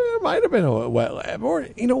it might have been a wet lab, or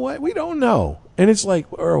you know what, we don't know. And it's like,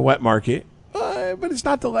 or a wet market, but it's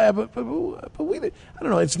not the lab. But we, I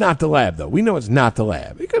don't know. It's not the lab though. We know it's not the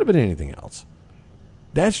lab. It could have been anything else.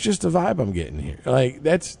 That's just the vibe I'm getting here. Like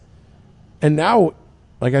that's. And now,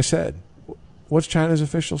 like I said, what's China's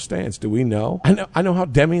official stance? Do we know? I know how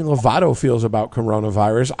Demi Lovato feels about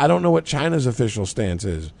coronavirus. I don't know what China's official stance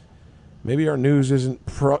is. Maybe our news isn't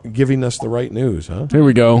giving us the right news, huh? Here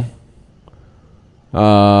we go.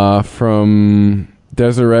 From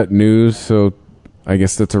Deseret News, so I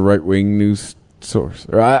guess that's a right-wing news source.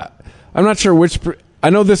 I'm not sure which. I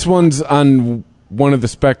know this one's on one of the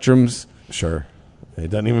spectrums. Sure. It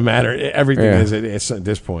doesn't even matter. Everything is at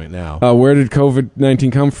this point now. Where did COVID-19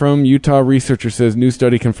 come from? Utah researcher says new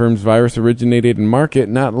study confirms virus originated in market,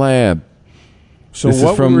 not lab. So this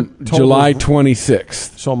is from July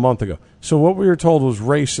 26th. So a month ago. So what we were told was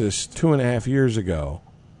racist 2.5 years ago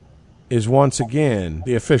is once again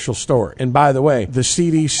the official story. And by the way, the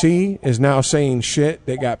CDC is now saying shit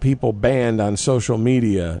that got people banned on social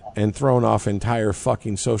media and thrown off entire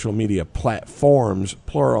fucking social media platforms,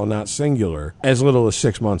 plural, not singular, as little as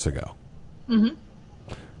 6 months ago. Mm-hmm.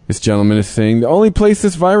 This gentleman is saying the only place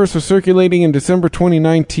this virus was circulating in December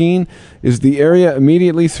 2019 is the area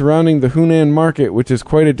immediately surrounding the Hunan market, which is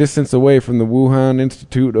quite a distance away from the Wuhan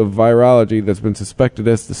Institute of Virology that's been suspected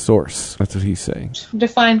as the source. That's what he's saying.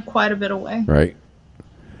 Defined quite a bit away. Right.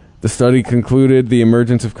 The study concluded the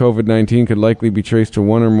emergence of COVID-19 could likely be traced to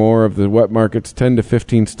one or more of the wet market's 10 to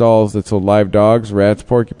 15 stalls that sold live dogs, rats,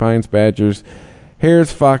 porcupines, badgers,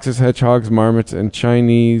 hares, foxes, hedgehogs, marmots, and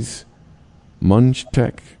Chinese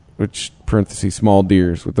Munchtek, which, parentheses, small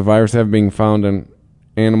deers, with the virus having been found in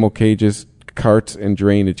animal cages, carts, and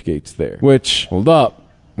drainage gates there. Which, hold up,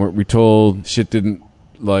 weren't we told shit didn't,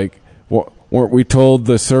 like, weren't we told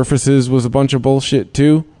the surfaces was a bunch of bullshit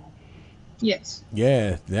too? Yes.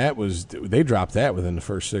 Yeah, they dropped that within the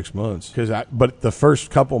first 6 months. But the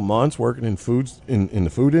first couple months working in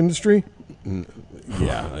the food industry,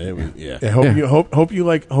 yeah. Hope you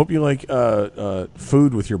like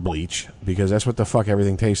food with your bleach, because that's what the fuck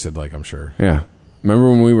everything tasted like, I'm sure. Yeah. Remember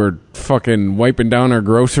when we were fucking wiping down our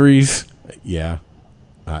groceries? Yeah.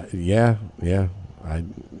 When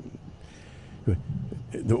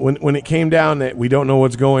it came down that we don't know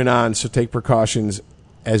what's going on, so take precautions,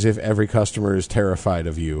 as if every customer is terrified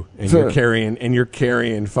of you, and you're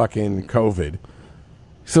carrying fucking COVID.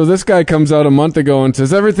 So this guy comes out a month ago and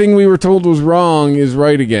says everything we were told was wrong is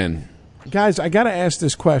right again. Guys, I got to ask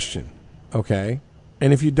this question, okay?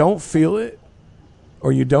 And if you don't feel it,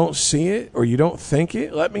 or you don't see it, or you don't think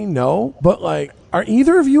it, let me know. But, like, are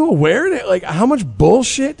either of you aware that, like, how much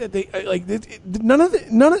bullshit that they, like, none of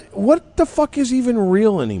what the fuck is even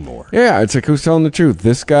real anymore? Yeah, it's like, who's telling the truth?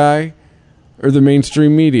 This guy or the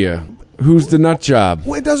mainstream media? Who's the nut job?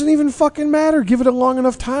 Well, it doesn't even fucking matter. Give it a long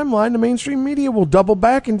enough timeline, the mainstream media will double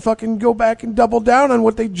back and fucking go back and double down on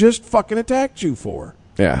what they just fucking attacked you for.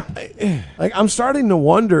 Yeah. Like, I'm starting to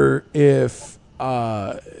wonder if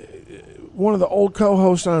one of the old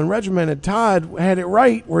co-hosts on Regimented, Todd, had it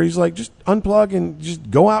right, where he's like, just unplug and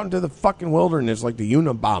just go out into the fucking wilderness like the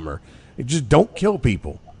Unabomber. Just don't kill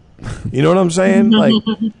people. You know what I'm saying?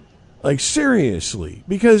 Like, seriously.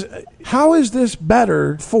 Because how is this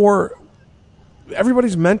better for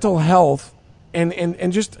everybody's mental health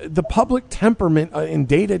and just the public temperament in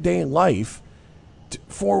day-to-day life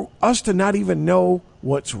for us to not even know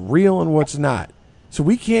what's real and what's not? So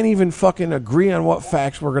we can't even fucking agree on what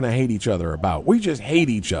facts we're going to hate each other about. We just hate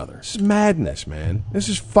each other. This is madness, man. This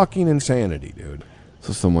is fucking insanity, dude.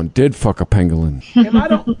 So someone did fuck a pangolin. Am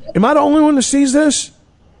I the only one that sees this?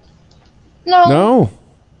 No.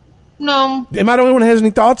 Am I the only one that has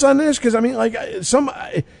any thoughts on this? Because, I mean,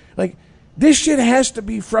 this shit has to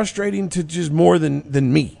be frustrating to just more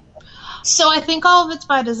than me. So I think all of it's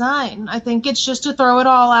by design. I think it's just to throw it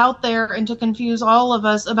all out there and to confuse all of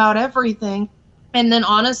us about everything. And then,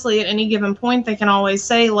 honestly, at any given point, they can always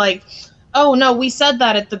say, like, oh, no, we said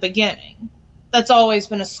that at the beginning. That's always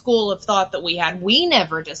been a school of thought that we had. We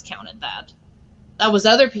never discounted that. That was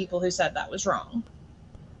other people who said that was wrong.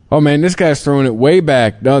 Oh, man, this guy's throwing it way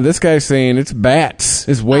back. No, this guy's saying it's bats.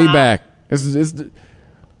 It's way back.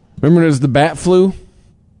 Remember there's the bat flu?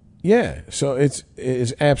 Yeah, so it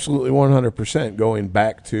is absolutely 100% going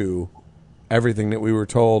back to everything that we were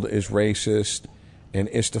told is racist and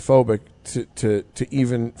istophobic to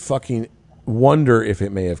even fucking wonder if it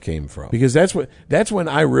may have came from. Because that's when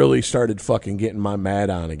I really started fucking getting my mad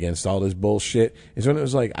on against all this bullshit, is when it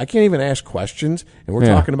was like, I can't even ask questions, and we're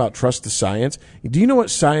talking about trust the science. Do you know what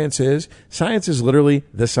science is? Science is literally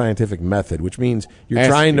the scientific method, which means you're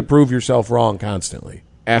trying to prove yourself wrong constantly.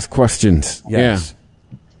 Ask questions. Yes. Yeah.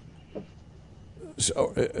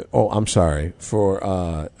 So, I'm sorry. For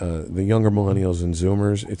the younger millennials and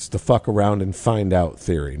Zoomers, it's the fuck around and find out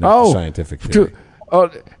theory, not the scientific theory.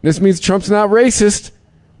 This means Trump's not racist.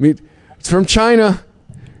 It's from China.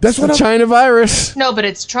 That's what China virus. No, but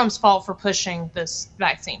it's Trump's fault for pushing this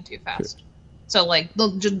vaccine too fast. So, like,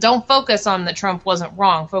 just don't focus on that Trump wasn't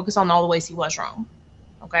wrong. Focus on all the ways he was wrong.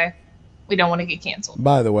 Okay? We don't want to get canceled.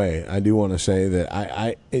 By the way, I do want to say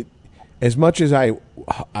that as much as I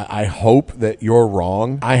hope that you're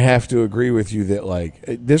wrong, I have to agree with you that, like,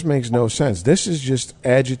 this makes no sense. This is just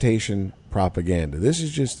agitation propaganda. This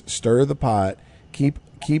is just stir the pot, keep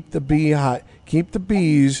the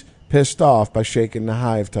bees pissed off by shaking the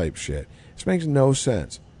hive type shit. This makes no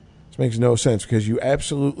sense. This makes no sense because you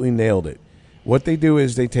absolutely nailed it. What they do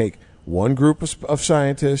is they take one group of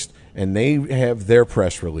scientists and they have their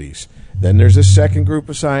press release. Then there's a second group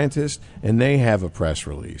of scientists, and they have a press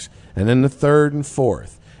release. And then the third and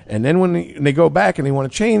fourth. And then when they go back and they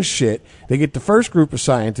want to change shit, they get the first group of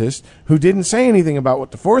scientists who didn't say anything about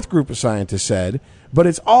what the fourth group of scientists said, but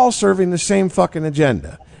it's all serving the same fucking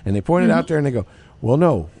agenda. And they point it out there and they go, well,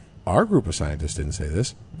 no, our group of scientists didn't say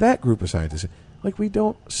this. That group of scientists. Like, we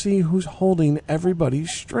don't see who's holding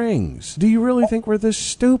everybody's strings. Do you really think we're this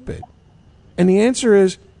stupid? And the answer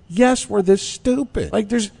is, yes, we're this stupid. Like,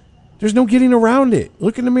 there's no getting around it.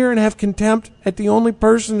 Look in the mirror and have contempt at the only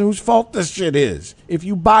person whose fault this shit is. If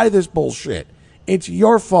you buy this bullshit, it's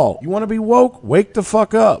your fault. You want to be woke? Wake the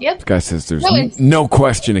fuck up. Yep. This guy says there's no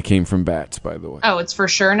question it came from bats, by the way. Oh, it's for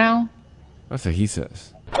sure now? That's what he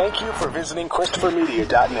says. Thank you for visiting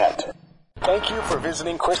ChristopherMedia.net. Thank you for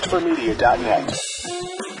visiting ChristopherMedia.net.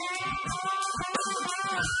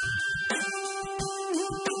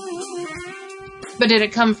 But did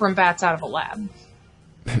it come from bats out of a lab?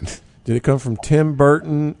 Did it come from Tim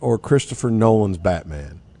Burton or Christopher Nolan's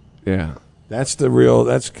Batman? Yeah. That's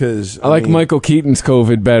because... I like Michael Keaton's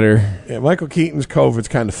COVID better. Yeah, Michael Keaton's COVID's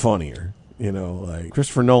kind of funnier. You know, like,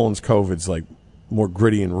 Christopher Nolan's COVID's, like, more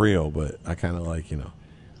gritty and real, but I kind of like,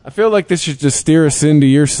 I feel like this should just steer us into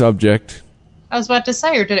your subject. I was about to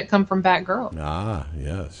say, or did it come from Batgirl? Ah,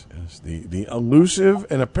 yes. The elusive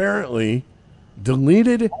and apparently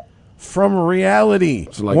deleted from reality.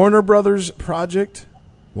 So like, Warner Brothers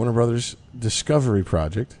Discovery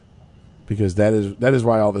project, because that is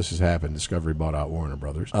why all this has happened. Discovery bought out Warner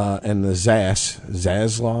Brothers. And the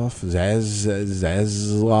Zaslav,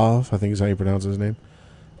 I think is how you pronounce his name.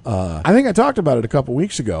 I think I talked about it a couple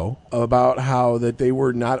weeks ago about how that they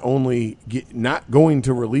were not only not going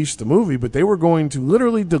to release the movie, but they were going to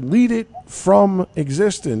literally delete it from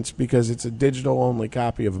existence because it's a digital-only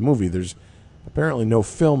copy of a movie. There's apparently no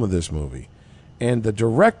film of this movie. And the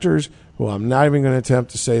directors, who I'm not even going to attempt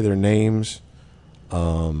to say their names, it's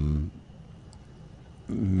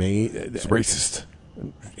racist.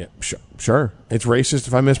 Yeah, sure. It's racist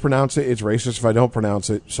if I mispronounce it. It's racist if I don't pronounce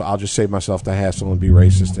it. So I'll just save myself the hassle and be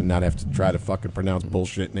racist and not have to try to fucking pronounce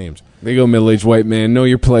bullshit names. There you go, middle-aged white man. Know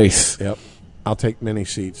your place. Yep. I'll take many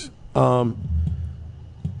seats. But,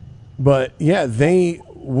 yeah, they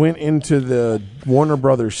went into the Warner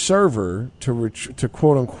Brothers server to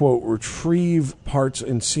quote-unquote retrieve parts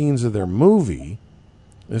and scenes of their movie.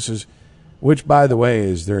 Which, by the way,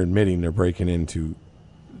 is they're admitting they're breaking into...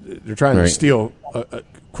 They're trying to steal a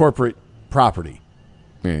corporate property.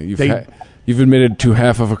 Yeah, you've admitted to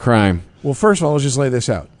half of a crime. Well, first of all, let's just lay this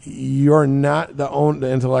out. You're not the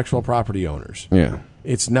intellectual property owners. Yeah.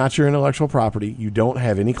 It's not your intellectual property. You don't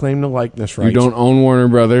have any claim to likeness rights. You don't own Warner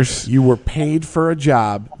Brothers. You were paid for a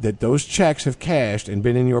job that those checks have cashed and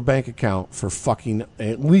been in your bank account for fucking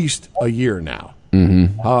at least a year now.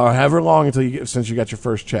 Mm-hmm. However long since you got your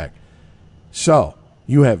first check. So...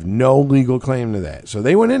 you have no legal claim to that. So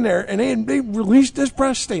they went in there and they released this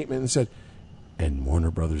press statement and said, and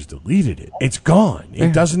Warner Brothers deleted it. It's gone.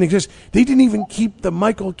 It doesn't exist. They didn't even keep the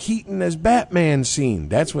Michael Keaton as Batman scene.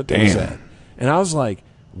 That's what they said. And I was like,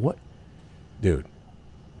 what? Dude.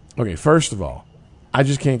 Okay, first of all, I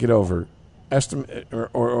just can't get over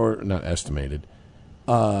not estimated.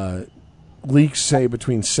 Leaks say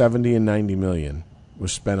between 70 and 90 million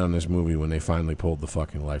was spent on this movie when they finally pulled the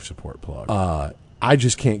fucking life support plug. I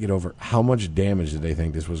just can't get over how much damage did they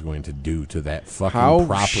think this was going to do to that fucking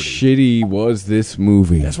property. How shitty was this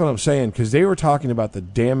movie? That's what I'm saying, because they were talking about the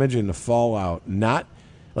damage and the fallout, not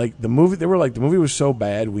like the movie. They were like, the movie was so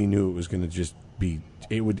bad we knew it was going to just be,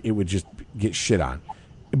 it would just get shit on.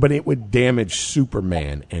 But it would damage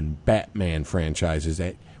Superman and Batman franchises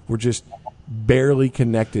that were just barely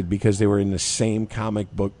connected because they were in the same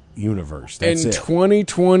comic book universe. That's in it.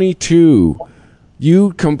 2022...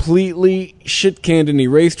 you completely shit-canned and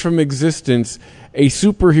erased from existence a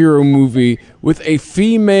superhero movie with a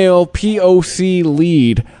female POC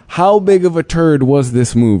lead. How big of a turd was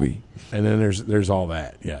this movie? And then there's all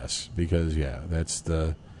that, yes, because that's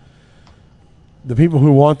the people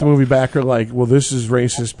who want the movie back are like, well, this is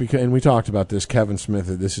racist because, and we talked about this. Kevin Smith,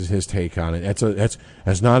 this is his take on it.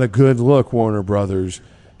 That's not a good look, Warner Brothers.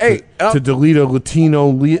 To delete a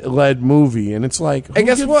Latino-led movie, and it's like,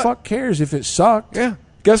 who the fuck cares if it sucked? Yeah.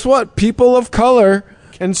 Guess what? People of color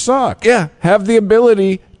can suck. Yeah. Have the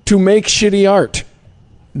ability to make shitty art.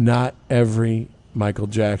 Not every Michael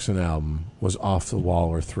Jackson album was Off the Wall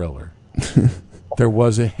or Thriller. There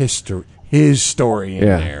was his story in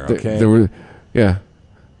there. Okay. There were,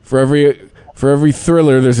 For every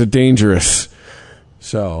Thriller, there's a Dangerous.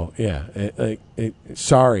 So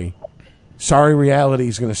sorry. Sorry, reality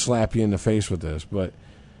is going to slap you in the face with this, but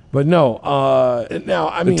But no, now,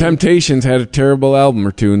 I mean... The Temptations had a terrible album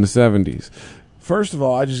or two in the 70s. First of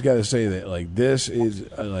all, I just got to say that, like, this is,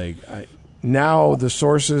 now the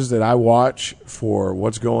sources that I watch for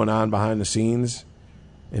what's going on behind the scenes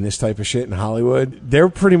and this type of shit in Hollywood, they're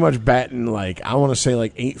pretty much batting, like, I want to say,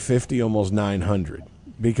 like, 850, almost 900.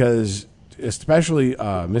 Because... especially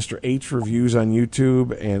Mr. H Reviews on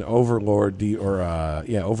YouTube and Overlord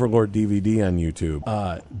Overlord DVD on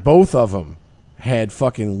YouTube. Both of them had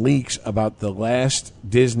fucking leaks about the last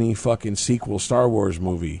Disney fucking sequel Star Wars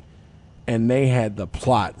movie, and they had the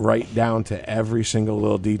plot right down to every single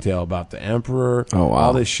little detail about the Emperor. Oh, wow.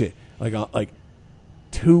 All this shit. Like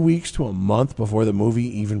 2 weeks to a month before the movie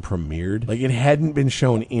even premiered. Like, it hadn't been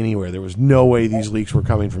shown anywhere. There was no way these leaks were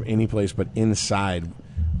coming from any place but inside.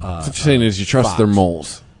 What you're saying is you trust Fox. their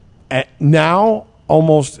moles. Now,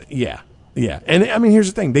 almost, yeah. And, I mean,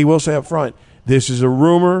 here's the thing. They will say up front, this is a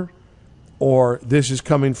rumor or this is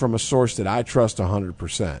coming from a source that I trust 100%.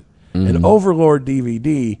 Mm-hmm. And Overlord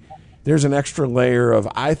DVD, there's an extra layer of,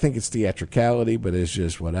 I think it's theatricality, but it's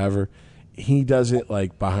just whatever. He does it,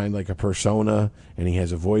 like, behind, like, a persona, and he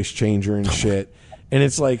has a voice changer and shit. And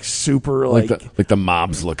it's like super like the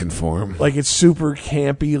mob's looking for him. Like it's super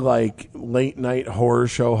campy, like late night horror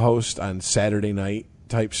show host on Saturday night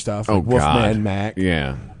type stuff. Like Wolfman Mac.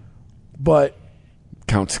 Yeah. But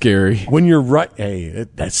Count Scary. When you're right, hey,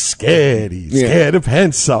 that's scary. Scared of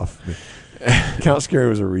hand stuff. Count Scary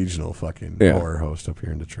was a regional fucking horror host up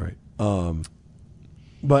here in Detroit.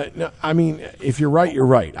 But no, I mean, if you're right, you're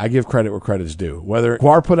right. I give credit where credit's due. Whether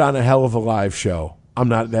Guar put on a hell of a live show. I'm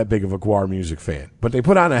not that big of a Guar music fan, but they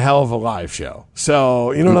put on a hell of a live show.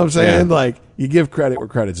 So, you know what I'm saying? Yeah. Like, you give credit where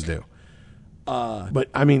credit's due. But,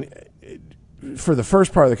 I mean, for the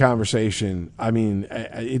first part of the conversation, I mean,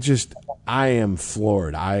 I am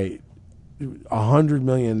floored. $100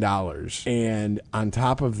 million. And on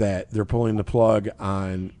top of that, they're pulling the plug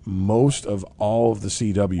on most of all of the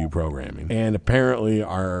CW programming. And apparently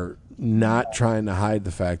are not trying to hide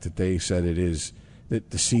the fact that they said it is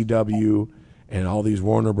that the CW and all these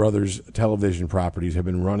Warner Brothers television properties have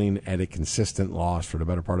been running at a consistent loss for the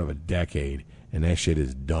better part of a decade, and that shit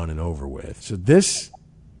is done and over with. So this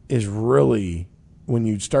is really, when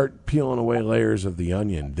you start peeling away layers of the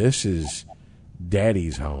onion, this is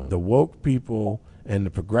Daddy's home. The woke people and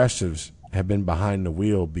the progressives have been behind the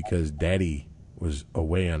wheel because Daddy was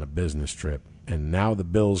away on a business trip, and now the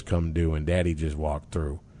bills come due and Daddy just walked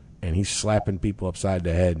through, and he's slapping people upside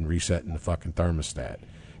the head and resetting the fucking thermostat.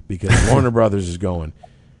 Because Warner Brothers is going,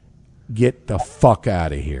 get the fuck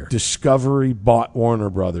out of here. Discovery bought Warner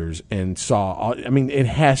Brothers and saw, I mean, it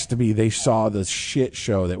has to be, they saw the shit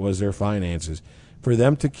show that was their finances. For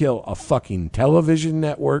them to kill a fucking television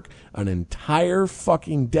network, an entire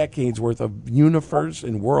fucking decade's worth of universe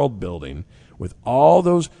and world building with all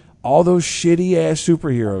those shitty ass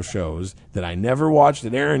superhero shows that I never watched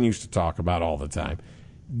that Aaron used to talk about all the time.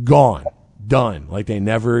 Gone. Done. Like they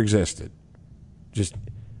never existed. Just...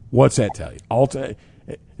 what's that tell you?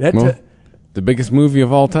 The biggest movie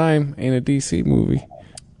of all time ain't a DC movie.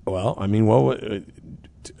 Well, I mean,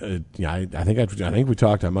 I think we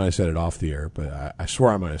talked. I might have said it off the air, but I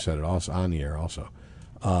swear I might have said it also on the air. Also,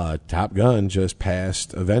 Top Gun just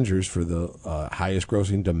passed Avengers for the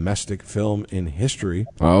highest-grossing domestic film in history.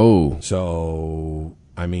 Oh, so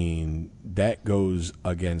I mean that goes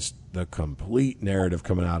against the complete narrative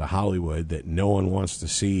coming out of Hollywood that no one wants to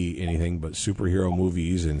see anything but superhero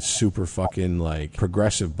movies and super fucking like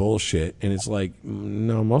progressive bullshit. And it's like,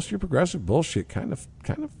 no, most of your progressive bullshit kind of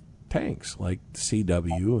tanks, like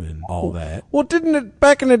CW and all that. Well, didn't it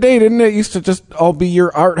back in the day? Didn't it used to just all be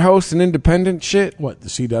your art house and independent shit? What, the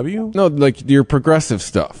CW? No, like your progressive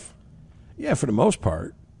stuff. Yeah, for the most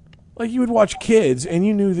part. Like you would watch Kids, and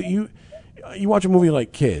you knew that you watch a movie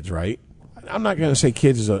like Kids, right? I'm not going to say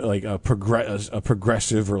Kids is a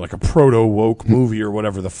progressive or like a proto-woke movie or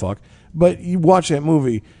whatever the fuck, but you watch that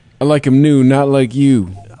movie. I like him new, not like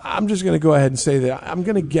you. I'm just going to go ahead and say that I'm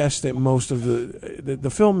going to guess that most of the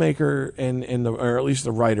filmmaker or at least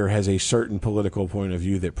the writer has a certain political point of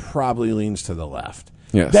view that probably leans to the left.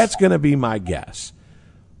 Yes. That's going to be my guess.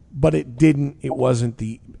 But it wasn't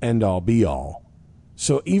the end-all, be-all.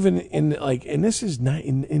 So even and this is not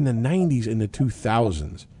in the 90s, in the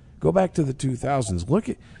 2000s. Go back to the 2000s. Look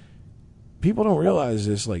at, people don't realize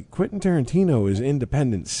this, like Quentin Tarantino is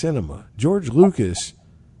independent cinema. George Lucas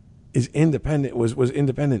is independent, was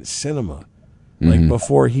independent cinema, like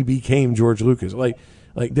before he became George Lucas.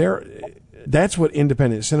 That's what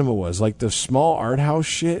independent cinema was. Like the small art house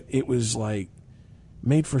shit, it was like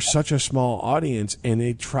made for such a small audience, and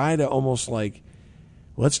they try to almost like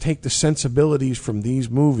let's take the sensibilities from these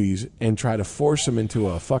movies and try to force them into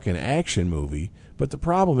a fucking action movie. But the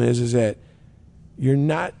problem is that you're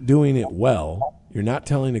not doing it well. You're not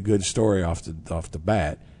telling a good story off the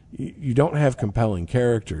bat. You don't have compelling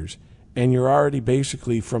characters. And you're already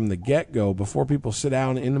basically from the get-go, before people sit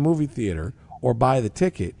down in the movie theater or buy the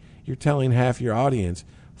ticket, you're telling half your audience,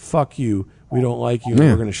 fuck you, we don't like you, and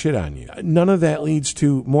we're going to shit on you. None of that leads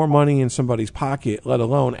to more money in somebody's pocket, let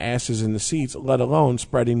alone asses in the seats, let alone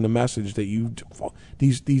spreading the message that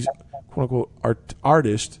these quote-unquote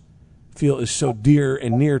artists feel is so dear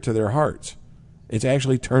and near to their hearts. It's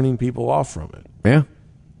actually turning people off from it. Yeah.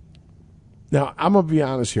 Now, I'm going to be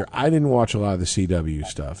honest here. I didn't watch a lot of the CW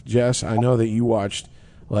stuff. Jess, I know that you watched,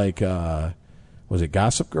 was it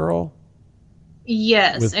Gossip Girl?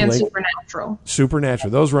 Yes, and Supernatural.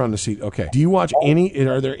 Supernatural. Those were on the CW. Okay. Do you watch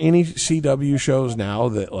are there any CW shows now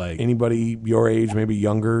that, like, anybody your age, maybe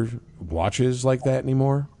younger, watches like that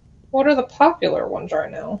anymore? What are the popular ones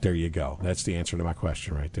right now? There you go. That's the answer to my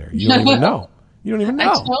question right there. You don't even know. You don't even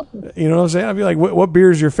know. You know what I'm saying? I'd be like, what beer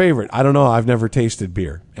is your favorite? I don't know. I've never tasted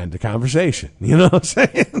beer. End of conversation. You know what I'm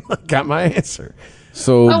saying? Got my answer.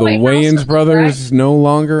 So the Wayans brothers no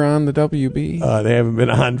longer on the WB? They haven't been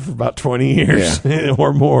on for about 20 years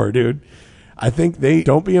or more, dude. I think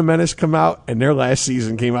Don't Be a Menace come out, and their last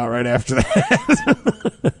season came out right after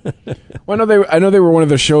that. Well, I know they were one of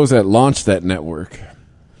the shows that launched that network.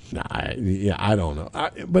 I don't know.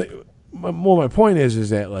 But my point is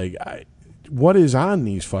that, like, what is on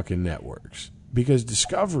these fucking networks? Because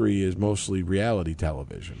Discovery is mostly reality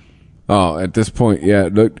television. Oh, at this point, yeah.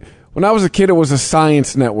 Look, when I was a kid, it was a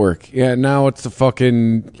science network. Yeah, now it's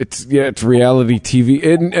it's reality TV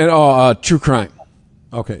and true crime.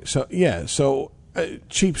 Okay, so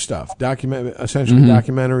cheap stuff, essentially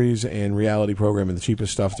documentaries and reality programming, the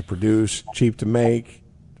cheapest stuff to produce, cheap to make,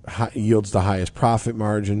 yields the highest profit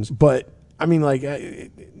margins. But I mean, like,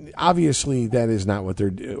 obviously that is not what the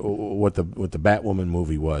Batwoman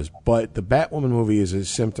movie was. But the Batwoman movie is a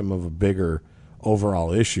symptom of a bigger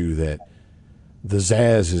overall issue that the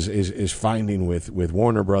Zaz is finding with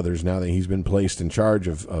Warner Brothers now that he's been placed in charge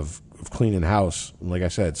of cleaning house. Like I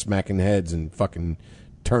said, smacking heads and fucking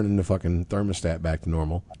turning the fucking thermostat back to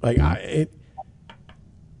normal. Like,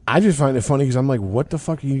 I just find it funny because I'm like, what the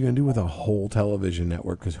fuck are you going to do with a whole television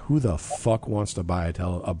network? Because who the fuck wants to buy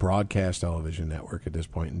a broadcast television network at this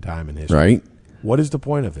point in time in history? Right. What is the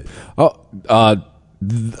point of it?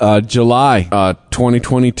 July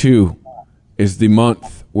 2022 is the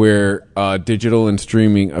month where digital and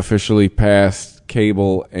streaming officially passed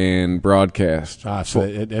cable and broadcast.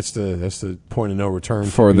 So that's the point of no return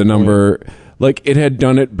for the number. Like, it had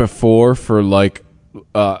done it before for like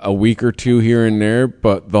a week or two here and there,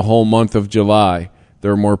 but the whole month of July,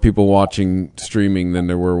 there were more people watching streaming than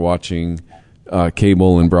there were watching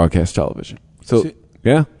cable and broadcast television. So,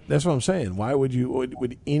 yeah. That's what I'm saying. Why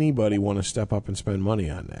would anybody want to step up and spend money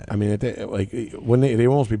on that? I mean, wouldn't they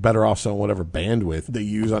almost be better off selling whatever bandwidth they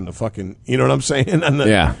use on the fucking, you know what I'm saying? On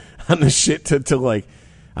the shit to like,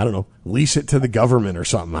 I don't know, lease it to the government or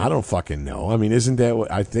something. I don't fucking know. I mean, isn't that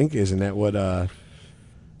what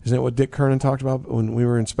Dick Kernan talked about when we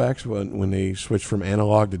were in Specs, when they switched from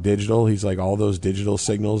analog to digital? He's like, all those digital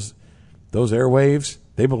signals, those airwaves,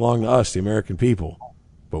 they belong to us, the American people.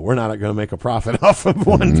 But we're not going to make a profit off of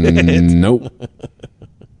one bit. Nope.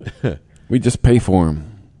 We just pay for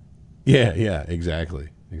them. Yeah, exactly.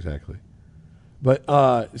 But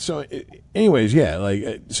anyways,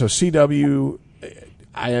 so CW,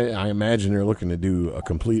 I imagine they're looking to do a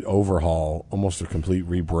complete overhaul, almost a complete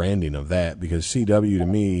rebranding of that, because CW, to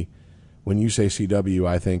me, when you say CW,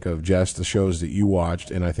 I think of just the shows that you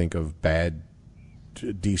watched, and I think of bad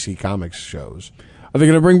DC Comics shows. Are they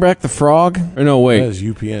going to bring back the Frog? Or no, wait. That was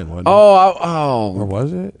UPN, wasn't it? Oh. Or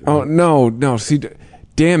was it? Oh, no.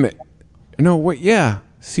 Damn it. No, wait, yeah.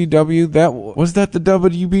 CW, was that the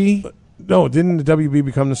WB? No, didn't the WB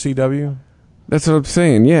become the CW? That's what I'm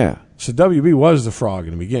saying, yeah. So WB was the Frog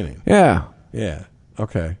in the beginning. Yeah. Yeah.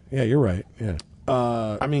 Okay. Yeah, you're right. Yeah.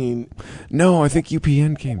 I mean... No, I think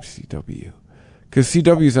UPN came to CW. Because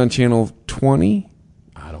CW's on channel 20?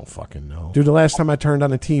 I don't fucking know. Dude, the last time I turned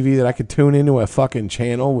on a TV that I could tune into a fucking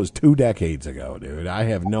channel was 2 decades ago, dude. I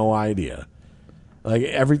have no idea. Like,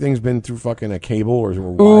 everything's been through fucking a cable or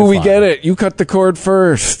Wi-Fi. Ooh, we get it. You cut the cord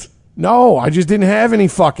first. No, I just didn't have any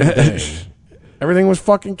fucking thing. Everything was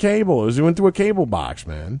fucking cable. It went through a cable box,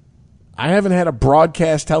 man. I haven't had a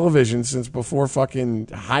broadcast television since before fucking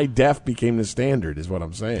high def became the standard, is what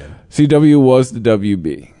I'm saying. CW was the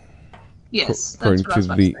WB. Yes, according to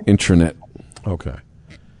the intranet. Okay.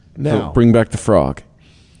 Now, so bring back the Frog.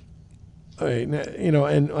 You know,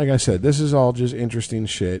 and like I said, this is all just interesting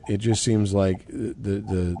shit. It just seems like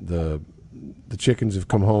the chickens have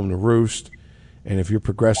come home to roost. And if you're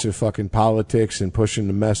progressive fucking politics and pushing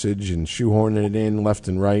the message and shoehorning it in left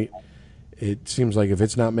and right, it seems like if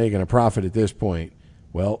it's not making a profit at this point,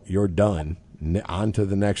 well, you're done. On to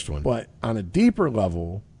the next one. But on a deeper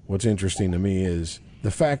level, what's interesting to me is the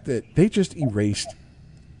fact that they just erased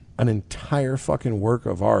an entire fucking work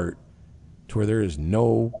of art to where there is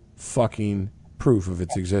no fucking proof of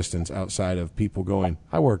its existence outside of people going,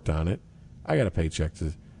 I worked on it. I got a paycheck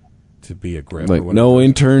to be a grip. Like no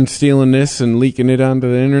intern stealing this and leaking it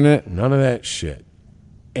onto the internet? None of that shit.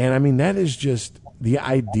 And I mean, that is just the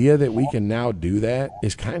idea that we can now do that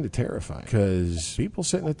is kind of terrifying, because people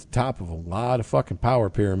sitting at the top of a lot of fucking power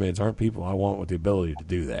pyramids aren't people I want with the ability to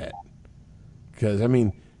do that. Because, I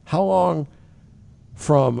mean, how long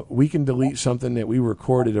from we can delete something that we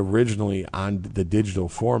recorded originally on the digital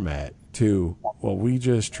format to, well, we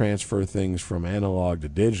just transfer things from analog to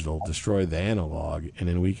digital, destroy the analog, and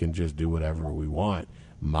then we can just do whatever we want.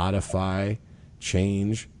 Modify,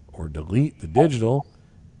 change, or delete the digital.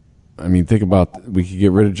 I mean, think about, we could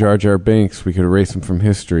get rid of Jar Jar Binks. We could erase him from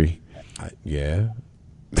history. Yeah.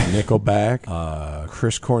 Nickelback,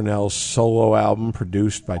 Chris Cornell's solo album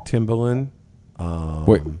produced by Timbaland.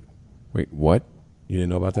 Wait, what? You didn't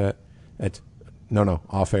know about that? No,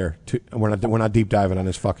 off air. We're not deep diving on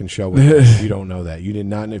this fucking show with you. You don't know that. You did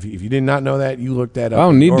not. If you did not know that, you looked that up. I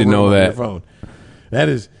don't need to know that. Your phone. That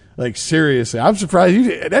is like, seriously. I'm surprised you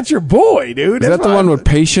did. That's your boy, dude. Is that the one with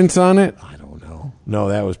Patience on it? I don't know. No,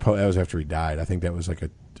 that was after he died. I think that was like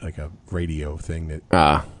a radio thing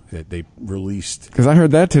that they released. Because I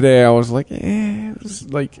heard that today. I was like, it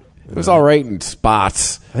was all right in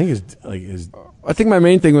spots. I think I think my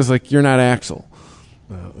main thing was like, you're not Axl.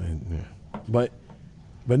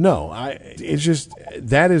 But no, it's just,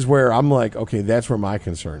 that is where I'm like, okay, that's where my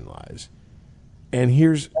concern lies. And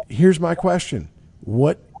here's my question.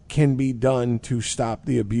 What can be done to stop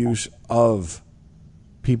the abuse of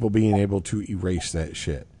people being able to erase that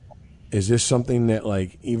shit? Is this something that,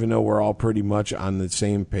 like, even though we're all pretty much on the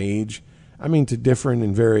same page, I mean, to different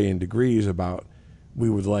and varying degrees about, we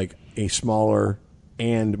would like a smaller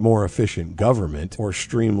and more efficient government, or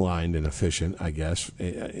streamlined and efficient, I guess,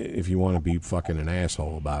 if you want to be fucking an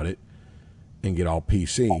asshole about it and get all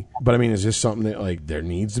PC. But I mean, is this something that, like, there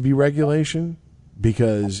needs to be regulation?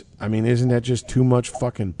 Because, I mean, isn't that just too much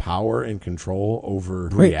fucking power and control over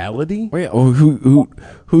reality? Wait,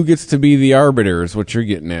 who gets to be the arbiter is what you're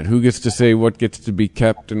getting at. Who gets to say what gets to be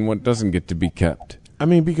kept and what doesn't get to be kept? I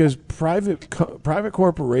mean, because private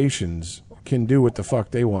corporations can do what the fuck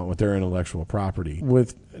they want with their intellectual property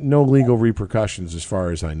with no legal repercussions, as far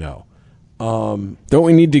as I know. Don't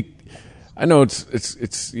we need to? I know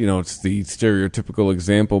it's you know, it's the stereotypical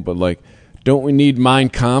example, but like, don't we need Mein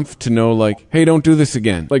Kampf to know, like, hey, don't do this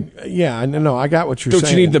again? Like, yeah, I know, I got what you're saying.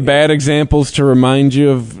 Don't you need the bad examples to remind you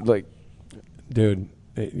of, like, dude?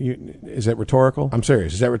 Is that rhetorical? I'm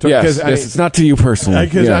serious. Is that rhetorical? Yes, it's not to you personally.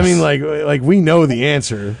 Because I mean, like we know the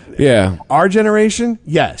answer. Yeah. Our generation,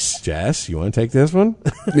 yes. Jess, you want to take this one?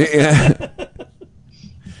 Yeah.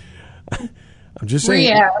 I'm just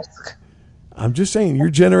saying. Re-ask. I'm just saying, your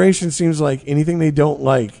generation seems like anything they don't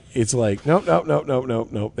like, it's like, nope.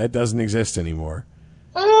 That doesn't exist anymore.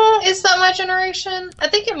 Is that my generation? I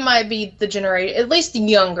think it might be the generation, at least the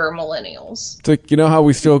younger millennials. It's like, you know how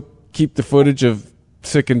we still keep the footage of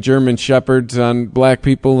sicking German shepherds on black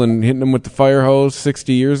people and hitting them with the fire hose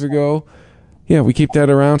 60 years ago? Yeah, we keep that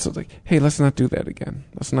around. So it's like, hey, let's not do that again.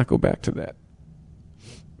 Let's not go back to that.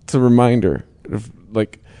 It's a reminder of,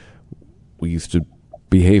 like, we used to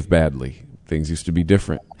behave badly. Things used to be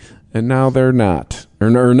different. And now they're not.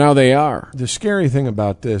 Or now they are. The scary thing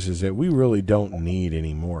about this is that we really don't need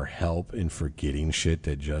any more help in forgetting shit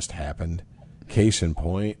that just happened. Case in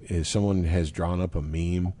point is someone has drawn up a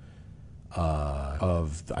meme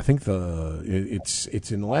of, I think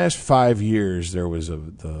it's in the last 5 years there was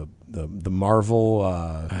the Marvel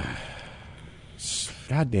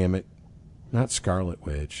God damn it, not Scarlet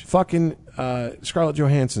Witch, fucking Scarlett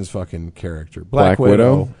Johansson's fucking character, Black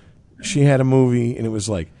Widow. She had a movie and it was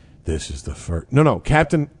like, this is the first. No,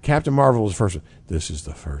 Captain Marvel was the first one. This is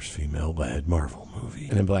the first female-led Marvel movie.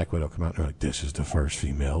 And then Black Widow come out and they're like, this is the first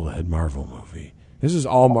female-led Marvel movie. This is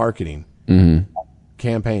all marketing,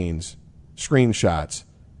 campaigns, screenshots,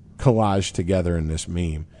 collaged together in this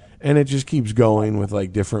meme. And it just keeps going with,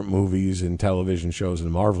 like, different movies and television shows in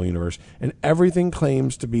the Marvel universe. And everything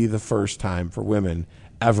claims to be the first time for women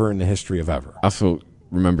ever in the history of ever. Also,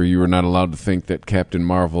 remember, you were not allowed to think that Captain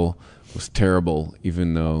Marvel was terrible,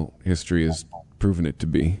 even though history has proven it to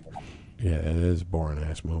be. Yeah, it is a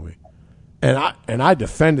boring-ass movie. And I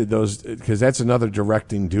defended those because that's another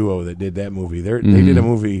directing duo that did that movie. They did a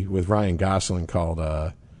movie with Ryan Gosling called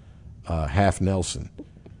Half Nelson.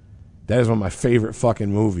 That is one of my favorite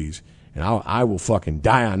fucking movies, and I will fucking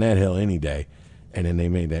die on that hill any day. And then they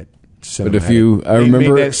made that cinematic. But made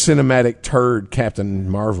that cinematic turd Captain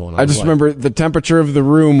Marvel. And I just remember the temperature of the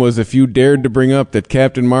room was if you dared to bring up that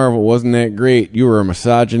Captain Marvel wasn't that great, you were a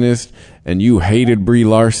misogynist and you hated Brie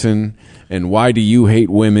Larson. And why do you hate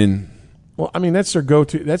women? Well, I mean, that's their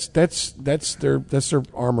go-to. That's their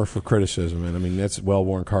armor for criticism, and I mean that's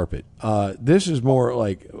well-worn carpet. This is more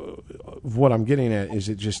like what I'm getting at is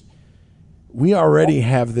it just we already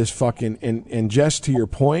have this fucking and just to your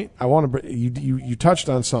point, I want to you touched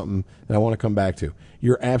on something that I want to come back to.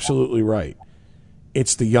 You're absolutely right.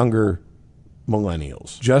 It's the younger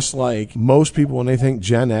millennials, just like most people when they think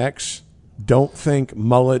Gen X don't think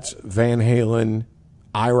mullets, Van Halen,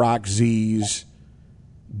 IROC Z's,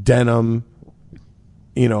 denim,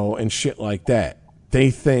 and shit like that.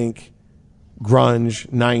 They think grunge,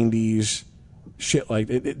 90s, shit like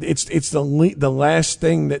it. It's the last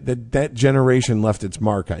thing that generation left its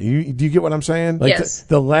mark on. Do you get what I'm saying? Like yes.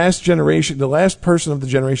 The last generation, the last person of the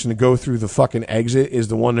generation to go through the fucking exit is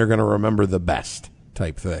the one they're going to remember the best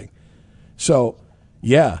type thing. So,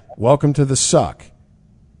 yeah, welcome to the suck.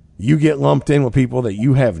 You get lumped in with people that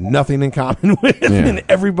you have nothing in common with, and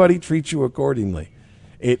everybody treats you accordingly.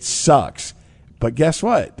 It sucks. But guess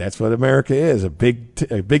what? That's what America is, a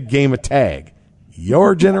big game of tag.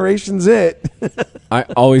 Your generation's it. I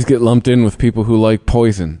always get lumped in with people who like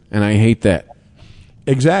Poison, and I hate that.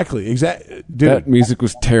 Exactly. Dude, that music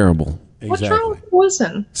was terrible. Exactly. What's wrong with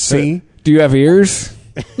Poison? See? Do you have ears?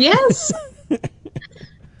 Yes.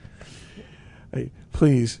 Hey,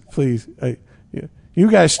 please. You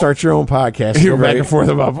guys start your own podcast. Go back and forth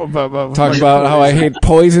about talk about how I hate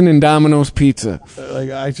Poison and Domino's Pizza.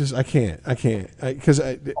 I can't because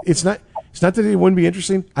it's not that it wouldn't be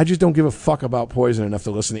interesting. I just don't give a fuck about Poison enough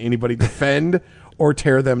to listen to anybody defend or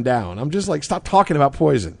tear them down. I'm just like, stop talking about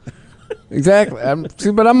Poison. Exactly.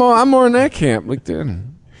 But I'm more in that camp. Like, dude.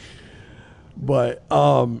 But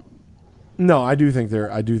no, I do think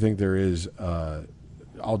there is.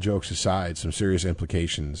 All jokes aside, some serious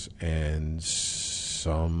implications and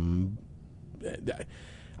some.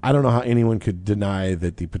 I don't know how anyone could deny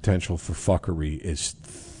that the potential for fuckery is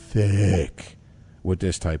thick with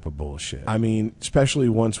this type of bullshit. I mean, especially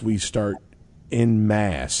once we start in the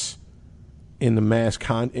mass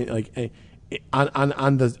on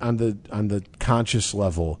the conscious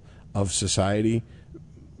level of society,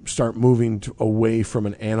 start moving away from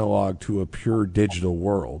an analog to a pure digital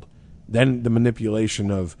world. Then the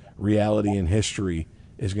manipulation of reality and history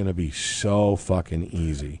is going to be so fucking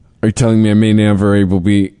easy. Are you telling me I may never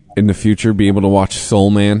be able to watch Soul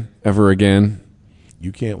Man ever again?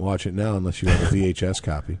 You can't watch it now unless you have a VHS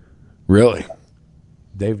copy. Really?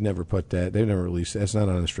 They've never put that. They've never released. That's not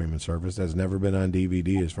on a streaming service. That's never been on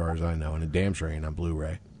DVD as far as I know, and it damn sure ain't on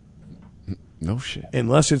Blu-ray. No shit.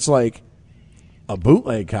 Unless it's like a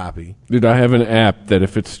bootleg copy. Dude, I have an app that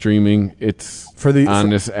if it's streaming, it's on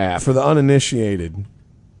this app. For the uninitiated,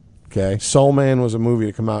 okay, Soul Man was a movie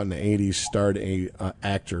that came out in the 80s, starred a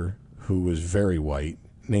actor who was very white,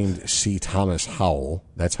 named C. Thomas Howell.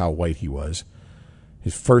 That's how white he was.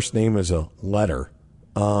 His first name is a letter.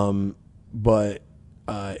 But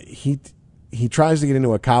he tries to get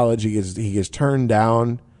into a college. He gets turned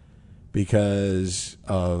down because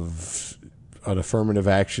of an affirmative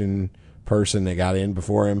action person that got in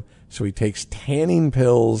before him. So he takes tanning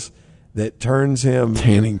pills that turns him...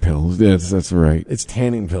 Tanning pills, yes, that's right. It's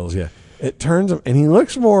tanning pills, yeah. It turns him... And he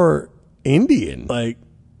looks more Indian, like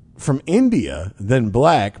from India, than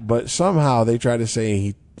black, but somehow they try to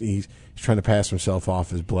say he's trying to pass himself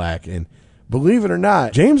off as black. And believe it or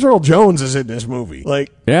not, James Earl Jones is in this movie.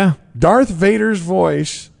 Like, yeah, Darth Vader's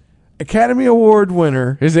voice, Academy Award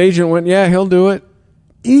winner. His agent went, yeah, he'll do it.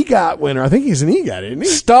 EGOT winner. I think he's an EGOT, isn't he?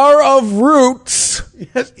 Star of Roots.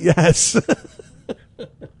 Yes.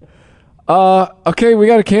 Okay, we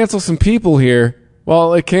got to cancel some people here.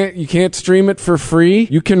 Well, you can't stream it for free.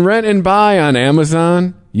 You can rent and buy on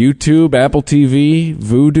Amazon, YouTube, Apple TV,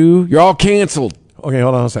 Vudu. You're all canceled. Okay,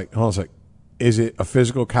 hold on a sec. Is it a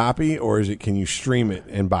physical copy, or can you stream it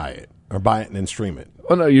and buy it, or buy it and then stream it?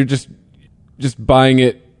 Oh no, you're just buying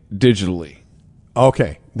it digitally.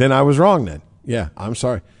 Okay, then I was wrong. Then yeah, I'm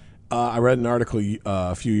sorry. I read an article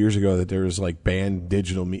a few years ago that there was like banned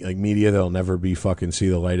digital media that'll never be fucking see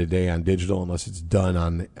the light of day on digital unless it's done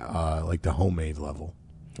on like the homemade level,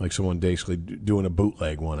 like someone basically doing a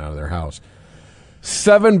bootleg one out of their house.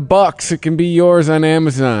 $7, it can be yours on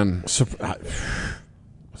Amazon.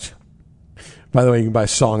 By the way, you can buy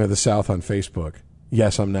Song of the South on Facebook.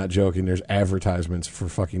 Yes, I'm not joking. There's advertisements for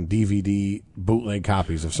fucking DVD bootleg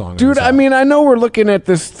copies of Song of the South. Dude, I mean, I know we're looking at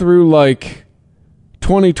this through, like,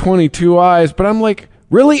 2022 eyes, but I'm like,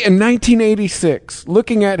 really? In 1986,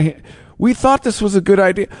 looking at him, we thought this was a good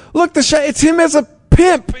idea. Look, it's him as a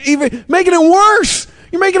pimp, even making it worse.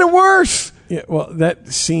 You're making it worse. Yeah, well, that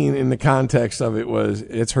scene in the context of it was,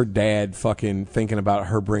 it's her dad fucking thinking about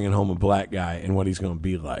her bringing home a black guy and what he's going to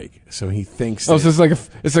be like. So he thinks so it's like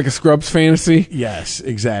a Scrubs fantasy? Yes,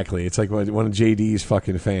 exactly. It's like one of JD's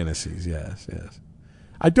fucking fantasies. Yes.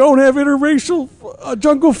 I don't have interracial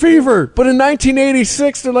jungle fever. But in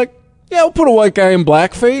 1986, they're like, yeah, we'll put a white guy in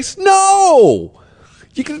blackface. No!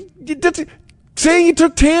 Saying you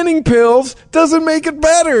took tanning pills doesn't make it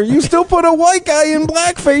better. You still put a white guy in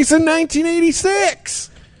blackface in 1986.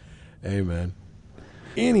 Amen.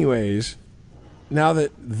 Anyways, now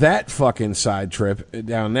that fucking side trip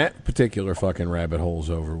down that particular fucking rabbit hole's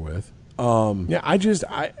over with. Yeah, I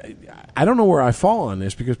don't know where I fall on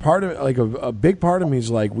this, because part of it, like a big part of me is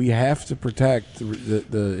like, we have to protect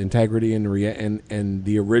the integrity and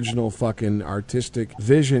the original fucking artistic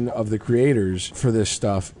vision of the creators for this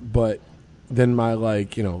stuff, but then my,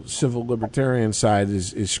 like, civil libertarian side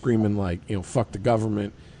is screaming like, fuck the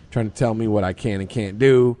government, trying to tell me what I can and can't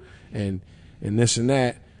do, and this and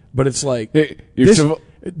that. But it's like,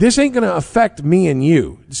 this ain't going to affect me and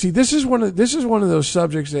you. See, this is one of those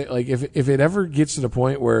subjects that, like, if it ever gets to the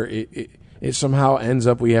point where it somehow ends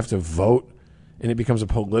up we have to vote and it becomes a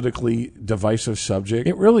politically divisive subject,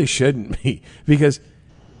 it really shouldn't be, because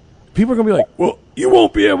people are going to be like, well, you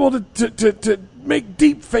won't be able to make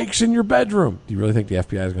deep fakes in your bedroom. Do you really think the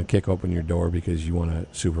FBI is going to kick open your door because you want to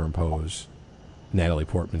superimpose Natalie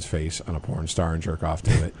Portman's face on a porn star and jerk off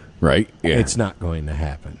to it? Right. Yeah. It's not going to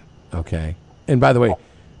happen. Okay. And by the way,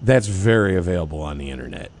 that's very available on the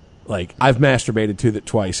internet. Like, I've masturbated to that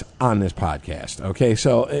twice on this podcast. Okay.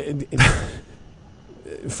 So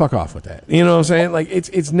fuck off with that. You know what I'm saying? Like,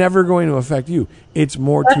 it's never going to affect you. It's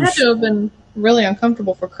more that had to have been really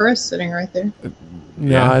uncomfortable for Chris sitting right there.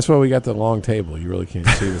 No, that's why we got the long table. You really can't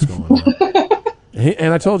see what's going on.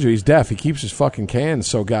 And I told you, he's deaf. He keeps his fucking cans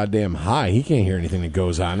so goddamn high. He can't hear anything that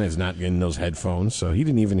goes on. It's not in those headphones, so he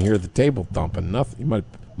didn't even hear the table thumping. Nothing.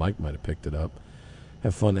 Mike might have picked it up.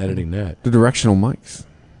 Have fun editing that. The directional mics.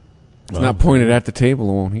 It's not pointed at the table,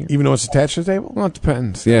 it won't hear. Even though it's attached to the table? Well, it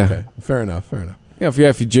depends. Yeah. Okay. Fair enough. Yeah,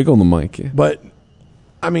 if you jiggle the mic, yeah. But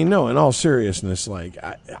I mean, no, in all seriousness, like,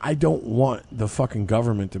 I don't want the fucking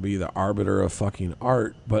government to be the arbiter of fucking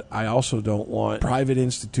art, but I also don't want private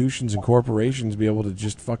institutions and corporations to be able to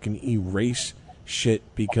just fucking erase shit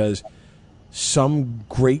because some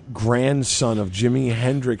great grandson of Jimi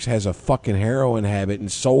Hendrix has a fucking heroin habit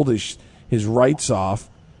and sold his rights off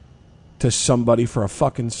to somebody for a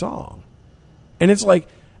fucking song. And it's like,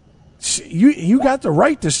 you got the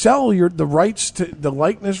right to sell the rights to the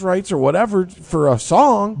likeness rights or whatever for a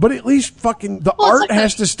song, but at least fucking the art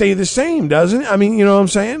has to stay the same, doesn't it? I mean, you know what I'm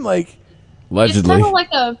saying? Like, allegedly, it's kind of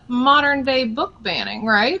like a modern day book banning,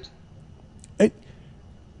 right?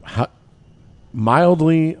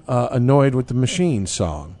 Mildly annoyed with the Machine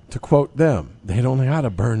song. To quote them, they don't know how to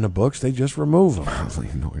burn the books; they just remove them. Mildly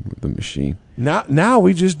annoyed with the Machine. Now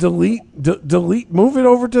we just delete, move it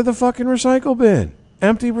over to the fucking recycle bin.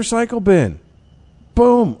 Empty recycle bin.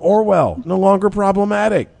 Boom. Orwell. No longer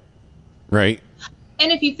problematic. Right.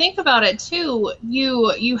 And if you think about it, too,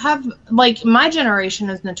 you have, like, my generation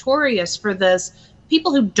is notorious for this.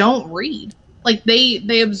 People who don't read. Like,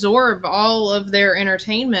 they absorb all of their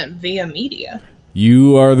entertainment via media.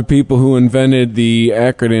 You are the people who invented the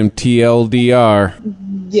acronym TLDR.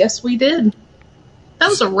 Yes, we did. That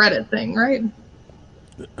was a Reddit thing, right?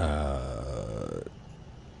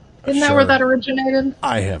 Isn't that where that originated?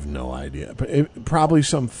 I have no idea. But probably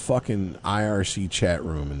some fucking IRC chat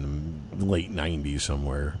room in the late 90s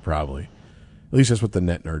somewhere, probably. At least that's what the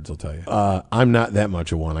net nerds will tell you. I'm not that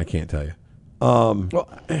much of one, I can't tell you. Well,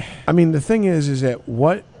 I mean, the thing is that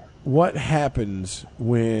what happens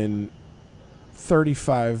when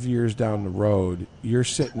 35 years down the road, you're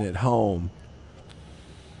sitting at home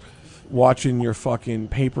watching your fucking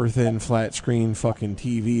paper-thin, flat-screen fucking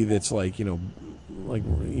TV that's like, like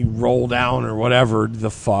you roll down or whatever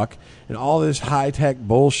the fuck, and all this high-tech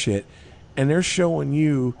bullshit, and they're showing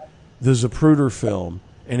you the Zapruder film,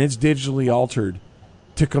 and it's digitally altered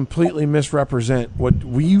to completely misrepresent what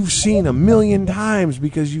you've seen a million times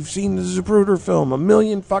because you've seen the Zapruder film a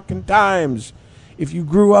million fucking times, if you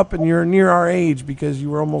grew up and you're near our age because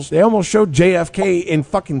they almost showed JFK in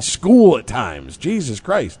fucking school at times. Jesus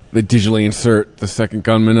Christ. They digitally insert the second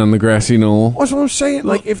gunman on the grassy knoll. That's what I'm saying.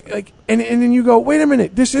 And then you go, wait a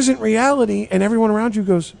minute, this isn't reality. And everyone around you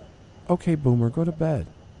goes, okay, boomer, go to bed.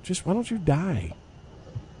 Just why don't you die?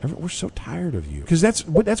 We're so tired of you. Because that's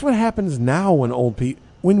what happens now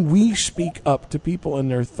when we speak up to people in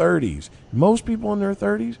their 30s. Most people in their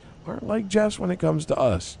 30s aren't like Jess when it comes to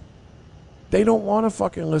us. They don't want to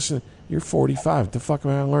fucking listen. You're 45. What the fuck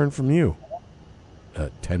am I going to learn from you?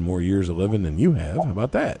 10 more years of living than you have. How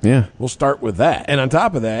about that? Yeah. We'll start with that. And on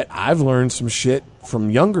top of that, I've learned some shit from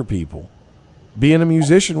younger people. Being a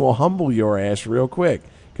musician will humble your ass real quick.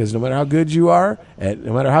 Because no matter how good you are, and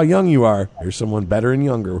no matter how young you are, there's someone better and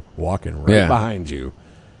younger walking right behind you.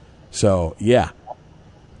 So, yeah.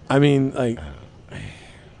 I mean, like...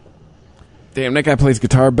 Damn, that guy plays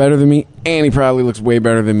guitar better than me, and he probably looks way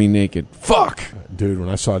better than me naked. Fuck! Dude, when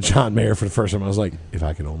I saw John Mayer for the first time, I was like, if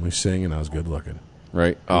I could only sing and I was good looking.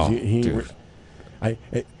 Right? Oh, dude.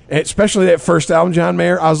 Especially that first album, John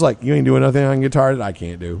Mayer, I was like, you ain't doing nothing on guitar that I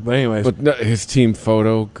can't do. But anyways. But no, his team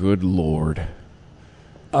photo, good lord.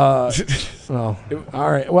 Well,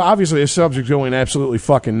 all right. Well, obviously, this subject's going absolutely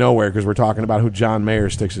fucking nowhere because we're talking about who John Mayer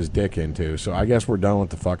sticks his dick into. So I guess we're done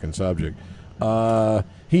with the fucking subject.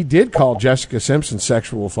 He did call Jessica Simpson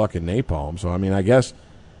sexual fucking napalm. So I mean, I guess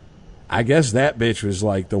that bitch was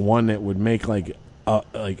like the one that would make like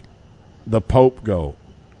the Pope go,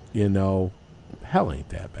 you know, hell ain't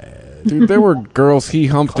that bad. Dude, there were girls he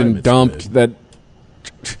humped and dumped that.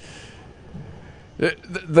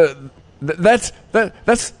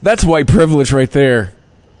 That's white privilege right there.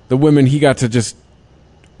 The women he got to just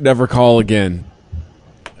never call again.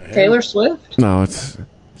 Taylor Swift? No, it's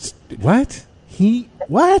what?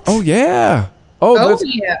 What? Oh yeah. Oh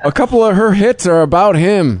yeah. A couple of her hits are about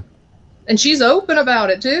him. And she's open about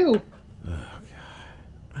it too. Oh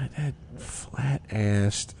god. That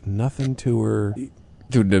flat-assed, nothing to her.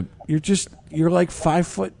 Dude, you're like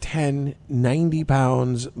 5'10", 90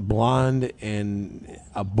 pounds, blonde, and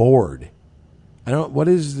a bored. What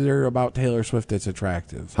is there about Taylor Swift that's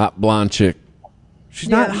attractive? Hot blonde chick. She's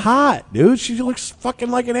not hot, dude. She looks fucking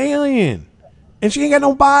like an alien. And she ain't got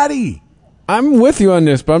no body. I'm with you on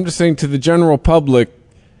this, but I'm just saying to the general public,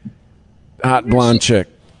 hot blonde chick.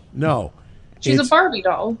 No. She's a Barbie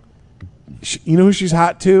doll. You know who she's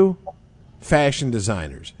hot to? Fashion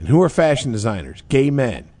designers. And who are fashion designers? Gay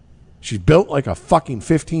men. She's built like a fucking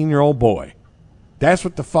 15-year-old boy. That's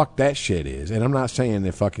what the fuck that shit is. And I'm not saying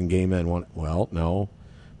that fucking gay men want... Well, no.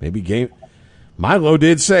 Maybe gay... Milo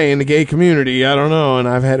did say in the gay community, I don't know, and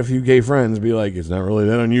I've had a few gay friends be like, it's not really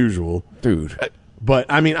that unusual. Dude. But,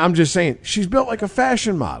 I mean, I'm just saying, she's built like a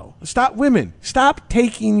fashion model. Stop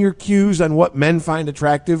taking your cues on what men find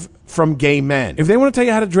attractive from gay men. If they want to tell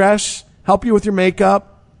you how to dress, help you with your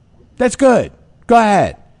makeup, that's good. Go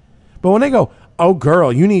ahead. But when they go, oh,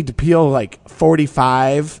 girl, you need to peel like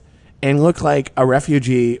 45 and look like a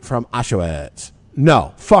refugee from Auschwitz.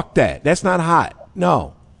 No, fuck that. That's not hot.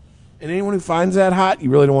 No. And anyone who finds that hot, you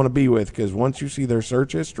really don't want to be with, because once you see their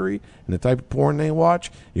search history and the type of porn they watch,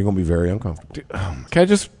 you're going to be very uncomfortable. I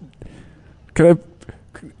just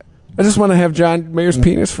want to have John Mayer's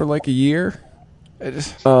penis for like a year.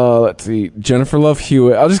 Let's see. Jennifer Love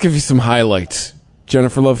Hewitt. I'll just give you some highlights.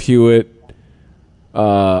 Jennifer Love Hewitt,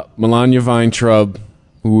 Melania Weintraub,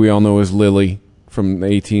 who we all know as Lily from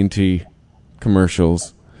the AT&T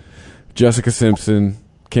commercials, Jessica Simpson,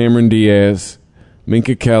 Cameron Diaz,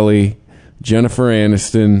 Minka Kelly, Jennifer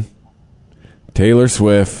Aniston, Taylor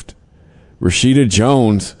Swift, Rashida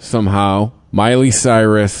Jones somehow, Miley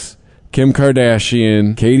Cyrus, Kim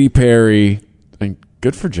Kardashian, Katy Perry.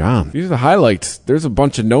 Good for John. These are the highlights. There's a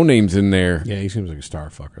bunch of no-names in there. Yeah, he seems like a star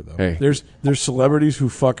fucker, though. Hey. There's celebrities who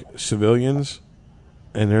fuck civilians,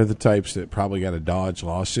 and they're the types that probably got to dodge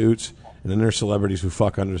lawsuits. And then there's celebrities who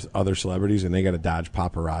fuck other celebrities, and they got to dodge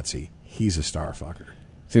paparazzi. He's a star fucker.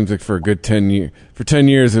 Seems like for a good 10 years. For 10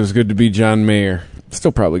 years, it was good to be John Mayer.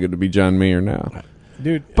 Still probably good to be John Mayer now.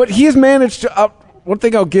 Dude. But he has managed to... one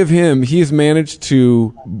thing I'll give him, he has managed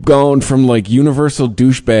to go from like universal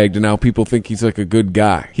douchebag to now people think he's like a good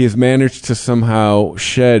guy. He has managed to somehow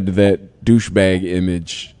shed that douchebag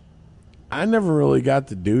image. I never really got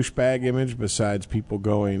the douchebag image besides people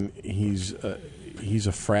going, he's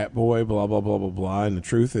a frat boy, blah, blah, blah, blah, blah. And the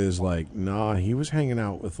truth is, like, nah, he was hanging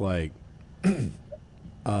out with, like, who's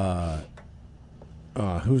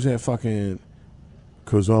that fucking...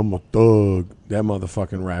 Cause I'm a thug. That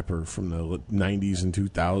motherfucking rapper from the 90s and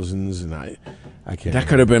 2000s, and I can't. That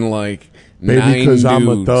could have been like maybe because I'm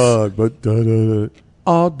a dudes. thug, but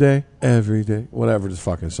all day, every day, whatever this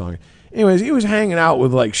fucking song. Anyways, he was hanging out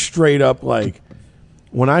with like straight up like,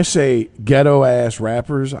 when I say ghetto ass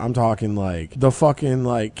rappers, I'm talking like the fucking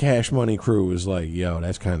like Cash Money crew was like, yo,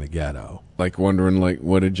 that's kind of ghetto. Like wondering like,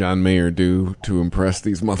 what did John Mayer do to impress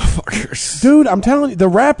these motherfuckers? Dude, I'm telling you, the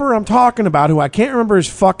rapper I'm talking about, who I can't remember his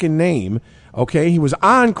fucking name, okay, he was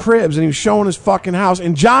on Cribs and he was showing his fucking house,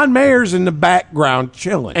 and John Mayer's in the background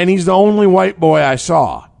chilling, and he's the only white boy I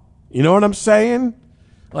saw. You know what I'm saying?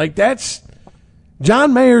 Like, that's...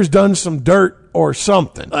 John Mayer's done some dirt or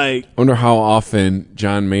something. Like, I wonder how often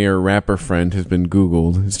John Mayer rapper friend has been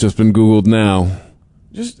Googled. It's just been Googled now.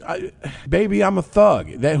 Baby, I'm a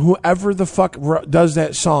thug. That whoever the fuck does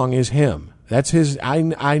that song is him. That's his.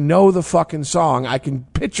 I know the fucking song. I can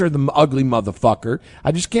picture the ugly motherfucker.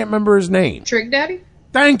 I just can't remember his name. Trick Daddy?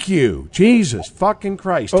 Thank you. Jesus fucking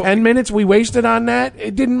Christ. 10 minutes we wasted on that?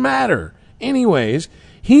 It didn't matter. Anyways,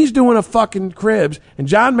 he's doing a fucking Cribs, and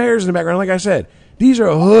John Mayer's in the background. Like I said, these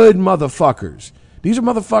are hood motherfuckers. These are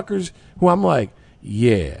motherfuckers who I'm like,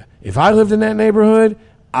 yeah, if I lived in that neighborhood,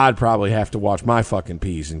 I'd probably have to watch my fucking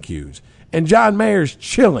P's and Q's. And John Mayer's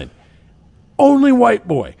chilling. Only white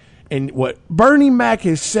boy. And what Bernie Mac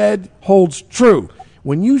has said holds true.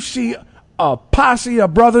 When you see a posse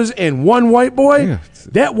of brothers and one white boy,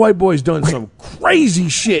 that white boy's done some crazy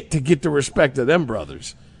shit to get the respect of them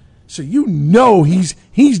brothers. So you know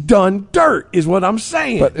he's done dirt, is what I'm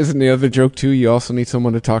saying. But isn't the other joke, too, you also need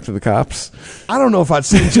someone to talk to the cops? I don't know if I'd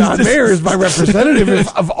say John Mayer is my representative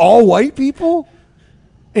of all white people.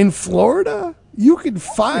 In Florida, you could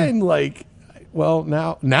find, like, well,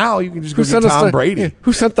 now you can just go to Tom Brady. Yeah,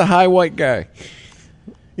 who sent the high white guy?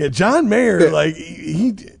 Yeah, John Mayer, like,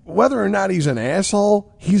 he whether or not he's an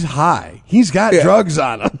asshole, he's high. He's got drugs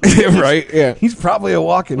on him. Right, yeah. He's probably a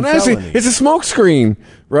walking felony. It's a smoke screen,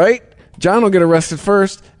 right? John will get arrested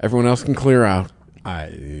first. Everyone else can clear out.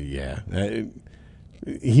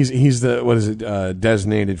 He's the, what is it,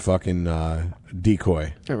 designated fucking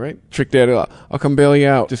decoy. All right. Trick Daddy, I'll come bail you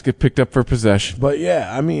out. Just get picked up for possession. But yeah,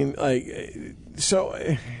 I mean, like, so,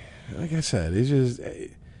 like I said, it's just,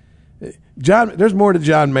 there's more to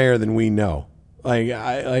John Mayer than we know.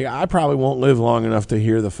 I probably won't live long enough to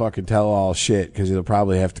hear the fucking tell-all shit, because it'll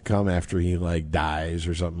probably have to come after he like dies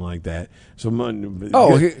or something like that. So,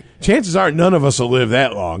 chances are none of us will live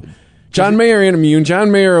that long. John Mayer ain't immune.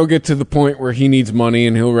 John Mayer will get to the point where he needs money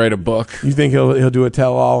and he'll write a book. You think he'll do a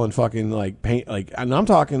tell-all and fucking like paint, like, and I'm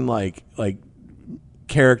talking like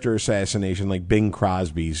character assassination, like Bing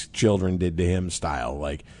Crosby's children did to him style.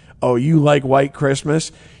 Like, oh, you like White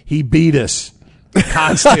Christmas? He beat us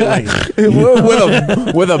constantly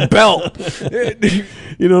with a belt.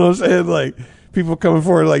 You know what I'm saying? Like, people coming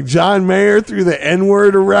forward, like John Mayer threw the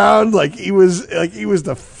N-word around like he was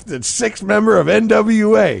the sixth member of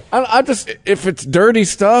NWA. I just, if it's dirty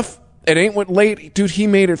stuff, it ain't what late, dude. He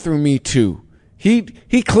made it through Me Too. He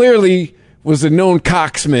clearly was a known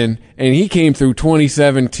cocksman, and he came through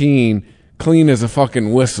 2017 clean as a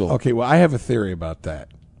fucking whistle. Okay, well, I have a theory about that.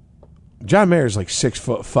 John Mayer's like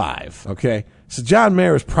 6'5", okay? So John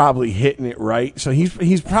Mayer is probably hitting it right. So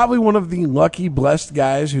he's probably one of the lucky, blessed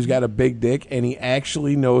guys who's got a big dick, and he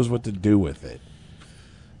actually knows what to do with it.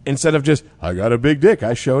 Instead of just, I got a big dick,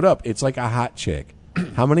 I showed up. It's like a hot chick.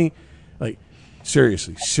 How many, like,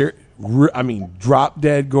 seriously, I mean, drop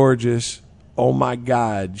dead gorgeous. Oh my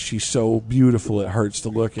God, she's so beautiful it hurts to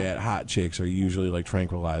look at. Hot chicks are usually like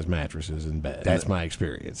tranquilized mattresses in bed. That's my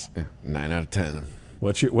experience. 9 out of 10.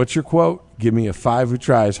 What's your quote? Give me a 5 who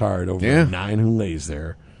tries hard over a 9 who lays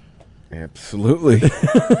there. Absolutely.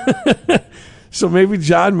 So maybe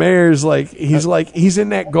John Mayer's like he's in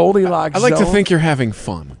that Goldilocks I like zone. to think you're having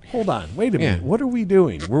fun. Hold on, wait a minute. What are we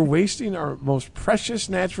doing? We're wasting our most precious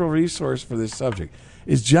natural resource for this subject.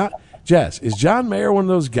 Is John Mayer one of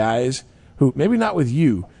those guys who, maybe not with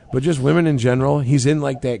you, but just women in general, he's in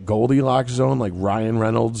like that Goldilocks zone, like Ryan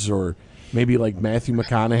Reynolds or maybe like Matthew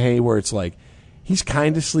McConaughey, where it's like he's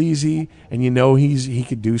kind of sleazy, and you know he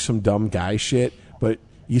could do some dumb guy shit, but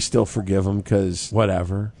you still forgive him because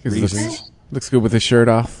whatever reasons. Looks good with his shirt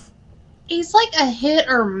off. He's like a hit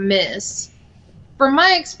or miss. From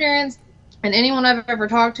my experience, and anyone I've ever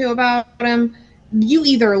talked to about him, you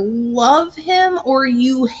either love him or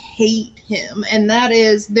you hate him, and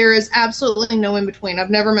there is absolutely no in between. I've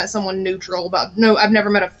never met someone neutral I've never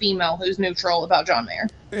met a female who's neutral about John Mayer.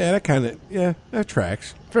 Yeah, that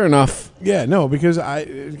tracks. Fair enough. Yeah, no, because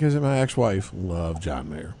my ex-wife loved John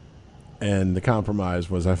Mayer. And the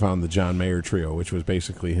compromise was I found the John Mayer trio, which was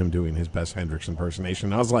basically him doing his best Hendrix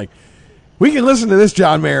impersonation. I was like, we can listen to this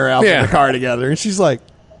John Mayer album in the car together. And she's like,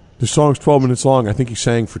 the song's 12 minutes long. I think he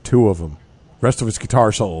sang for 2 of them. Rest of it's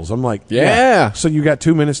guitar solos. I'm like, Yeah. So you got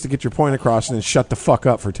 2 minutes to get your point across and then shut the fuck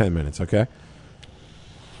up for 10 minutes, okay?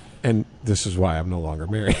 And this is why I'm no longer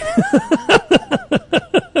married.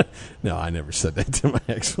 No, I never said that to my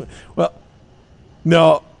ex. Well,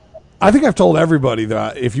 no, I think I've told everybody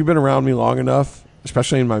that if you've been around me long enough,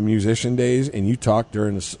 especially in my musician days, and you talk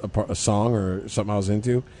during a song or something I was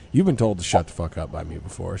into, you've been told to shut the fuck up by me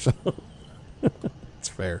before, so it's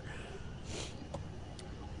fair.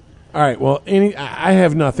 All right, well, I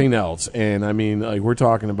have nothing else, and I mean, like, we're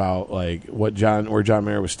talking about like where John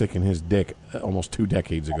Mayer was sticking his dick almost 2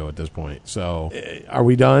 decades ago at this point. So, are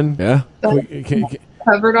we done? Yeah.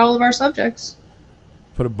 Covered all of our subjects.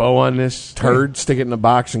 Put a bow on this turd, stick it in a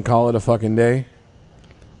box, and call it a fucking day.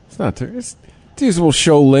 It's not turd. It's usable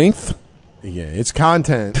show length. Yeah, it's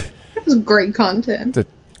content. It was great content. The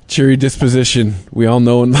cheery disposition we all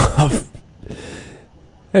know and love.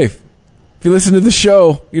 Hey. If you listen to the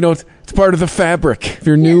show, you know it's part of the fabric. If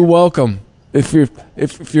you're new, welcome. If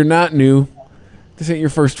you're not new, this ain't your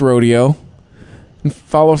first rodeo. And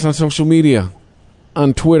follow us on social media,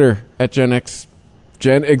 on Twitter at Gen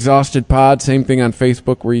Exhausted Pod. Same thing on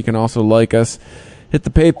Facebook, where you can also like us. Hit the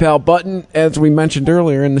PayPal button, as we mentioned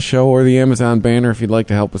earlier in the show, or the Amazon banner if you'd like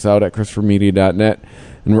to help us out at ChristopherMedia.net.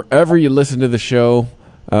 And wherever you listen to the show,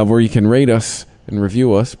 where you can rate us and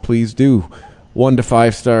review us, please do. 1 to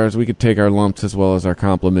 5 stars. We could take our lumps as well as our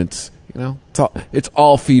compliments. You know, it's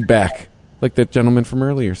all feedback, like that gentleman from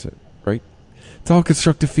earlier said, right? It's all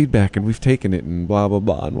constructive feedback, and we've taken it and blah blah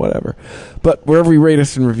blah and whatever. But wherever you rate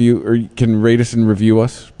us and review, or you can rate us and review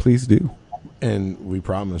us, please do. And we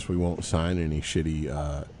promise we won't sign any shitty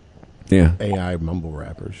AI mumble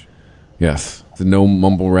rappers. Yes, the no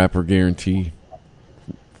mumble rapper guarantee,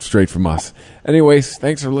 straight from us. Anyways,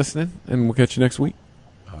 thanks for listening, and we'll catch you next week.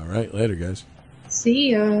 All right, later, guys.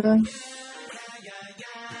 See ya.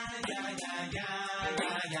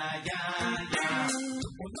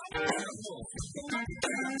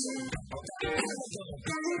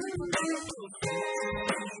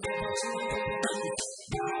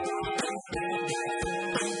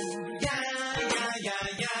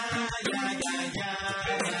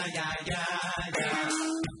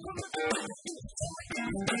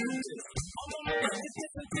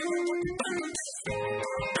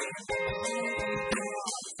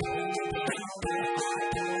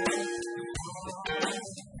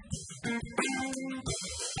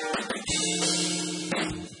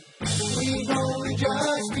 We've only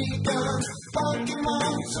just begun. Funky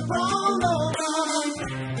monks are on the run.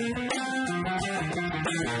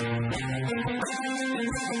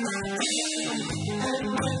 And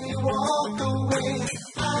when you walk away,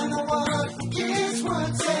 I know what the kids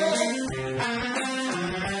would say.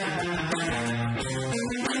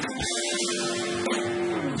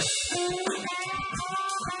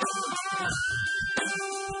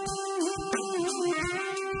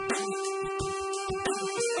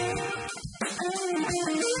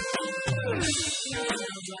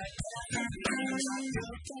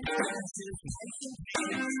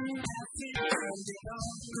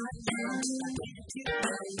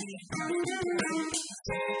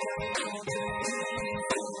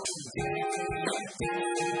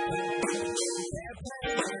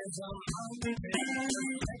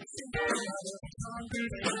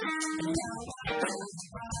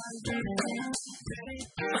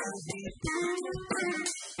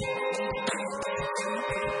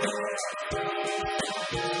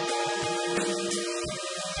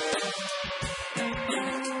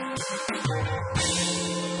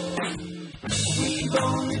 We've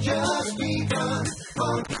only just begun.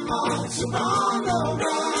 Funky monks are on the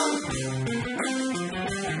run.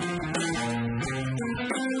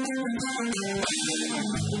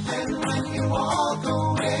 And when you walk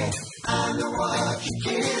away, I know what your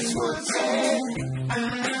kids would say.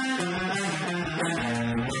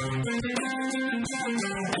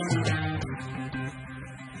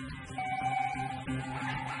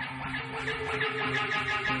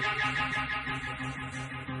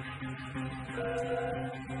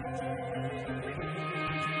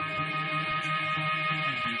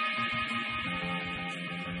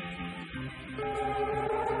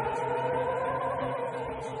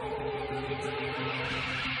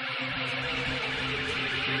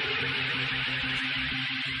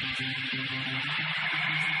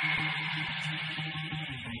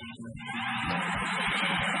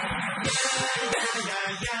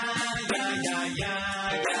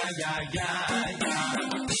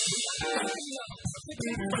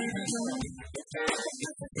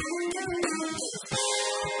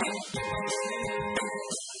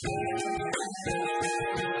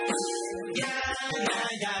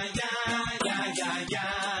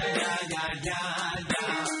 Yeah.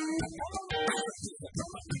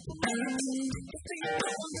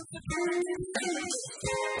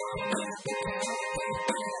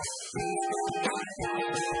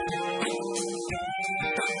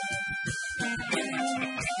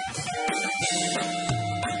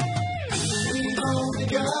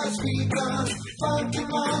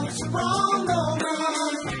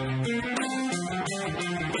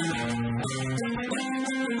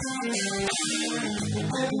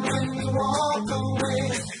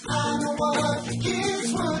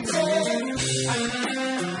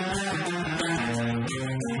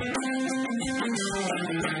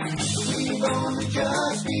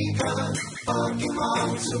 begun.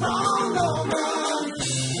 Pokemon's around the run.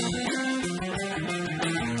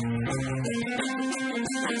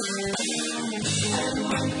 And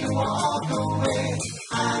when you walk away,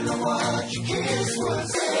 I know what your kiss will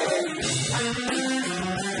say.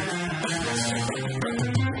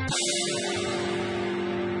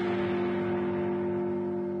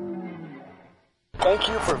 Thank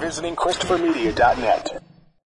you for visiting ChristopherMedia.net.